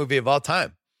biggest kids movie of all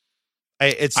time.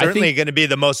 It's certainly going to be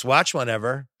the most watched one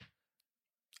ever.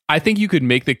 I think you could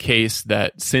make the case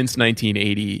that since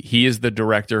 1980, he is the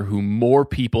director who more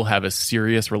people have a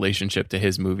serious relationship to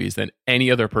his movies than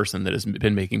any other person that has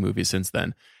been making movies since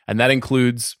then. And that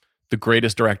includes the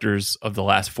greatest directors of the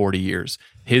last 40 years.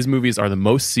 His movies are the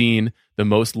most seen, the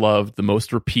most loved, the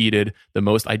most repeated, the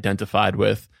most identified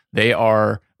with. They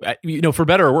are, for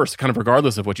better or worse, kind of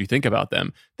regardless of what you think about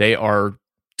them, they are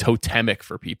totemic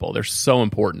for people. They're so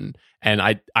important. And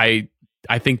I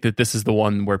think that this is the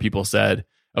one where people said,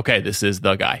 okay, this is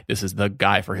the guy. This is the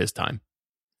guy for his time.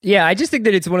 Yeah, I just think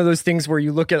that it's one of those things where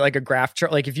you look at like a graph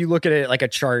chart, like if you look at it like a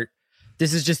chart,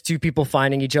 this is just two people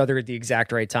finding each other at the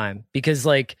exact right time. Because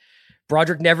like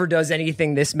Broderick never does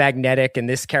anything this magnetic and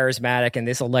this charismatic and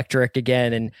this electric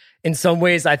again. And in some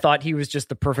ways, I thought he was just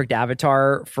the perfect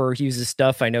avatar for Hughes'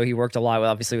 stuff. I know he worked a lot,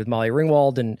 obviously, with Molly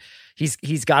Ringwald, and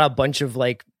he's got a bunch of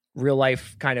like real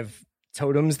life kind of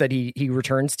totems that he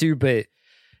returns to, but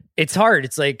it's hard.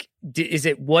 It's like, is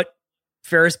it what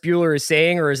Ferris Bueller is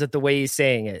saying, or is it the way he's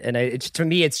saying it? And to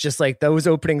me, it's just like those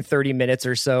opening 30 minutes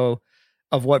or so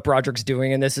of what Broderick's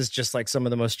doing, and this is just like some of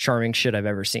the most charming shit I've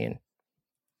ever seen.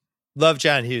 Love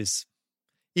John Hughes.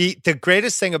 The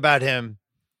greatest thing about him,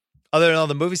 other than all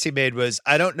the movies he made, was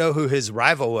I don't know who his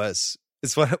rival was.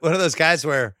 It's one of those guys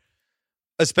where,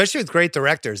 especially with great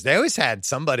directors, they always had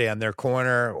somebody on their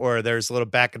corner, or there's a little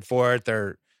back and forth,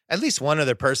 or at least one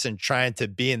other person trying to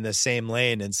be in the same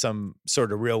lane in some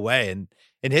sort of real way. And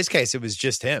in his case, it was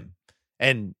just him.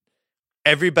 And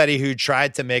everybody who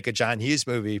tried to make a John Hughes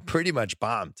movie pretty much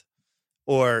bombed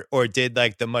or did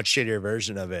like the much shittier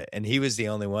version of it. And he was the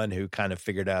only one who kind of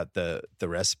figured out the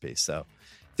recipe. So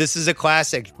this is a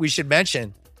classic. We should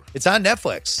mention it's on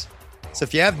Netflix. So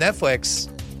if you have Netflix,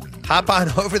 hop on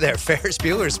over there. Ferris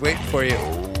Bueller's waiting for you.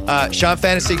 Sean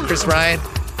Fennessey, Chris Ryan,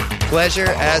 pleasure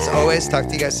as always. Talk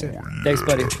to you guys soon. Thanks,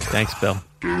 buddy. Thanks, Bill.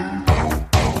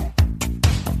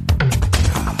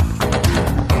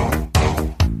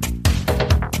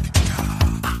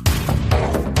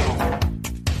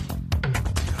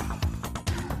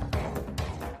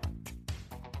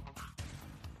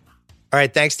 All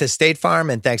right, thanks to State Farm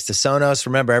and thanks to Sonos.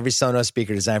 Remember, every Sonos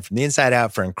speaker designed from the inside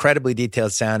out for incredibly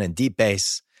detailed sound and deep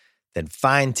bass, then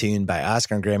fine-tuned by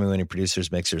Oscar and Grammy-winning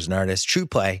producers, mixers, and artists.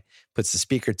 TruePlay puts the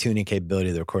speaker tuning capability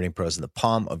of the recording pros in the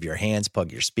palm of your hands.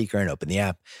 Plug your speaker and open the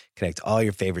app. Connect all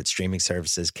your favorite streaming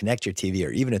services. Connect your TV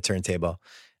or even a turntable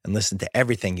and listen to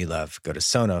everything you love. Go to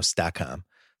Sonos.com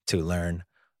to learn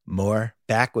more.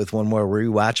 Back with one more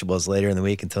Rewatchables later in the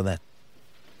week. Until then.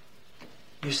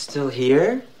 You're still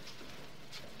here?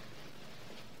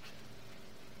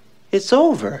 It's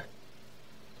over.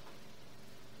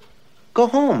 Go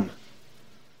home.